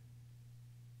coil?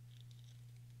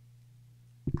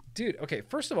 Dude, okay,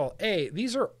 first of all,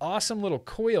 these are awesome little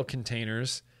coil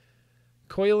containers.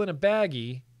 Coil in a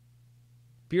baggie.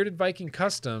 Bearded Viking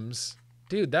Customs.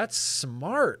 Dude, that's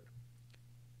smart.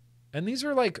 And these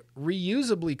are like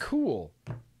reusably cool.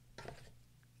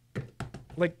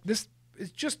 Like this,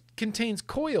 it just contains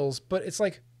coils, but it's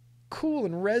like cool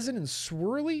and resin and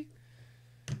swirly.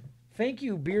 Thank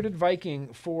you, Bearded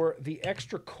Viking, for the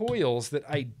extra coils that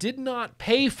I did not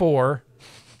pay for.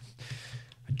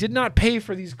 I did not pay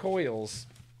for these coils,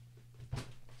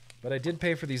 but I did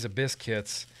pay for these Abyss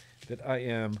kits that I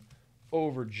am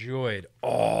overjoyed.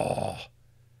 Oh,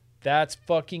 that's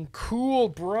fucking cool,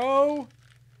 bro.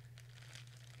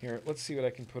 Here, let's see what I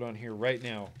can put on here right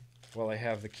now while I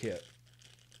have the kit.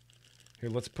 Here,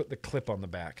 let's put the clip on the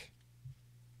back.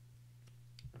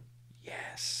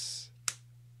 Yes.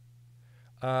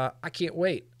 I can't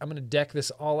wait. I'm going to deck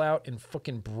this all out in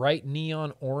fucking bright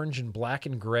neon orange and black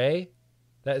and gray.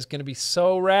 That is going to be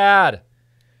so rad.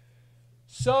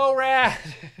 So rad.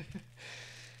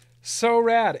 So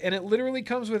rad. And it literally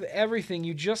comes with everything.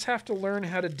 You just have to learn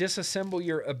how to disassemble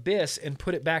your Abyss and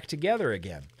put it back together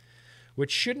again, which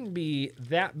shouldn't be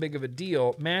that big of a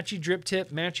deal. Matchy drip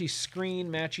tip, matchy screen,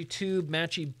 matchy tube,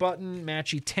 matchy button,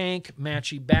 matchy tank,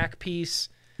 matchy back piece.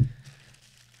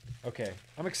 Okay,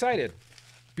 I'm excited.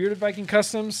 Bearded Viking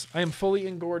Customs, I am fully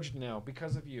engorged now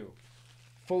because of you.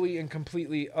 Fully and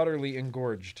completely, utterly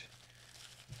engorged.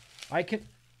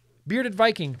 Bearded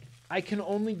Viking, I can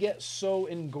only get so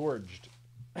engorged.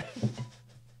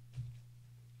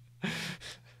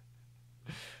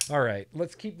 All right,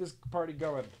 let's keep this party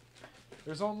going.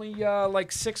 There's only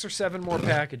like 6 or 7 more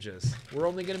packages. We're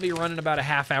only going to be running about a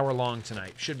half hour long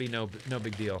tonight. Should be no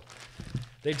big deal.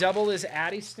 They double as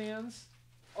Addy stands.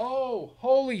 Oh,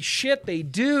 holy shit, they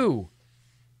do.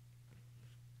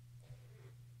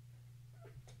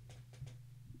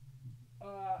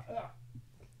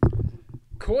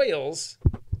 Coils.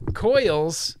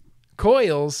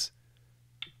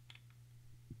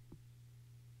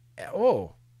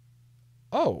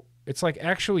 Oh, it's like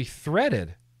actually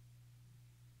threaded.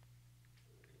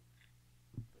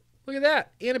 Look at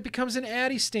that. And it becomes an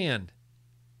Addy stand.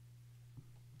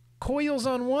 Coils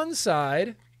on one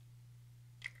side,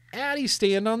 Addy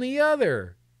stand on the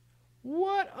other.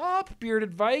 What up,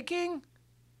 Bearded Viking?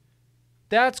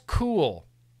 That's cool.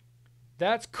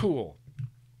 That's cool.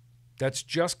 That's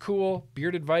just cool.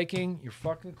 Bearded Viking, you're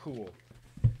fucking cool.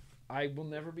 I will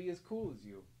never be as cool as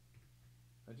you.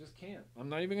 I just can't. I'm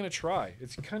not even going to try.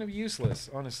 It's kind of useless,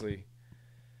 honestly.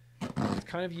 It's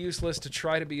kind of useless to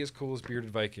try to be as cool as Bearded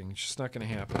Viking. It's just not going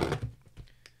to happen.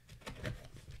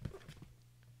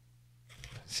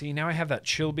 See, now I have that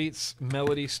Chill Beats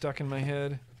melody stuck in my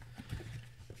head.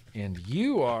 And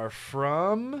you are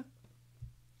from...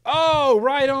 Oh,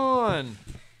 right on!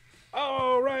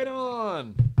 Oh, right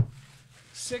on!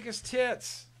 Sick as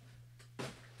tits.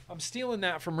 I'm stealing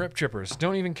that from Rip Trippers.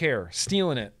 Don't even care.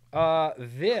 Stealing it.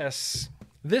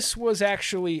 This was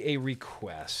actually a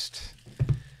request.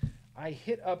 I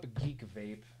hit up Geek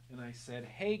Vape and I said,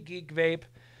 "Hey, Geek Vape,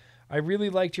 I really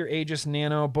liked your Aegis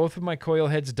Nano. Both of my coil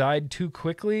heads died too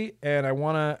quickly, and I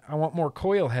want more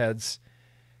coil heads."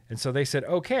 And so they said,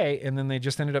 "Okay," and then they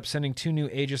just ended up sending 2 new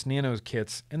Aegis Nano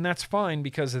kits, and that's fine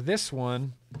because this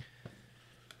one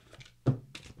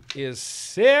is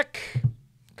sick.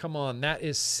 Come on, that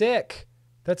is sick.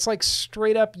 That's like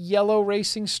straight up yellow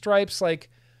racing stripes, like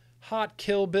Hot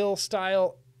Kill Bill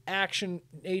style action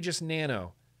Aegis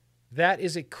Nano. That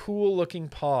is a cool looking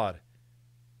pod.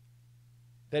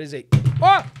 That is a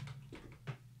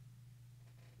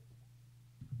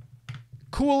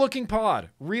cool looking pod.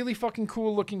 Really fucking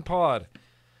cool looking pod.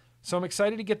 So I'm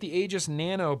excited to get the Aegis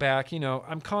Nano back. You know,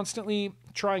 I'm constantly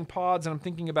trying pods and I'm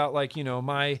thinking about, like, you know,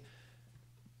 my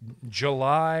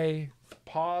July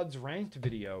pods ranked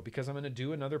video because I'm going to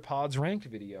do another pods ranked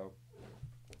video.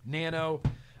 Nano,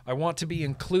 I want to be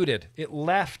included. It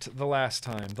left the last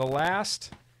time.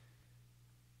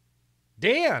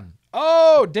 Dan.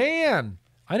 Oh, Dan.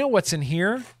 I know what's in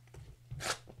here.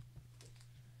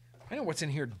 I know what's in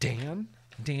here, Dan.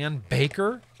 Dan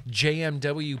Baker.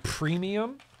 JMW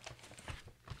Premium.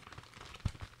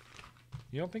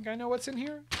 You don't think I know what's in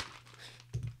here?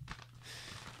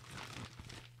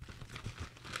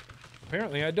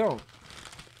 Apparently I don't.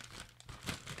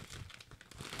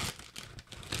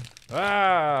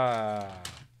 Ah.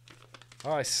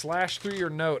 Oh, I slashed through your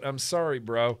note. I'm sorry,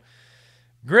 bro.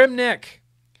 Grim Nick.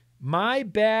 My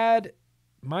bad,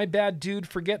 dude.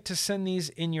 Forget to send these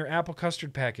in your apple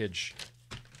custard package.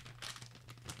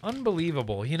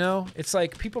 Unbelievable, you know? It's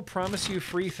like people promise you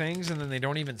free things and then they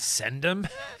don't even send them.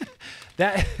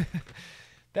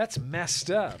 That's messed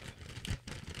up.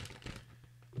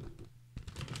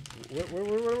 What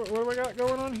do we got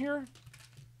going on here?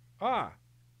 Ah.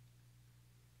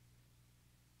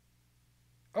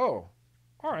 Oh.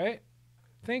 All right.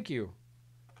 Thank you.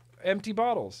 Empty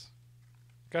bottles.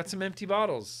 Got some empty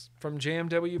bottles from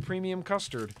JMW Premium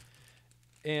Custard.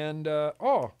 And,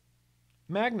 oh,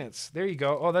 magnets. There you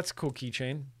go. Oh, that's a cool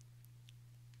keychain.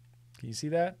 Can you see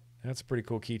that? That's a pretty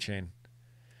cool keychain.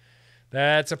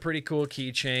 That's a pretty cool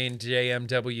keychain.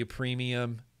 JMW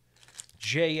Premium.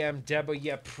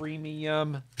 JMW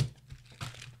Premium.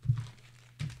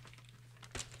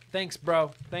 Thanks,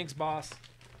 bro. Thanks, boss.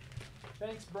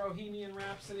 Thanks, Bohemian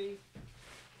Rhapsody.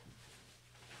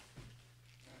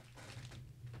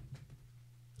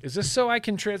 Is this so I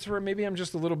can transfer? Maybe I'm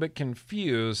just a little bit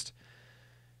confused.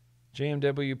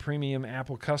 JMW Premium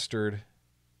Apple Custard.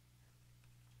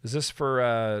 Is this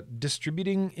for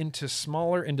distributing into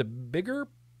bigger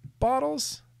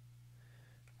bottles?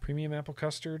 Premium Apple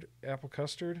Custard. Apple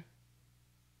Custard.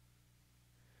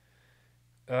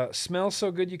 Smells so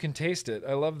good you can taste it.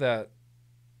 I love that.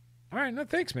 All right, no,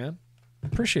 thanks, man.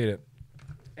 Appreciate it.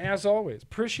 As always,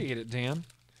 appreciate it, Dan.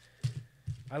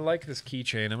 I like this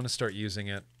keychain. I'm going to start using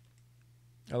it.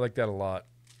 I like that a lot.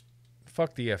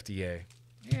 Fuck the FDA.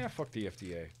 Yeah, fuck the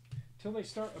FDA. Until they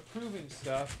start approving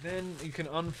stuff, then you can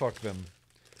unfuck them.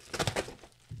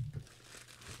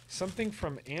 Something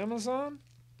from Amazon?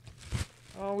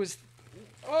 Oh,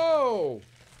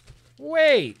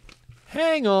 wait.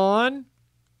 Hang on.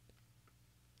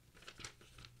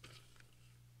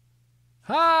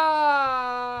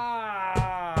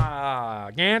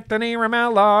 Anthony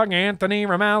Ramella,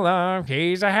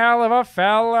 he's a hell of a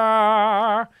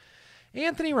fella.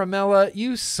 Anthony Ramella,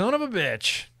 you son of a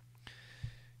bitch.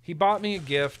 He bought me a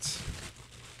gift.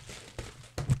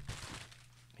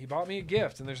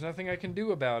 And there's nothing I can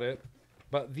do about it.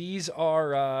 But these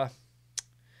are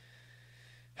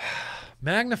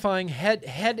magnifying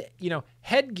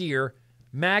headgear,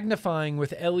 magnifying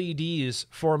with LEDs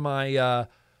for my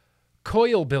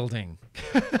coil building.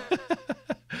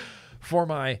 For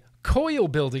my coil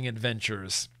building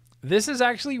adventures. This is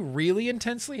actually really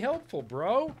intensely helpful,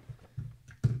 bro.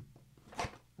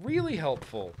 Really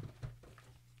helpful.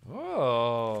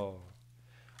 Oh,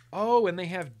 and they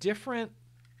have different...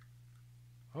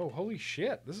 Oh, holy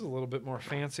shit. This is a little bit more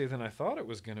fancy than I thought it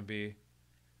was going to be.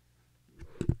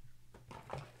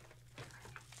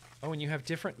 Oh, and you have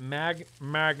different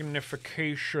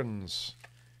magnifications.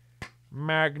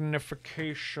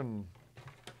 Magnification.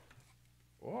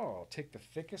 Oh, I'll take the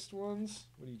thickest ones.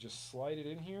 What do you just slide it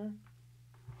in here?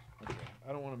 Okay,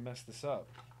 I don't want to mess this up.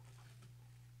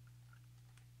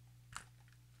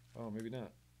 Oh, maybe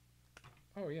not.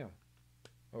 Oh, yeah.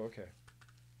 Oh, okay.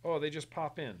 Oh, they just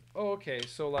pop in. Oh, okay.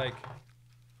 So, like...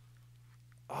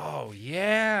 Oh,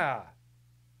 yeah.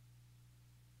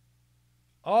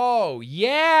 Oh,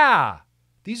 yeah.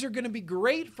 These are going to be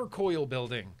great for coil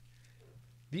building.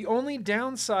 The only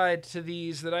downside to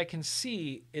these that I can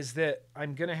see is that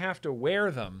I'm going to have to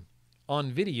wear them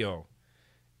on video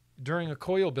during a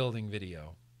coil building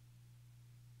video.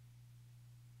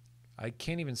 I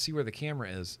can't even see where the camera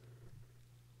is.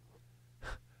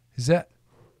 Is that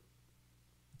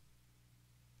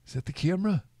the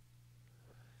camera?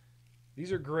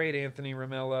 These are great, Anthony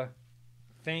Ramella.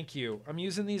 Thank you. I'm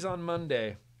using these on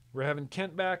Monday. We're having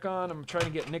Kent back on. I'm trying to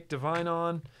get Nick Devine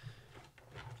on.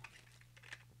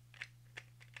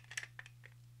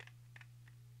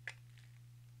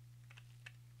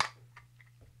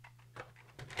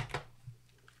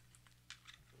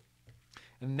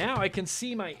 And now I can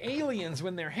see my aliens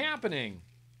when they're happening.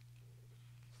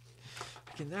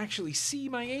 I can actually see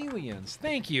my aliens.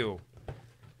 Thank you.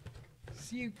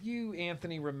 See, you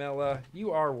Anthony Ramella, you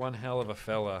are one hell of a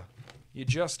fella. You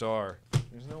just are.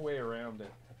 There's no way around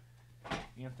it.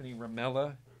 Anthony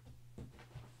Ramella.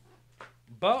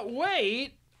 But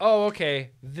wait. Oh,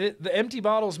 okay. The empty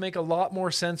bottles make a lot more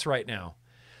sense right now.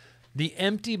 The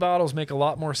empty bottles make a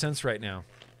lot more sense right now.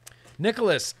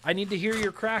 Nicholas, I need to hear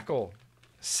your crackle.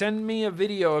 Send me a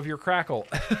video of your crackle.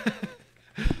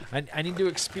 I need to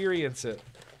experience it.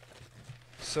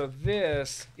 So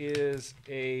this is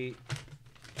a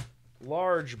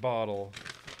large bottle.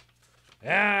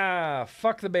 Ah,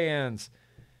 fuck the bands.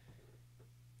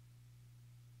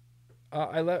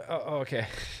 Okay.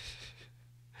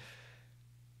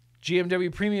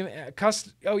 GMW Premium,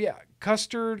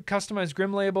 custard, customized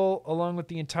Grimm label, along with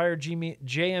the entire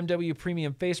JMW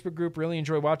Premium Facebook group. Really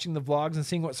enjoy watching the vlogs and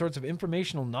seeing what sorts of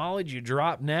informational knowledge you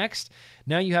drop next.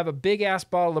 Now you have a big-ass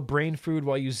bottle of brain food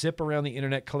while you zip around the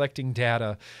internet collecting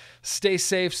data. Stay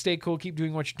safe, stay cool, keep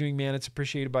doing what you're doing, man. It's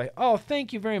appreciated by... Oh,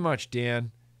 thank you very much,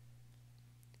 Dan.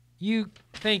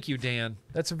 Thank you, Dan.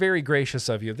 That's very gracious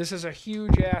of you. This is a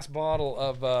huge-ass bottle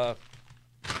of...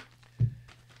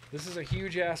 This is a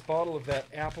huge-ass bottle of that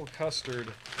apple custard.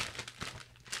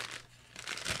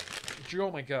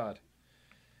 Oh, my God.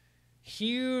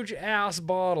 Huge-ass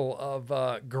bottle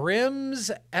of Grimm's...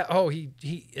 Oh,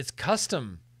 it's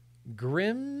custom.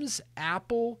 Grimm's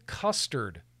apple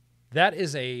custard. That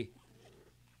is a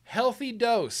healthy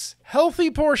dose,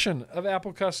 healthy portion of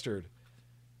apple custard.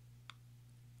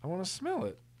 I want to smell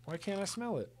it. Why can't I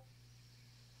smell it?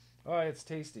 Oh, it's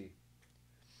tasty.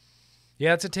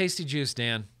 Yeah, it's a tasty juice,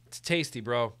 Dan. It's tasty,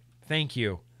 bro. Thank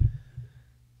you.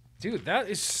 Dude, that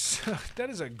is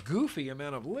a goofy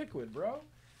amount of liquid, bro.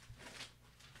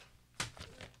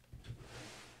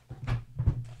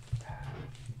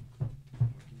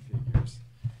 Figures.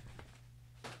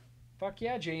 Fuck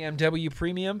yeah, JMW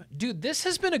Premium. Dude, this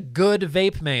has been a good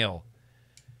vape mail.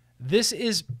 This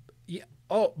is... Yeah.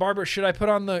 Oh, Barbara, should I put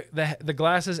on the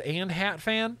glasses and hat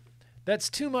fan?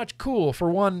 That's too much cool for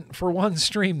one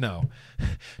stream, though.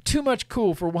 Too much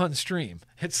cool for one stream.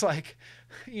 It's like,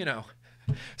 you know,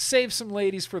 save some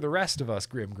ladies for the rest of us,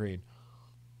 GrimmGreen.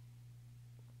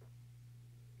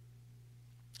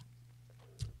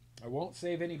 I won't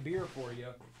save any beer for you.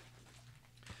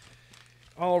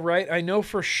 All right, I know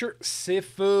for sure.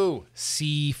 Sifu.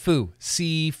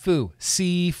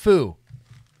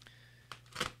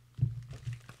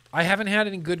 I haven't had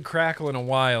any good crackle in a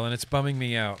while, and it's bumming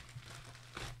me out.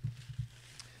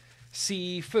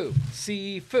 Sifu.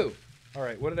 All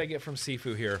right, what did I get from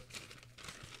Sifu here?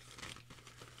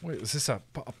 Wait, is this a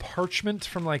parchment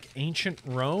from like ancient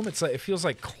Rome? It's like, it feels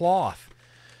like cloth.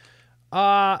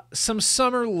 Some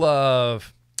summer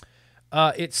love.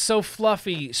 It's so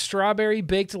fluffy. Strawberry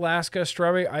baked Alaska,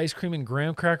 strawberry ice cream and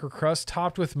graham cracker crust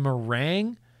topped with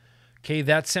meringue. Okay,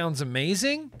 that sounds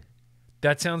amazing.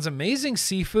 That sounds amazing,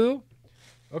 Sifu.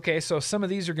 Okay, so some of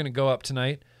these are going to go up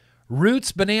tonight.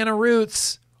 Roots, banana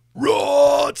roots.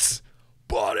 Roots!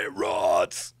 Body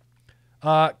roots!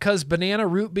 Because banana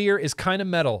root beer is kind of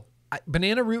metal.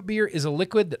 Banana root beer is a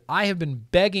liquid that I have been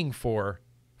begging for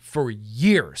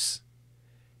years.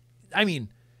 I mean,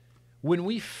 when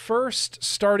we first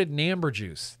started Namber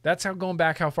Juice, that's how going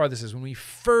back how far this is. When we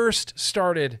first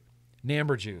started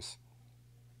Namber Juice,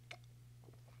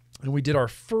 and we did our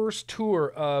first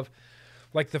tour of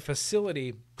like the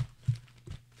facility,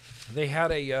 they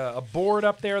had a board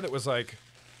up there that was like,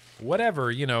 whatever,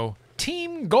 you know,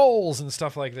 team goals and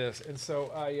stuff like this. And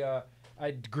so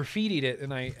I graffitied it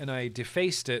and I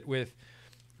defaced it with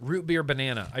root beer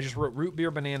banana. I just wrote root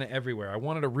beer banana everywhere. I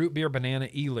wanted a root beer banana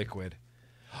e-liquid.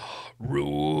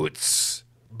 Roots,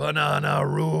 banana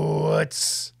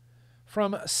roots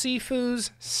from Sifu's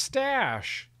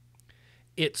stash.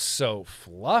 It's so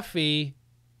fluffy.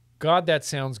 God, that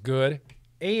sounds good.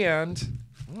 And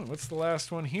what's the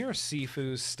last one here?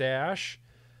 Sifu's stash.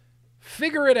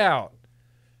 Figure it out.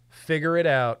 Figure it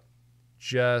out.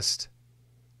 Just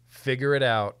figure it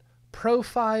out.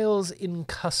 Profiles in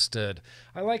custard.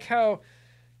 I like how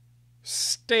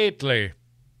stately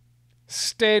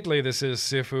this is,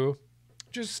 Sifu.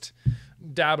 Just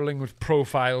dabbling with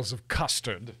profiles of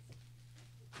custard.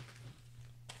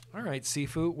 All right,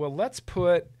 Sifu. Well, let's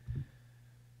put...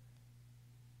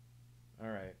 All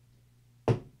right.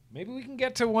 Maybe we can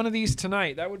get to one of these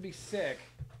tonight. That would be sick.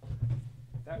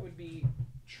 That would be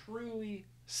truly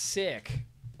sick.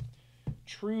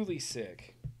 Truly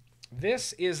sick.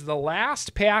 This is the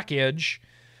last package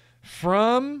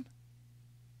from...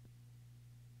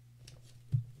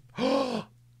 I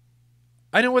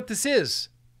know what this is.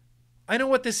 I know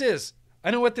what this is.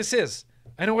 I know what this is.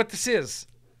 I know what this is.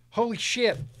 Holy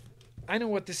shit. I know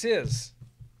what this is.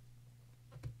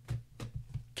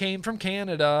 Came from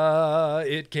Canada.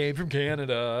 It came from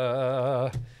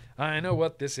Canada. I know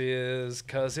what this is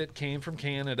because it came from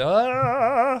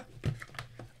Canada.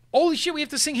 Holy shit, we have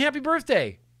to sing Happy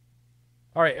Birthday.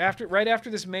 All right, right after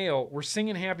this mail, we're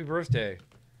singing Happy Birthday.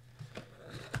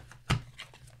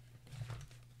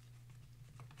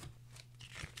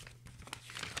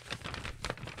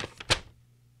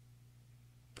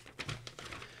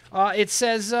 It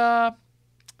says,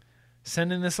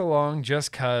 sending this along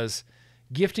just cuz.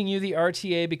 Gifting you the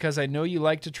RTA because I know you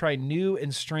like to try new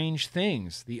and strange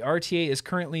things. The RTA is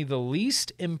currently the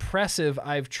least impressive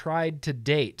I've tried to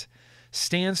date.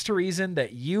 Stands to reason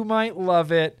that you might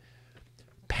love it.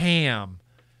 Pam.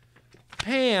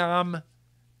 Pam.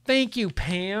 Thank you,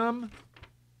 Pam.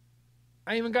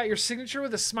 I even got your signature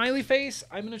with a smiley face.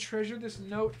 I'm going to treasure this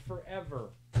note forever.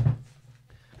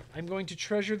 I'm going to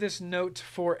treasure this note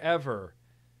forever.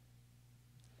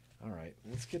 All right,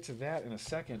 let's get to that in a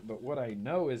second. But what I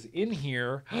know is in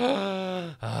here.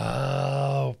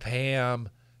 Oh, Pam.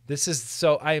 This is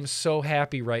so, I am so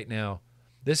happy right now.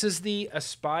 This is the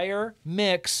Aspire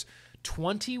Mix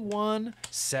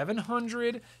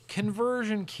 21700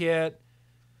 conversion kit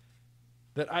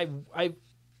that I've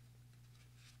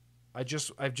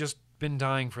just been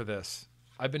dying for this.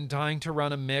 I've been dying to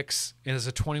run a mix as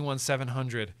a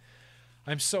 21700.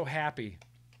 I'm so happy.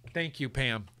 Thank you,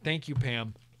 Pam. Thank you,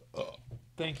 Pam.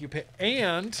 Thank you, Pam.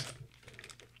 And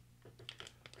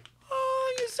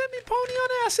oh, you sent me Pony on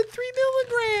Acid 3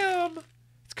 milligram.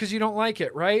 It's because you don't like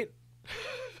it, right?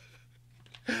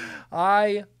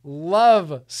 I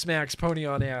love Smack's Pony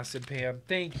on Acid, Pam.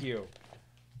 Thank you.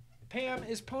 Pam,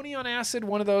 is Pony on Acid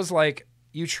one of those, like,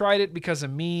 you tried it because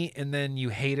of me and then you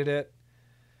hated it?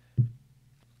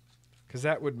 Because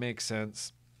that would make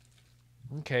sense.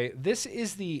 Okay, this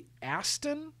is the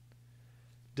Aston,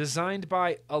 designed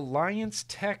by Alliance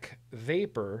Tech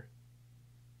Vapor.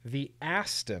 The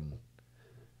Aston.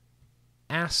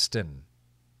 Aston.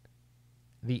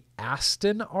 The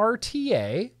Aston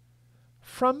RTA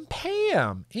from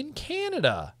Pam in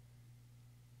Canada.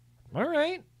 All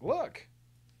right, look.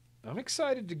 I'm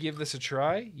excited to give this a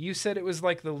try. You said it was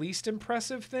like the least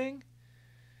impressive thing?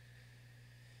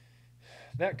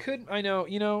 That could, I know,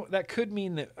 you know, that could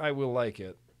mean that I will like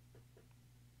it.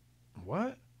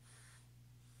 What?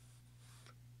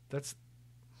 That's...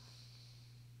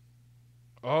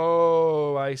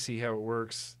 Oh, I see how it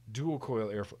works. Dual coil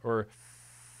airflow, or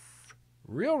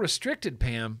real restricted,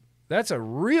 Pam. That's a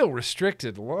real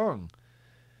restricted lung.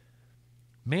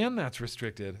 Man, that's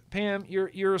restricted. Pam,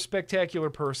 you're a spectacular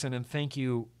person, and thank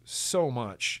you so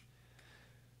much.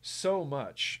 So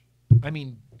much. I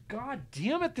mean, God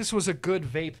damn it, this was a good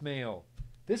vape mail.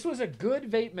 This was a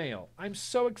good vape mail. I'm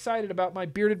so excited about my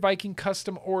Bearded Viking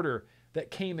custom order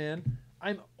that came in.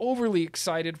 I'm overly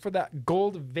excited for that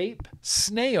gold vape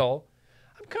snail.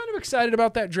 I'm kind of excited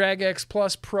about that Drag X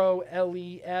Plus Pro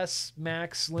LES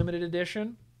Max limited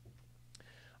edition.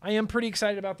 I am pretty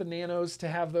excited about the Nanos to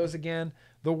have those again.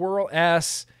 The Whirl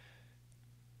S,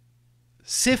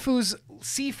 Sifu's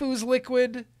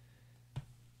liquid,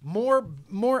 more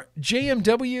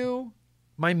JMW,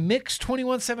 my Mix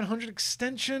 21700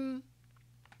 extension.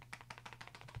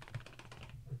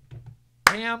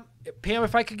 Pam,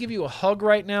 if I could give you a hug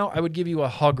right now, I would give you a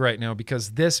hug right now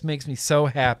because this makes me so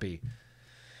happy.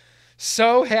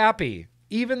 So happy.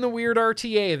 Even the weird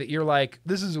RTA that you're like,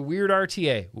 this is a weird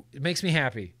RTA. It makes me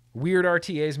happy. Weird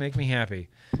RTAs make me happy.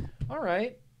 All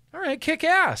right. All right. Kick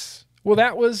ass. Well,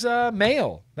 that was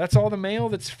mail. That's all the mail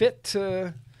that's fit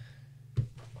to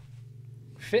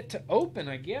open,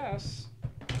 I guess.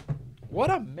 What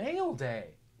a mail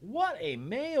day. What a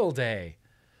mail day.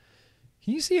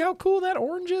 Can you see how cool that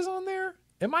orange is on there?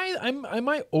 Am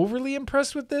I overly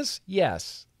impressed with this?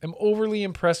 Yes. I'm overly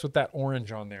impressed with that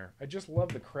orange on there. I just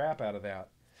love the crap out of that.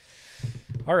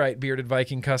 All right, Bearded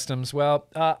Viking Customs. Well,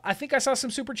 I think I saw some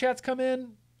super chats come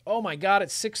in. Oh my God,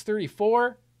 it's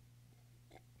 6:34.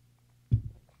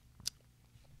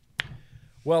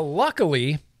 Well,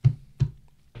 luckily,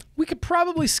 we could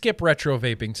probably skip retro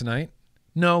vaping tonight.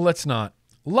 No, let's not.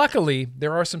 Luckily,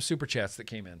 there are some super chats that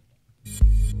came in.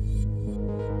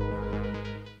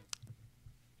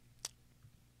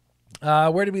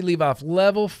 Where did we leave off?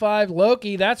 Level 5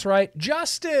 Loki. That's right.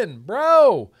 Justin,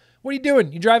 bro. What are you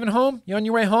doing? You driving home? You on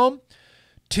your way home?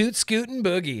 Toot scootin'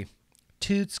 boogie.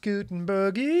 Toot scootin'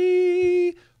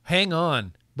 boogie. Hang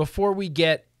on. Before we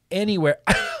get anywhere.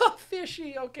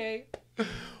 Fishy. Okay.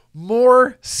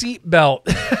 More seatbelt.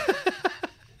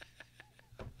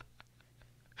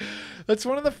 That's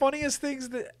one of the funniest things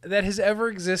that has ever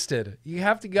existed. You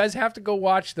guys have to go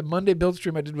watch the Monday build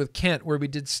stream I did with Kent where we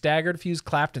did staggered fused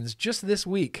Claptons just this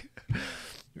week.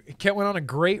 Kent went on a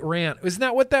great rant. Wasn't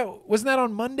that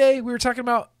on Monday? We were talking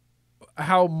about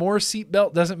how more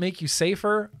seatbelt doesn't make you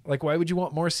safer. Like, why would you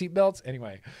want more seatbelts?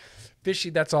 Anyway, Fishy,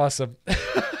 that's awesome.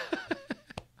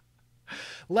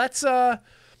 Let's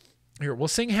Here, we'll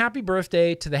sing happy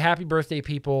birthday to the happy birthday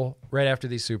people right after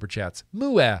these super chats.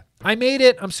 Mua, I made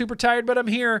it. I'm super tired, but I'm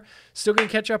here. Still going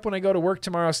to catch up when I go to work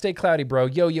tomorrow. Stay cloudy, bro.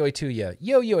 Yo to ya.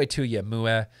 Yo to ya,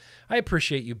 Mua. I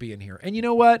appreciate you being here. And you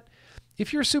know what?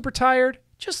 If you're super tired,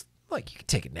 just like you can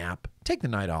take a nap. Take the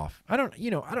night off.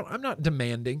 I'm not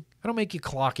demanding. I don't make you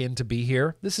clock in to be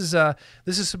here. This is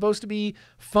supposed to be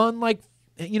fun, like,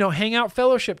 hangout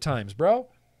fellowship times, bro.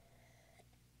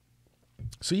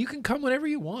 So you can come whenever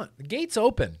you want. The gate's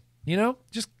open,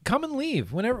 just come and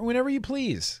leave whenever you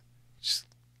please. Just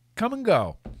come and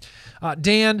go.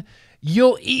 Dan,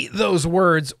 you'll eat those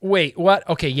words. Wait, what?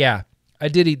 Okay, yeah, I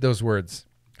did eat those words.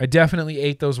 I definitely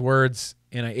ate those words,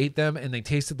 and I ate them, and they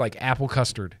tasted like apple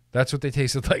custard. That's what they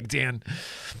tasted like, Dan.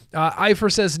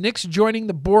 Ifer says, Nick's joining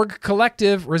the Borg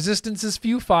Collective. Resistance is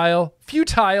futile.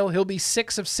 He'll be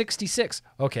 6 of 66.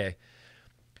 Okay.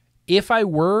 If I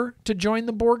were to join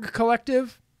the Borg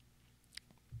Collective,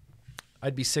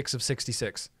 I'd be 6 of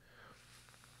 66.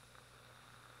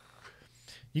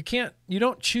 You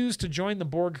don't choose to join the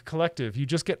Borg Collective. You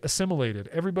just get assimilated.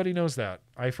 Everybody knows that.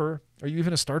 Ifer, are you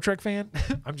even a Star Trek fan?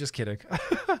 I'm just kidding.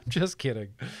 I'm just kidding.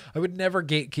 I would never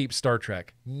gatekeep Star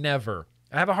Trek. Never.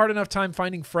 I have a hard enough time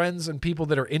finding friends and people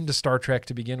that are into Star Trek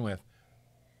to begin with.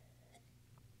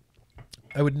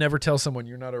 I would never tell someone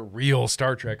you're not a real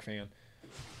Star Trek fan.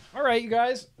 All right, you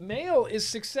guys. Mail is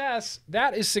success.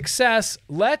 That is success.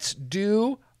 Let's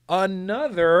do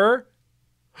another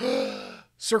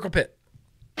circle pit.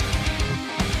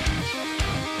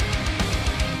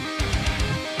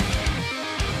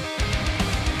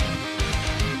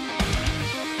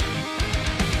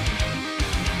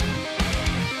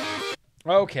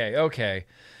 Okay.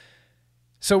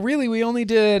 So really, we only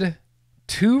did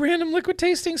 2 random liquid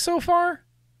tastings so far?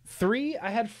 3? I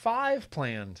had 5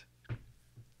 planned.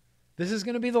 This is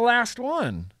going to be the last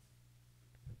one.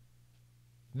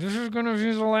 So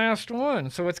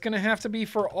it's going to have to be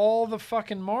for all the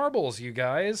fucking marbles, you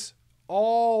guys.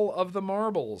 All of the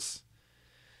marbles.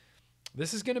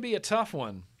 This is going to be a tough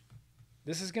one.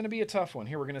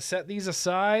 Here, we're going to set these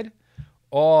aside.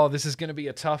 Oh, this is going to be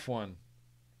a tough one.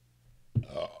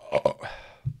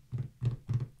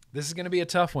 This is going to be a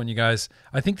tough one, you guys.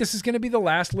 I think this is going to be the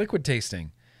last liquid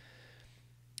tasting.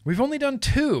 We've only done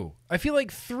 2. I feel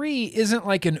like 3 isn't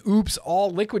like an oops, all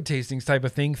liquid tastings type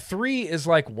of thing. 3 is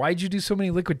like, why'd you do so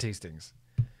many liquid tastings?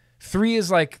 3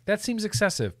 is like, that seems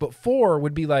excessive. But 4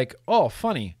 would be like, oh,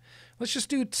 funny. Let's just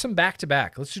do some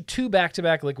back-to-back. Let's do 2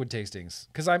 back-to-back liquid tastings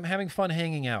because I'm having fun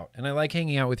hanging out, and I like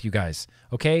hanging out with you guys,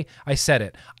 okay? I said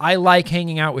it. I like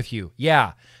hanging out with you.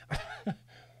 Yeah.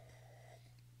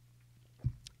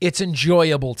 It's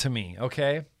enjoyable to me,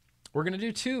 okay? We're going to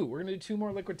do 2. We're going to do 2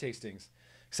 more liquid tastings.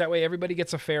 So that way everybody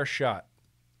gets a fair shot.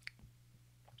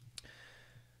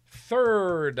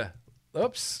 Third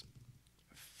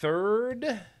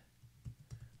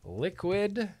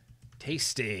liquid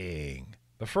tasting.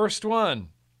 The first one.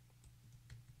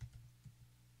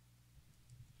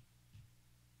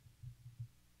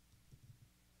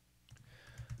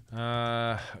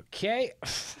 Okay.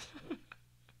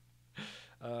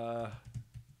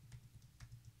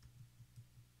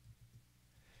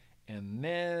 And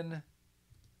then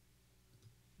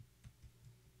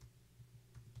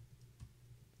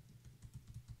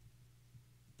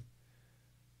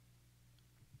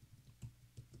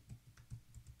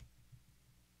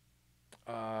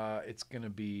it's going to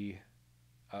be,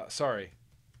 sorry.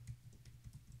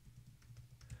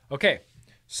 Okay,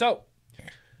 so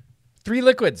 3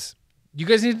 liquids. You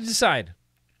guys need to decide.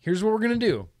 Here's what we're going to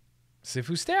do.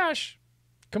 Sifu Stash.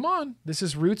 Come on. This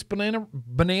is Roots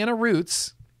Banana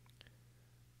Roots.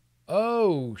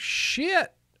 Oh,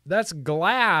 shit. That's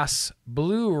Glass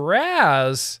Blue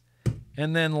Raz.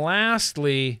 And then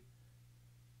lastly,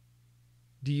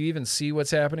 do you even see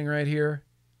what's happening right here?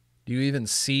 Do you even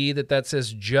see that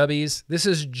says Jubbies? This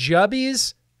is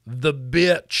Jubbies the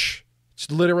Bitch.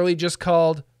 It's literally just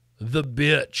called the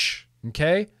Bitch.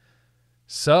 Okay?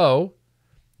 So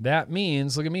that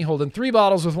means, look at me holding 3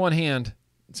 bottles with one hand.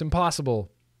 It's impossible.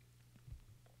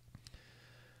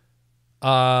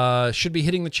 Should be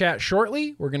hitting the chat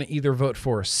shortly. We're going to either vote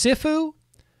for Sifu,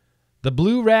 the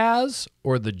Blue Raz,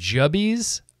 or the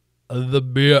Jubbies the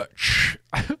Bitch.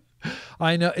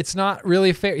 I know, it's not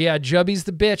really fair. Yeah, Jubbies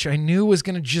the Bitch. I knew was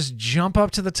going to just jump up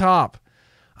to the top.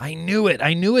 I knew it.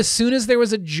 I knew as soon as there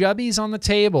was a Jubbies on the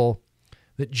table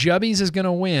that Jubbies is going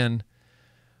to win.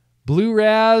 Blue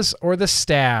Raz or the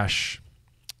Stash.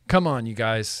 Come on, you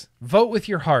guys. Vote with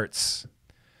your hearts.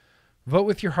 Vote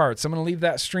with your hearts. I'm going to leave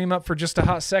that stream up for just a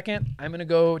hot second. I'm going to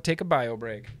go take a bio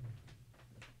break.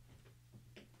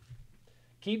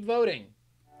 Keep voting.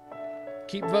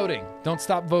 Keep voting. Don't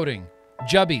stop voting.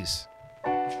 Jubbies.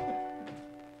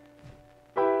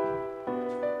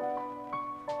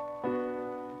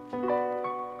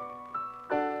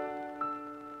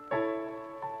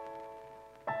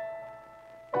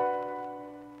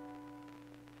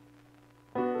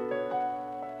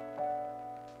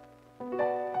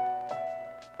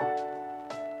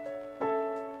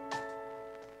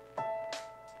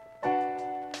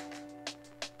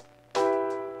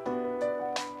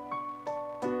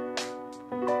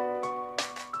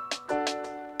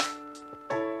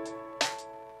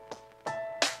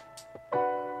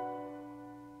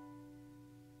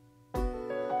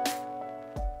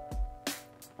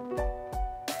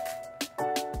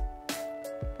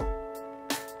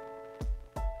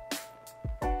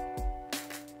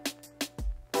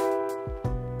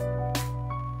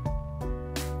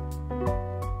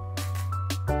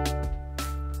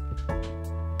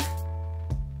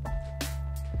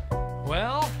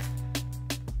 Well,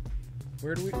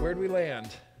 where did we land?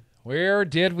 Where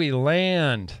did we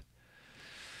land?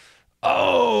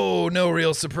 Oh, no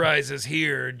real surprises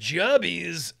here.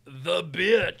 Jubbies, the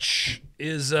bitch,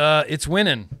 is it's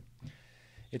winning.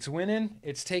 It's winning.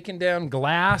 It's taking down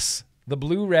Glass, the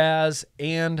Blue Raz,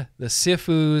 and the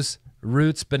Sifu's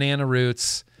Roots, Banana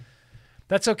Roots.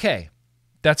 That's okay.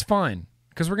 That's fine,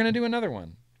 because we're going to do another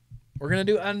one. We're going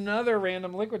to do another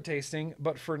random liquid tasting,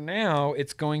 but for now,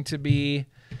 it's going to be...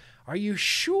 Are you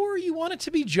sure you want it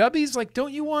to be Jubbies? Like,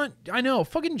 don't you want... I know,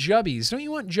 fucking Jubbies. Don't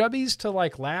you want Jubbies to,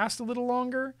 like, last a little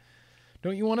longer?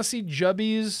 Don't you want to see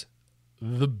Jubbies,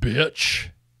 the bitch,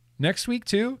 next week,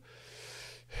 too?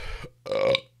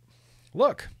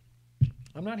 Look,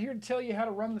 I'm not here to tell you how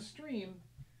to run the stream.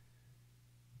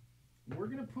 We're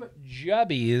going to put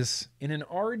Jubbies in an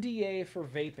RDA for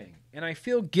vaping. And I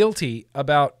feel guilty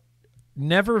about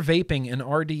never vaping an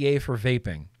RDA for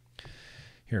vaping.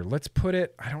 Here, let's put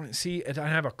it, I don't see, I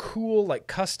have a cool, like,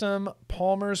 custom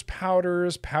Palmer's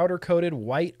Powders, powder-coated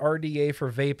white RDA for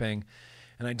vaping,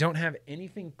 and I don't have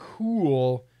anything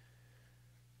cool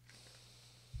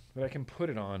that I can put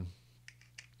it on.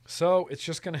 So it's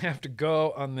just going to have to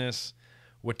go on this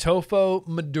Watofo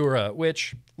Madura,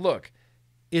 which, look,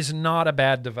 is not a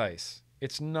bad device.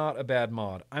 It's not a bad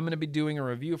mod. I'm going to be doing a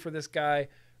review for this guy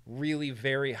really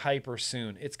very hyper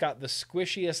soon. It's got the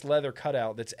squishiest leather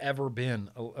cutout that's ever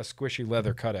been a squishy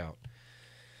leather cutout.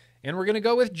 And we're going to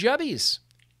go with Jubbies.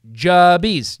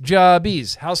 Jubbies.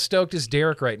 Jubbies. How stoked is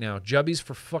Derek right now? Jubbies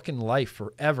for fucking life,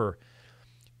 forever.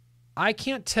 I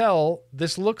can't tell.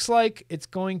 This looks like it's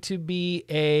going to be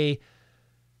a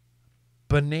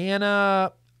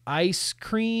banana ice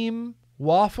cream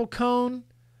waffle cone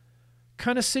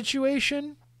kind of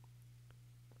situation.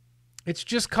 It's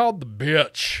just called the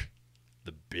bitch.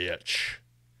 The bitch.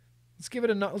 Let's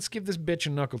give this bitch a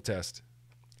knuckle test.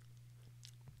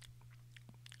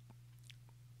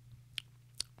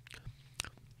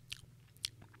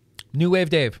 New Wave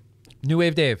Dave. New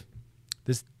Wave Dave.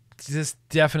 This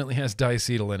definitely has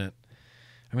diacetyl in it.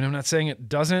 I mean, I'm not saying it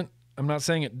doesn't. I'm not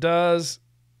saying it does.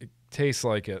 It tastes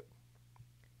like it.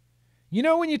 You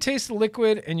know when you taste the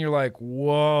liquid and you're like,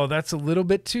 whoa, that's a little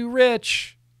bit too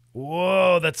rich.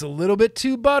 Whoa, that's a little bit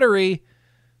too buttery.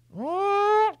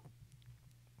 Whoa.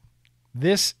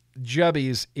 This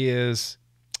Jubbies is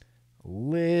a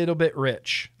little bit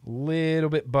rich, a little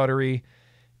bit buttery.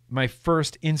 My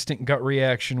first instant gut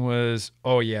reaction was,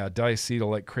 oh yeah, diacetyl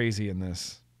like crazy in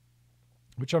this,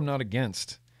 which I'm not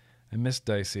against. I miss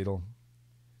diacetyl.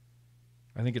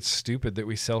 I think it's stupid that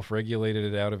we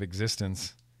self-regulated it out of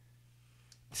existence.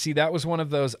 See, that was one of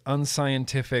those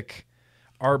unscientific,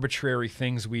 arbitrary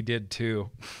things we did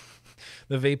too.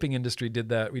 The vaping industry did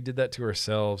that. We did that to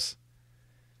ourselves.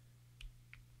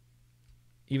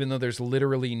 Even though there's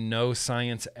literally no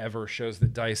science ever shows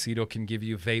that diacetyl can give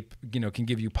you can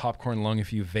give you popcorn lung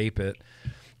if you vape it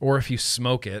or if you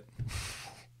smoke it.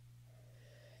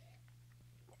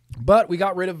 But we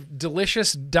got rid of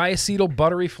delicious diacetyl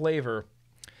buttery flavor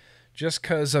just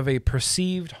because of a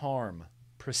perceived harm.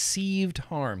 Perceived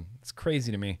harm. It's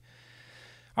crazy to me.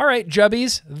 All right,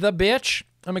 Jubbies, the bitch.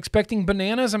 I'm expecting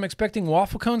bananas. I'm expecting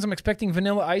waffle cones. I'm expecting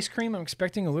vanilla ice cream. I'm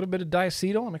expecting a little bit of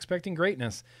diacetyl. I'm expecting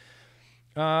greatness.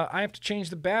 I have to change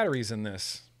the batteries in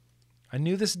this. I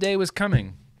knew this day was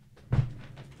coming.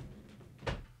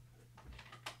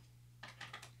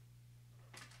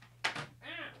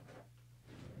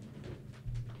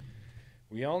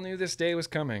 We all knew this day was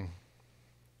coming.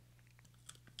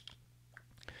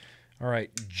 All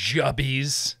right,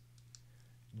 Jubbies.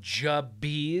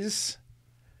 Jubbies.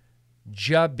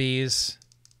 Jubbies.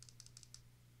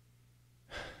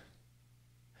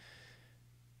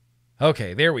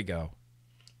 Okay, there we go.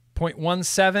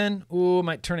 0.17. Ooh,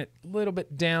 might turn it a little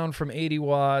bit down from 80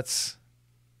 watts.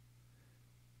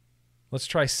 Let's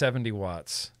try 70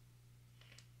 watts.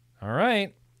 All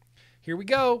right. Here we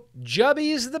go.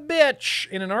 Jubby's the bitch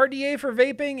in an RDA for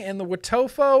vaping and the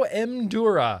Watofo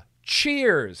Endura.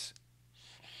 Cheers.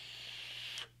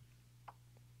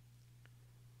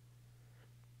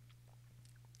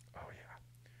 Oh,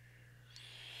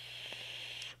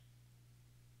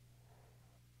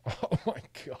 yeah. Oh, my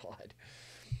God.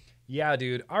 Yeah,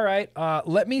 dude. All right.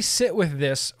 Let me sit with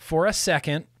this for a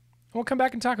second. We'll come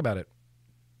back and talk about it.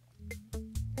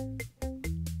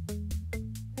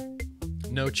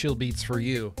 No chill beats for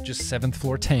you. Just 7th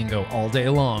floor tango all day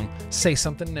long. Say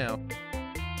something now.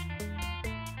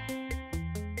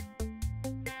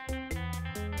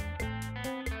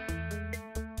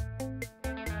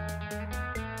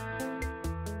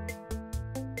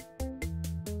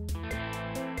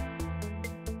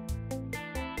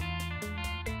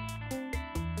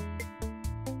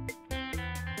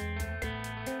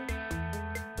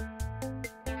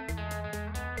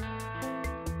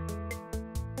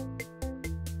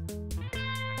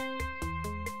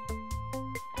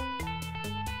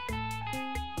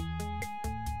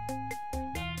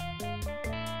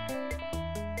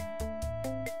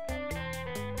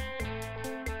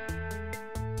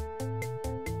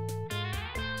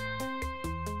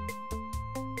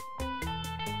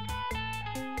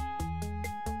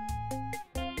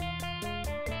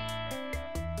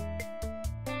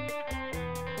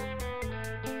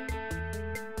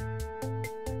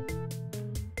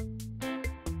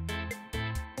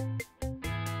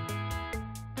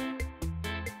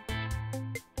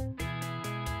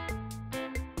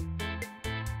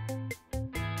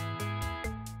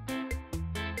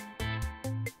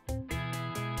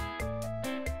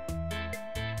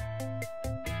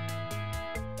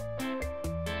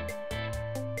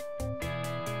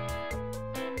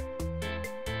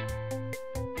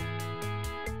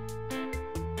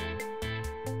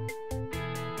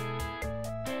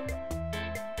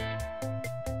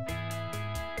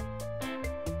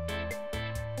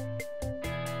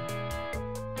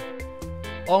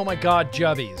 Oh my God,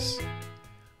 Jubbies.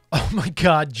 Oh my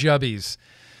God, Jubbies.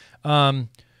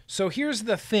 So here's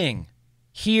the thing.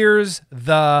 Here's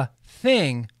the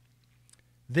thing.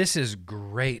 This is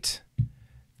great.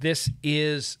 This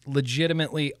is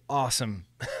legitimately awesome.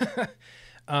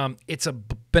 It's a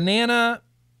banana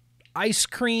ice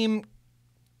cream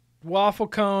waffle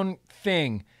cone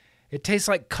thing. It tastes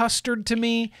like custard to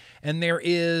me, and there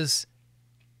is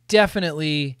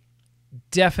definitely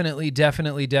diacetyl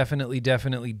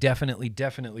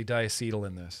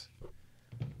in this.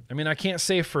 I mean, I can't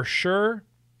say for sure,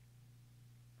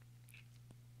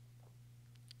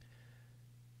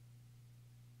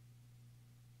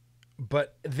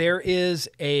 but there is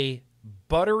a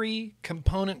buttery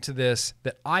component to this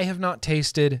that I have not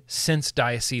tasted since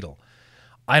diacetyl.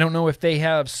 I don't know if they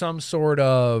have some sort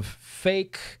of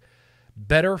fake,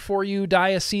 better for you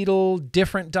diacetyl,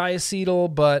 different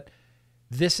diacetyl, but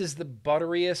this is the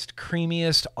butteriest,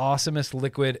 creamiest, awesomest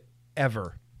liquid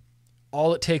ever.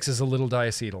 All it takes is a little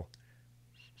diacetyl.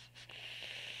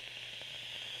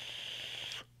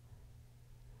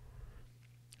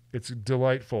 It's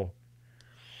delightful.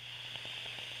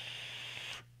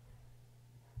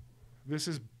 This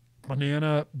is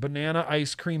banana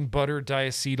ice cream butter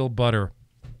diacetyl butter.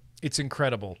 It's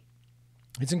incredible.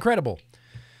 It's incredible.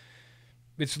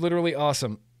 It's literally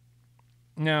awesome.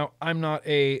 Now, I'm not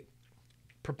a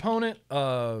proponent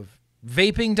of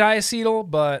vaping diacetyl,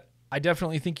 but I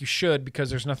definitely think you should because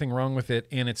there's nothing wrong with it,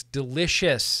 and it's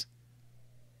delicious.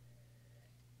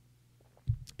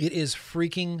 It is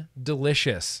freaking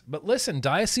delicious. But listen,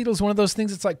 diacetyl is one of those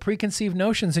things that's like preconceived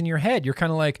notions in your head. You're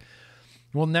kind of like,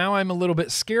 well, now I'm a little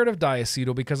bit scared of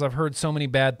diacetyl because I've heard so many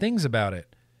bad things about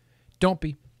it. Don't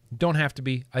be. Don't have to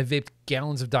be. I vaped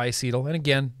gallons of diacetyl. And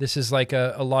again, this is like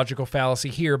a logical fallacy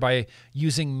here by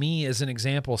using me as an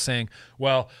example, saying,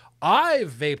 well,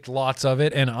 I've vaped lots of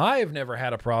it and I've never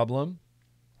had a problem.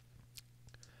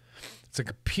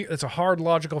 It's a hard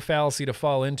logical fallacy to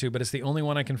fall into, but it's the only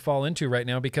one I can fall into right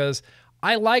now because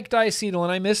I like diacetyl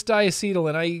and I miss diacetyl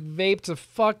and I vaped a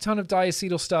fuck ton of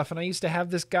diacetyl stuff. And I used to have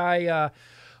this guy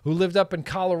who lived up in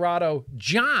Colorado,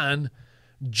 John.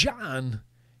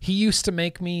 He used to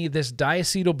make me this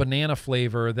diacetyl banana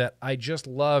flavor that I just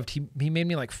loved. He made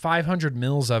me like 500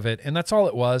 mils of it, and that's all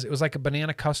it was. It was like a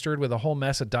banana custard with a whole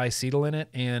mess of diacetyl in it,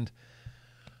 and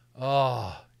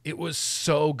oh, it was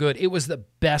so good. It was the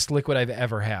best liquid I've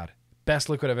ever had. Best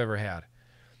liquid I've ever had.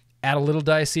 Add a little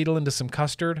diacetyl into some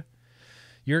custard.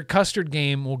 Your custard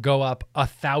game will go up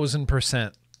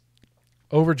 1,000%.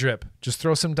 Overdrip. Just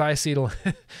throw some diacetyl.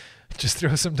 Just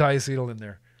throw some diacetyl in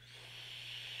there.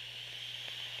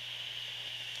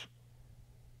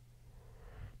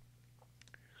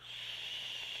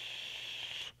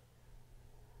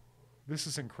 This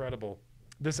is incredible.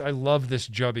 I love this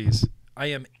Jubbies.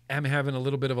 I'm having a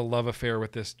little bit of a love affair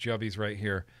with this Jubbies right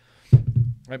here.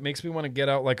 It makes me want to get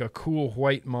out like a cool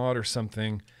white mod or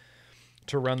something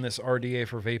to run this RDA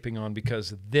for vaping on,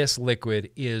 because this liquid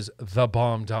is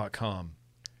thebomb.com.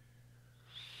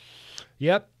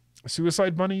 Yep.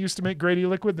 Suicide Bunny used to make great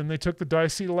e-liquid, then they took the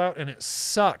diacetyl out and it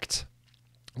sucked.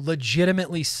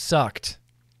 Legitimately sucked.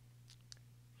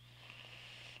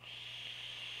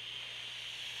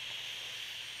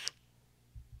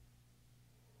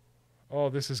 Oh,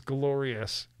 this is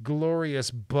glorious. Glorious,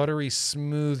 buttery,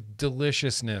 smooth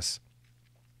deliciousness.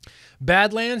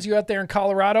 Badlands, you out there in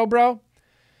Colorado, bro?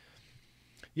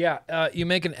 Yeah, you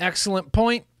make an excellent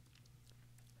point.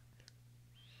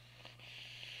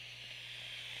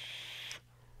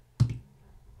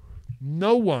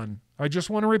 No one, I just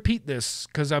want to repeat this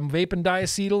because I'm vaping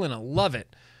diacetyl and I love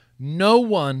it. No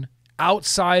one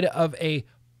outside of a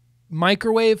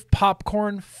microwave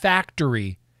popcorn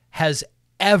factory has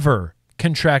ever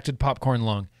contracted popcorn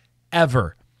lung.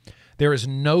 Ever. There is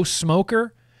no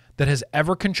smoker that has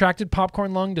ever contracted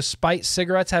popcorn lung despite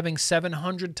cigarettes having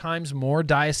 700 times more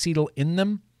diacetyl in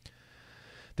them.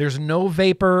 There's no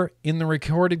vapor in the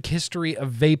recorded history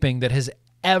of vaping that has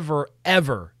ever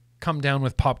come down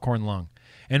with popcorn lung.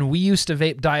 And we used to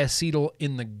vape diacetyl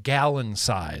in the gallon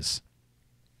size.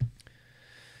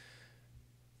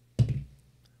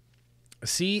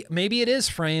 See, maybe it is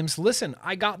frames. Listen,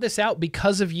 I got this out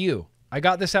because of you. I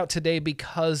got this out today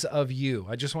because of you.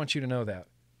 I just want you to know that.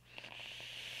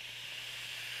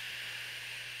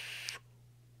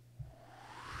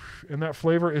 And that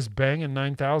flavor is banging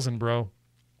 9,000, bro.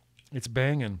 It's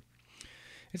banging.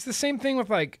 It's the same thing with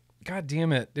like, God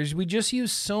damn it. We just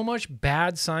use so much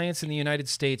bad science in the United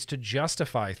States to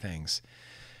justify things.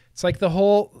 It's like the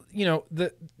whole, you know,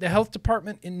 the health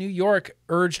department in New York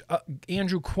urged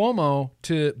Andrew Cuomo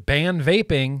to ban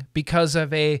vaping because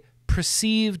of a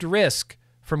perceived risk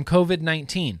from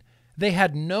COVID-19. They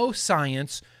had no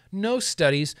science, no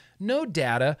studies, no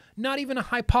data, not even a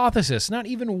hypothesis, not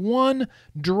even one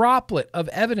droplet of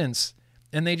evidence.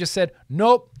 And they just said,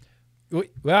 nope, we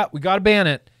got to ban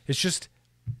it. It's just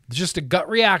a gut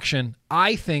reaction.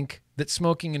 I think that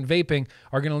smoking and vaping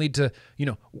are going to lead to, you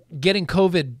know, getting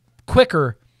COVID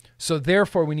quicker, so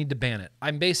therefore we need to ban it.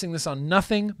 I'm basing this on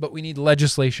nothing, but we need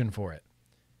legislation for it.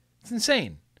 It's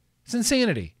insane. It's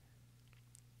insanity.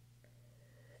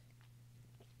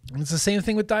 And it's the same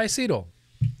thing with diacetyl.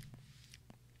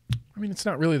 I mean, it's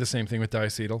not really the same thing with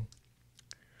diacetyl.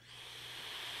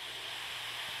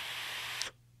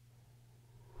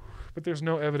 But there's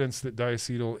no evidence that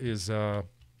diacetyl is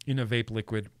in a vape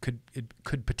liquid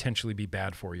could potentially be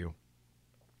bad for you.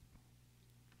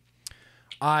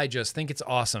 I just think it's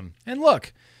awesome. And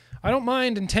look, I don't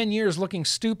mind in 10 years looking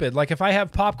stupid. Like if I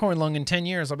have popcorn lung in 10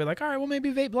 years, I'll be like, all right, well,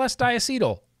 maybe vape less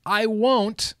diacetyl. I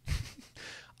won't.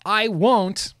 I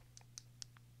won't.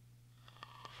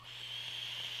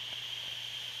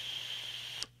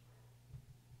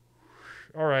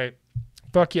 All right.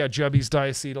 Fuck yeah, Jubby's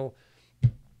diacetyl.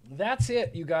 That's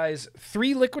it, you guys.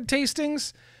 3 liquid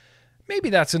tastings. Maybe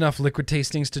that's enough liquid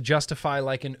tastings to justify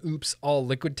like an oops, all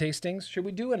liquid tastings. Should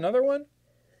we do another one?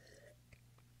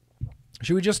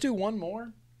 Should we just do one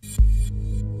more?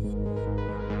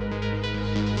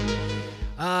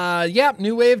 Yep,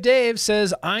 New Wave Dave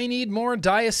says, I need more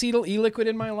diacetyl e-liquid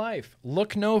in my life.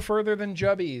 Look no further than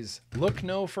Jubbies. Look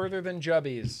no further than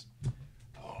Jubbies.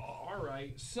 Oh, all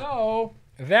right, so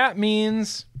that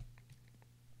means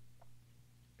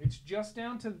it's just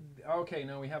down to, okay,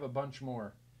 no, we have a bunch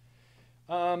more.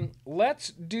 Let's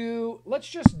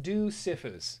just do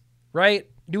SIFAs, right?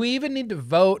 Do we even need to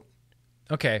vote?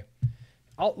 Okay.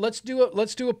 Let's do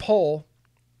a poll,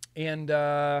 and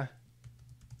I'm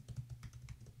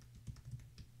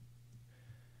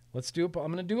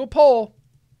gonna do a poll.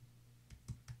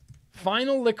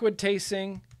 Final liquid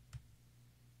tasting.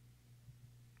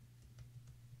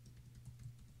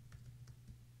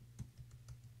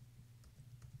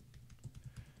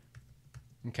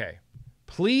 Okay.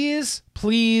 Please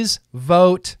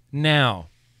vote now.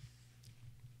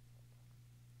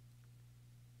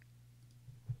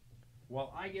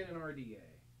 While I get an RDA.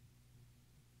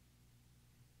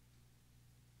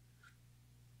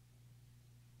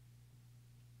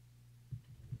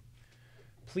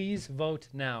 Please vote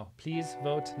now. Please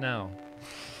vote now.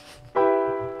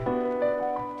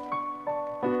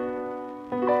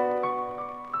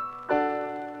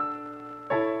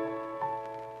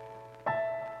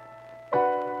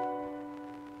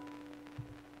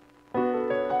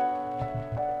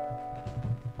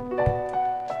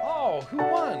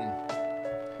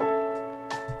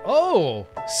 Oh,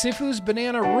 Sifu's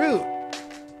banana root.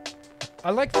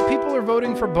 I like that people are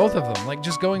voting for both of them, like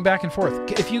just going back and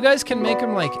forth. If you guys can make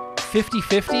them like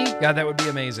 50-50, God, that would be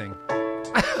amazing.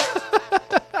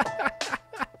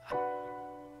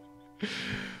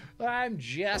 I'm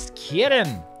just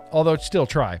kidding. Although, still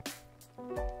try.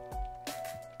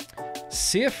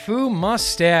 Sifu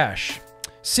mustache.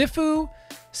 Sifu,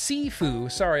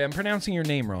 sorry, I'm pronouncing your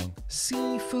name wrong.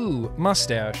 Sifu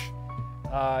mustache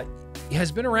has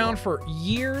been around for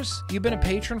years. You've been a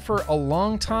patron for a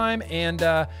long time, and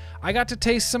I got to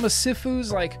taste some of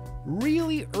Sifu's like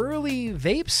really early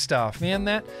vape stuff, man.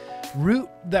 That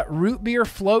root beer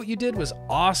float you did was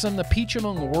awesome. The Peach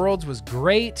Among Worlds was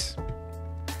great.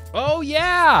 Oh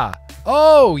yeah!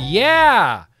 Oh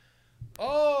yeah!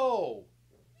 Oh!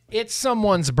 It's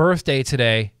someone's birthday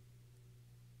today.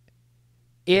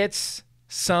 It's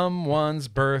someone's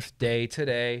birthday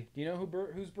today. Do you know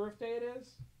whose birthday it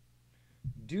is?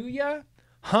 Do ya?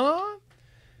 Huh?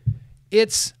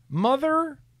 It's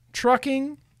Mother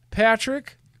Trucking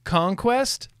Patrick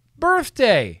Conquest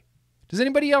birthday. Does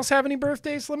anybody else have any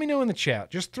birthdays? Let me know in the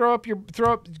chat. Just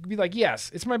be like,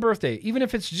 yes, it's my birthday. Even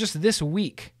if it's just this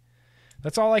week.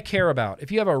 That's all I care about.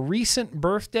 If you have a recent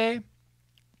birthday,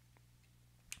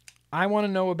 I want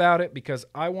to know about it because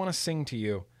I want to sing to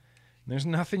you. There's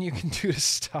nothing you can do to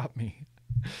stop me.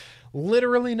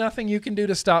 Literally nothing you can do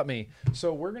to stop me.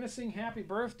 So we're going to sing happy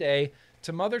birthday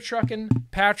to Mother Truckin'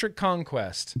 Patrick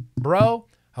Conquest. Bro,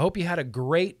 I hope you had a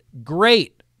great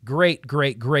birthday.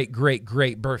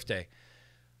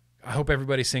 I hope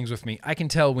everybody sings with me. I can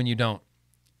tell when you don't.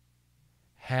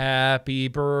 Happy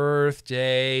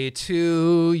birthday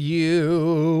to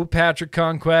you, Patrick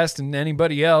Conquest, and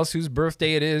anybody else whose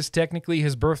birthday it is. Technically,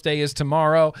 his birthday is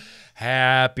tomorrow.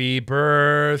 Happy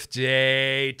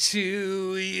birthday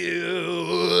to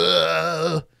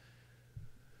you.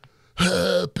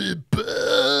 Happy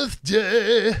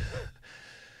birthday,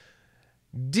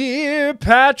 dear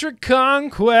Patrick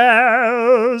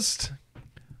Conquest.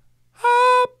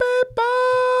 Happy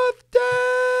birthday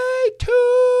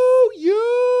to you.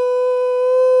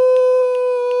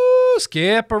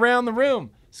 Skip around the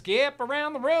room. Skip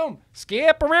around the room.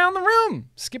 Skip around the room.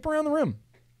 Skip around the room.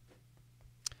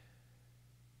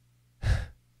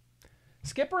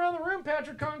 Skip around the room,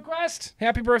 Patrick Conquest.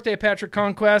 Happy birthday, Patrick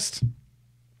Conquest.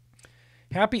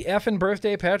 Happy effing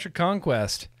birthday, Patrick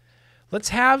Conquest. Let's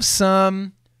have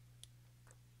some...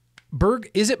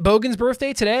 Is it Bogan's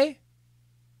birthday today?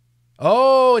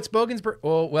 Oh, it's Bogan's birthday.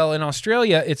 Oh, well, in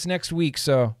Australia, it's next week,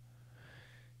 so...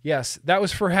 Yes, that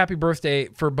was for happy birthday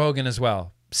for Bogan as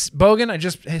well. Bogan, I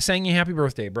just sang you happy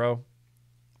birthday, bro.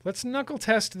 Let's knuckle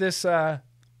test this.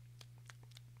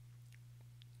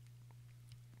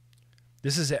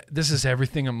 This is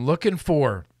everything I'm looking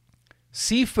for.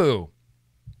 Sifu.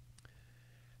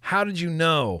 How did you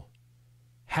know?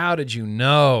 How did you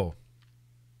know?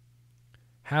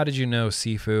 How did you know,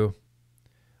 Sifu?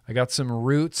 I got some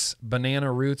roots,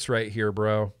 banana roots right here,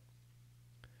 bro.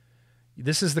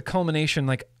 This is the culmination.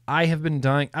 Like, I have been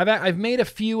dying. I've made a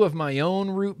few of my own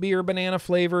root beer banana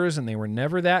flavors, and they were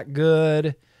never that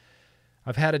good.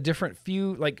 I've had a different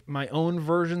few, like my own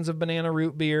versions of banana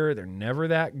root beer. They're never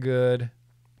that good.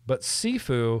 But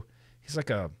Sifu, he's like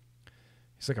a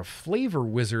flavor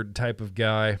wizard type of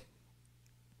guy.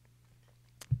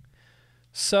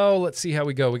 So let's see how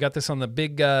we go. We got this on the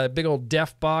big old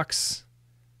def box.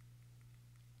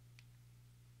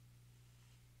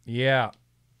 Yeah.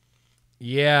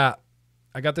 Yeah.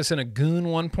 I got this in a Goon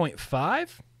 1.5,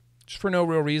 just for no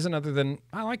real reason other than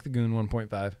I like the Goon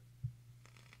 1.5.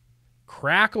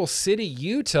 Crackle City,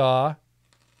 Utah.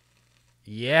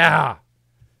 Yeah.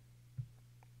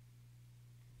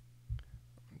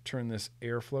 Turn this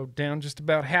airflow down just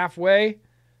about halfway.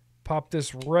 Pop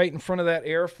this right in front of that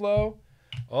airflow.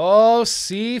 Oh,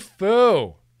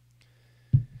 Sifu.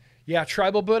 Yeah,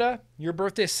 Tribal Buddha, your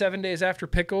birthday is 7 days after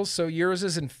Pickles, so yours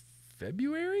is in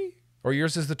February? Or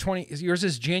yours is yours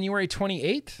is January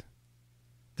 28th?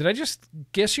 Did I just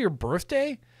guess your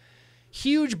birthday?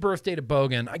 Huge birthday to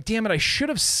Bogan. Damn it, I should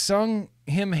have sung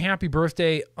him happy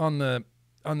birthday on the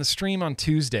stream on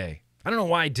Tuesday. I don't know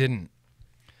why I didn't.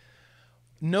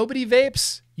 Nobody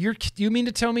Vapes? You mean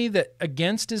to tell me that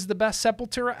Against is the best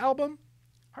Sepultura album?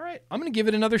 All right, I'm going to give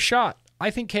it another shot.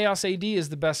 I think Chaos AD is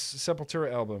the best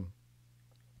Sepultura album.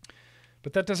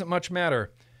 But that doesn't much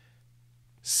matter.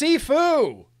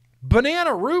 Sifu!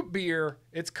 Banana root beer.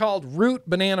 It's called Root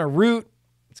Banana Root.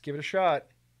 Let's give it a shot.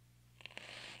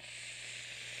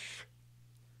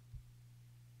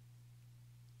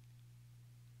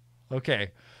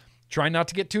 Okay. Try not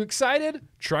to get too excited.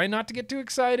 Try not to get too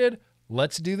excited.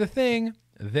 Let's do the thing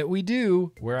that we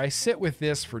do where I sit with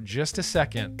this for just a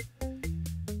second.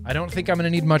 I don't think I'm going to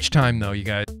need much time though, you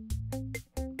guys.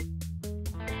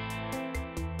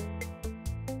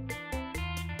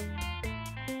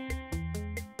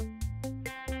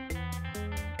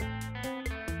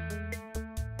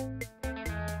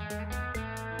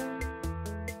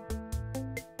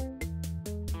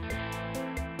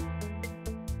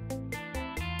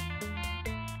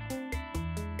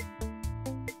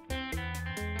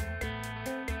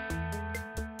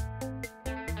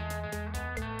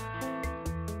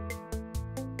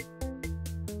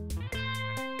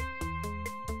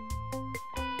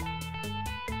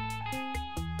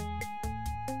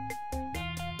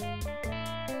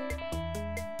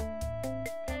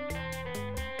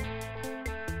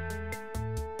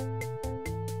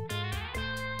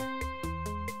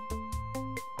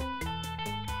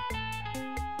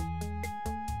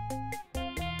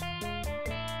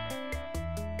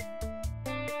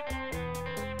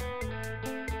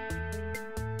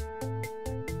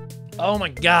 Oh my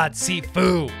God,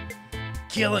 Sifu.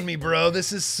 Killing me, bro.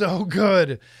 This is so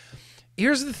good.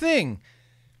 Here's the thing.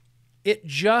 It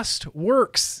just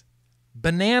works.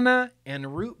 Banana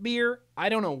and root beer, I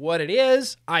don't know what it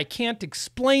is. I can't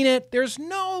explain it. There's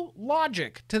no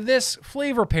logic to this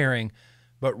flavor pairing.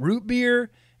 But root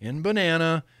beer and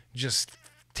banana just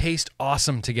taste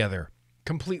awesome together.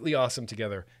 Completely awesome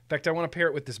together. In fact, I want to pair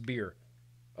it with this beer.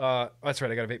 That's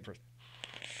right, I got to vape first.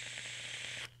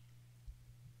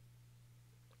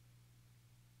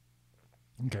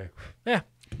 Okay. Yeah.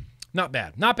 Not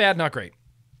bad. Not bad, not great.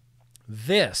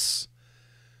 This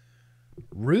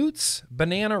Roots,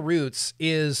 Banana Roots,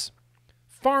 is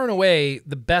far and away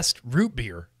the best root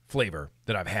beer flavor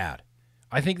that I've had.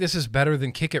 I think this is better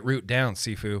than Kick It Root Down,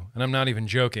 Sifu, and I'm not even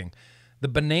joking. The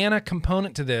banana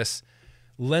component to this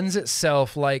lends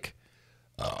itself like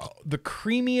the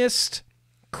creamiest,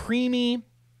 cream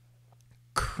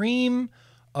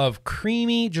of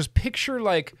creamy, just picture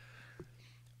like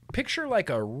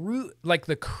a root, like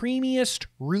the creamiest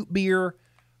root beer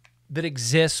that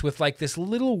exists with like this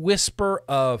little whisper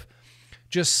of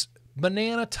just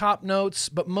banana top notes,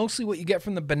 but mostly what you get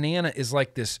from the banana is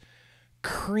like this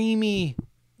creamy,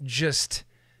 just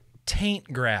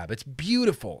taint grab. It's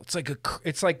beautiful.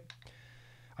 It's like,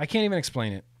 I can't even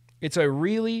explain it. It's a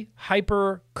really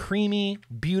hyper creamy,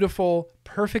 beautiful,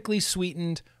 perfectly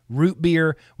sweetened root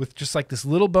beer with just like this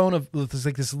little bone of, with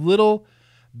like this little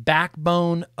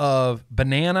backbone of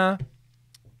banana.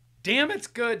 Damn, it's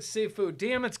good, Sifu.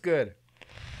 Damn, it's good.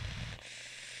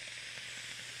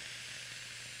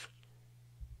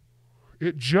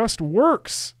 It just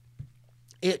works.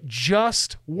 It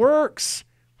just works.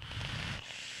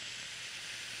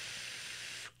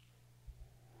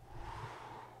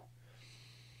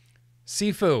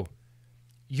 Sifu,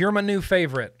 you're my new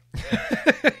favorite.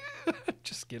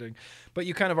 Just kidding. But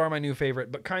you kind of are my new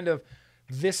favorite. But kind of,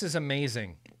 this is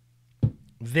amazing.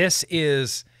 This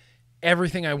is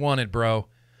everything I wanted, bro.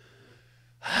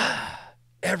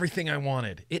 Everything I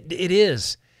wanted. It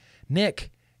is.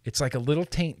 Nick, it's like a little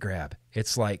taint grab.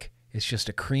 It's like, it's just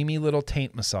a creamy little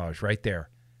taint massage right there.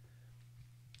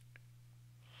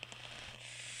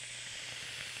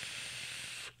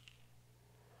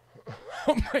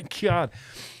 Oh my God.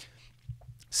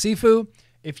 Sifu,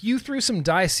 if you threw some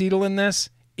diacetyl in this,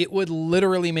 it would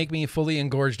literally make me fully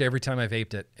engorged every time I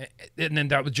vaped it. And then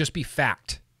that would just be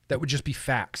fact. That would just be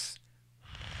facts.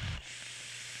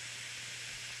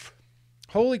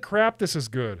 Holy crap, this is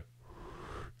good.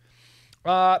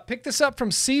 Pick this up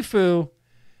from Sifu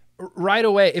right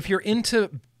away. If you're into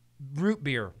root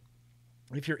beer,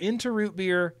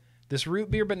 this root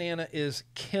beer banana is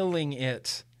killing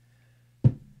it.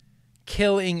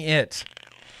 Killing it.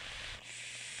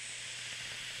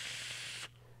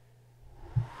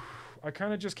 I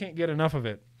kind of just can't get enough of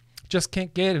it. Just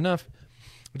can't get enough.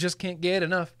 Just can't get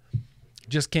enough.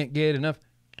 Just can't get enough.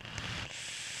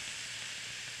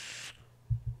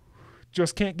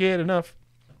 Just can't get enough.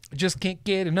 Just can't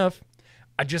get enough.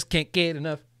 I just can't get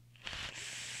enough.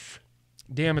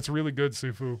 Damn, it's really good,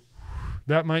 Sifu.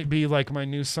 That might be like my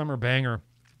new summer banger.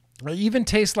 It even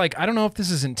tastes like, I don't know if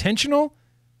this is intentional.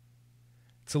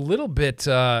 It's a little bit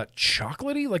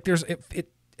chocolatey. Like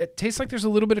it tastes like there's a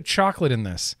little bit of chocolate in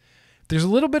this. If there's a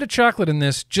little bit of chocolate in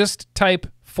this, just type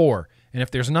 4. And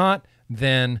if there's not,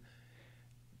 then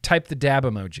type the dab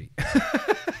emoji.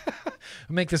 I'll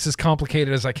make this as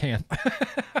complicated as I can.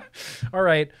 All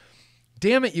right.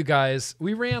 Damn it, you guys.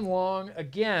 We ran long.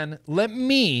 Again, let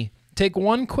me take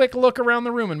one quick look around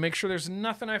the room and make sure there's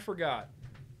nothing I forgot.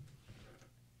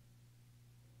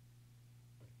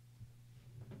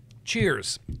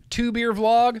 Cheers. 2 beer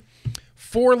vlog,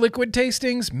 4 liquid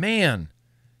tastings. Man,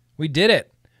 We did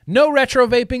it. No retro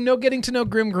vaping, no getting to know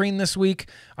GrimmGreen this week.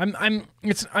 I'm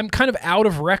kind of out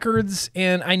of records,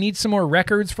 and I need some more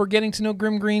records for getting to know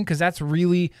GrimmGreen because that's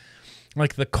really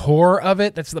like the core of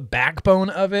it. That's the backbone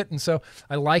of it. And so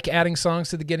I like adding songs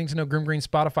to the Getting to Know GrimmGreen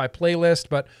Spotify playlist,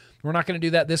 but we're not going to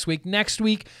do that this week. Next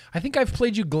week, I think I've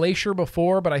played you Glacier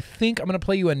before, but I think I'm going to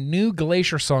play you a new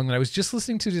Glacier song that I was just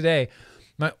listening to today.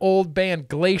 My old band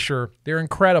Glacier, they're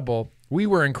incredible. We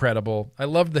were incredible. I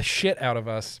loved the shit out of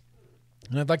us.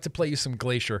 And I'd like to play you some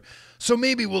Glacier. So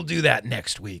maybe we'll do that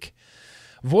next week.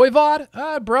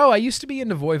 Voivod? Bro, I used to be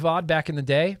into Voivod back in the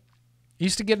day. I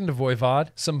used to get into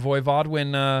Voivod. Some Voivod when,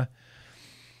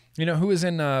 you know, who was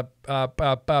in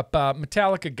Metallica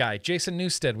guy? Jason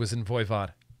Newsted was in Voivod.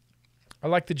 I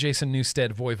like the Jason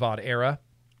Newsted Voivod era.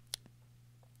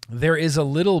 There is a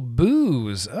little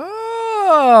booze.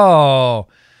 Oh.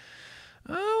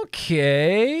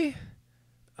 Okay.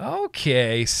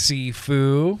 Okay,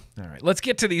 Sifu. All right, let's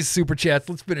get to these super chats.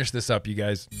 Let's finish this up, you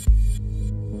guys.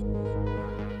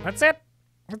 That's it.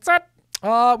 That's it.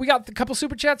 We got a couple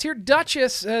super chats here.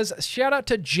 Duchess says, shout out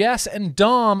to Jess and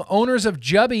Dom, owners of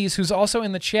Jubbies, who's also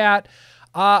in the chat.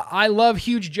 I love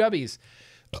huge Jubbies.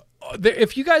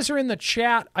 If you guys are in the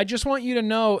chat, I just want you to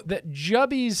know that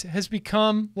Jubbies has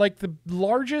become like the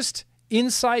largest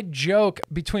inside joke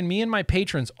between me and my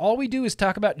patrons. All we do is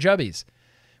talk about Jubbies.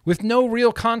 With no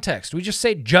real context. We just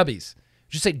say Jubbies.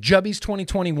 Just say Jubbies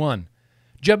 2021.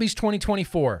 Jubbies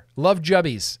 2024. Love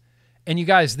Jubbies. And you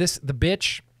guys, the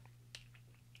bitch,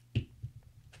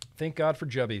 thank God for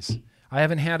Jubbies. I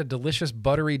haven't had a delicious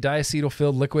buttery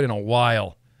diacetyl-filled liquid in a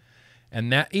while.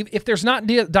 And that, if there's not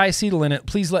diacetyl in it,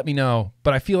 please let me know.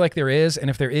 But I feel like there is,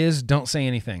 and if there is, don't say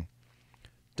anything.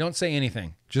 Don't say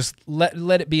anything. Just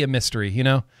let it be a mystery, you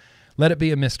know? Let it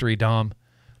be a mystery, Dom.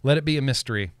 Let it be a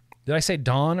mystery. Did I say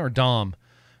Don or Dom?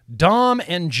 Dom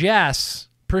and Jess,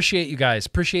 appreciate you guys.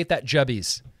 Appreciate that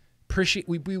Jubbies.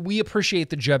 We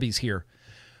appreciate the Jubbies here.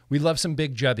 We love some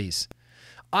big Jubbies.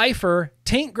 Eifer,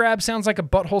 Taint Grab sounds like a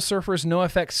Butthole Surfers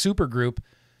NoFX supergroup.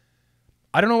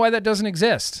 I don't know why that doesn't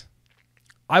exist.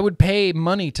 I would pay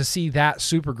money to see that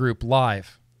supergroup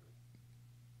live.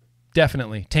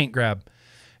 Definitely. Taint Grab.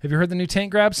 Have you heard the new Taint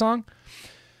Grab song?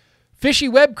 Fishy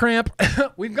web cramp.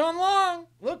 We've gone long.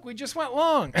 Look, we just went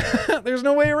long. There's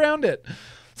no way around it.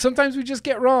 Sometimes we just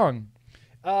get wrong.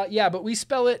 Yeah, but we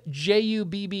spell it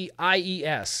Jubbies,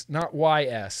 not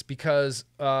YS, because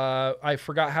I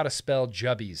forgot how to spell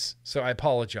Jubbies. So I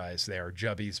apologize there,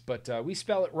 Jubbies. But we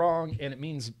spell it wrong, and it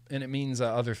means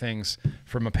other things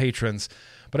for my patrons.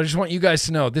 But I just want you guys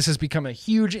to know this has become a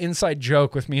huge inside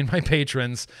joke with me and my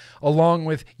patrons, along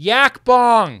with Yak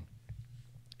Bong.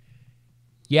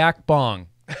 Yak Bong.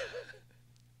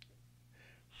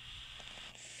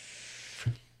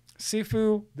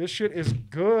 Sifu, this shit is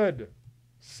good.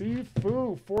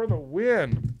 Sifu for the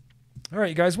win. All right,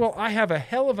 you guys. Well, I have a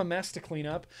hell of a mess to clean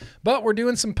up, but we're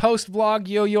doing some post-vlog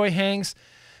yo-yo hangs.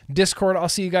 Discord, I'll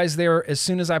see you guys there as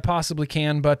soon as I possibly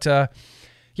can. But,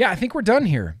 yeah, I think we're done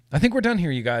here. I think we're done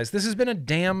here, you guys. This has been a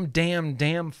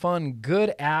damn fun,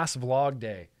 good-ass vlog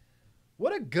day.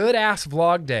 What a good-ass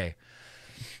vlog day.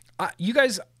 You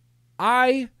guys,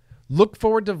 I look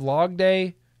forward to vlog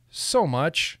day so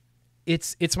much.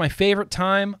 It's my favorite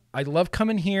time. I love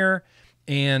coming here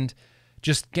and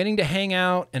just getting to hang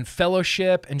out and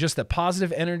fellowship and just the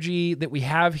positive energy that we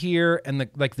have here and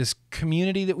this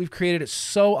community that we've created. It's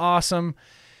so awesome.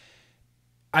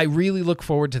 I really look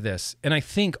forward to this. And I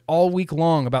think all week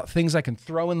long about things I can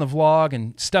throw in the vlog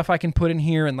and stuff I can put in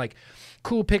here and like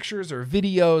cool pictures or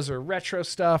videos or retro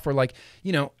stuff or like,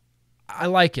 you know, I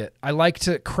like it. I like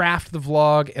to craft the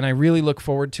vlog, and I really look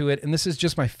forward to it. And this is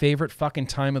just my favorite fucking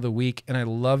time of the week, and I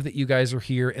love that you guys are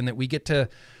here and that we get to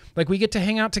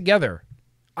hang out together.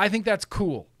 I think that's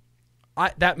cool.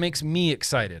 That makes me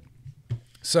excited.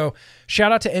 So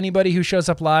shout out to anybody who shows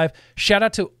up live. Shout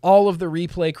out to all of the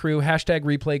replay crew, hashtag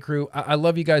replay crew. I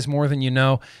love you guys more than you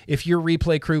know. If you're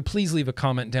replay crew, please leave a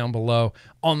comment down below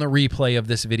on the replay of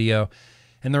this video.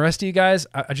 And the rest of you guys,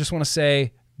 I just want to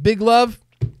say big love.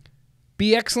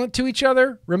 Be excellent to each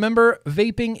other. Remember,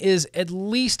 vaping is at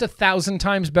least 1,000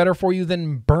 times better for you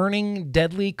than burning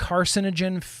deadly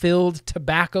carcinogen-filled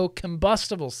tobacco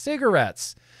combustible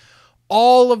cigarettes.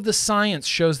 All of the science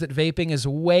shows that vaping is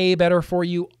way better for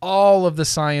you. All of the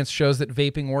science shows that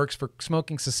vaping works for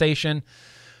smoking cessation.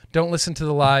 Don't listen to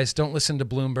the lies. Don't listen to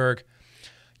Bloomberg.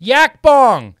 Yak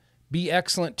Bong! Be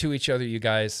excellent to each other, you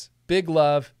guys. Big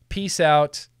love. Peace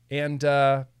out. And,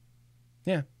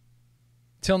 yeah.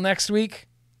 Till next week,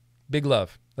 big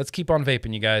love. Let's keep on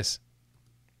vaping, you guys.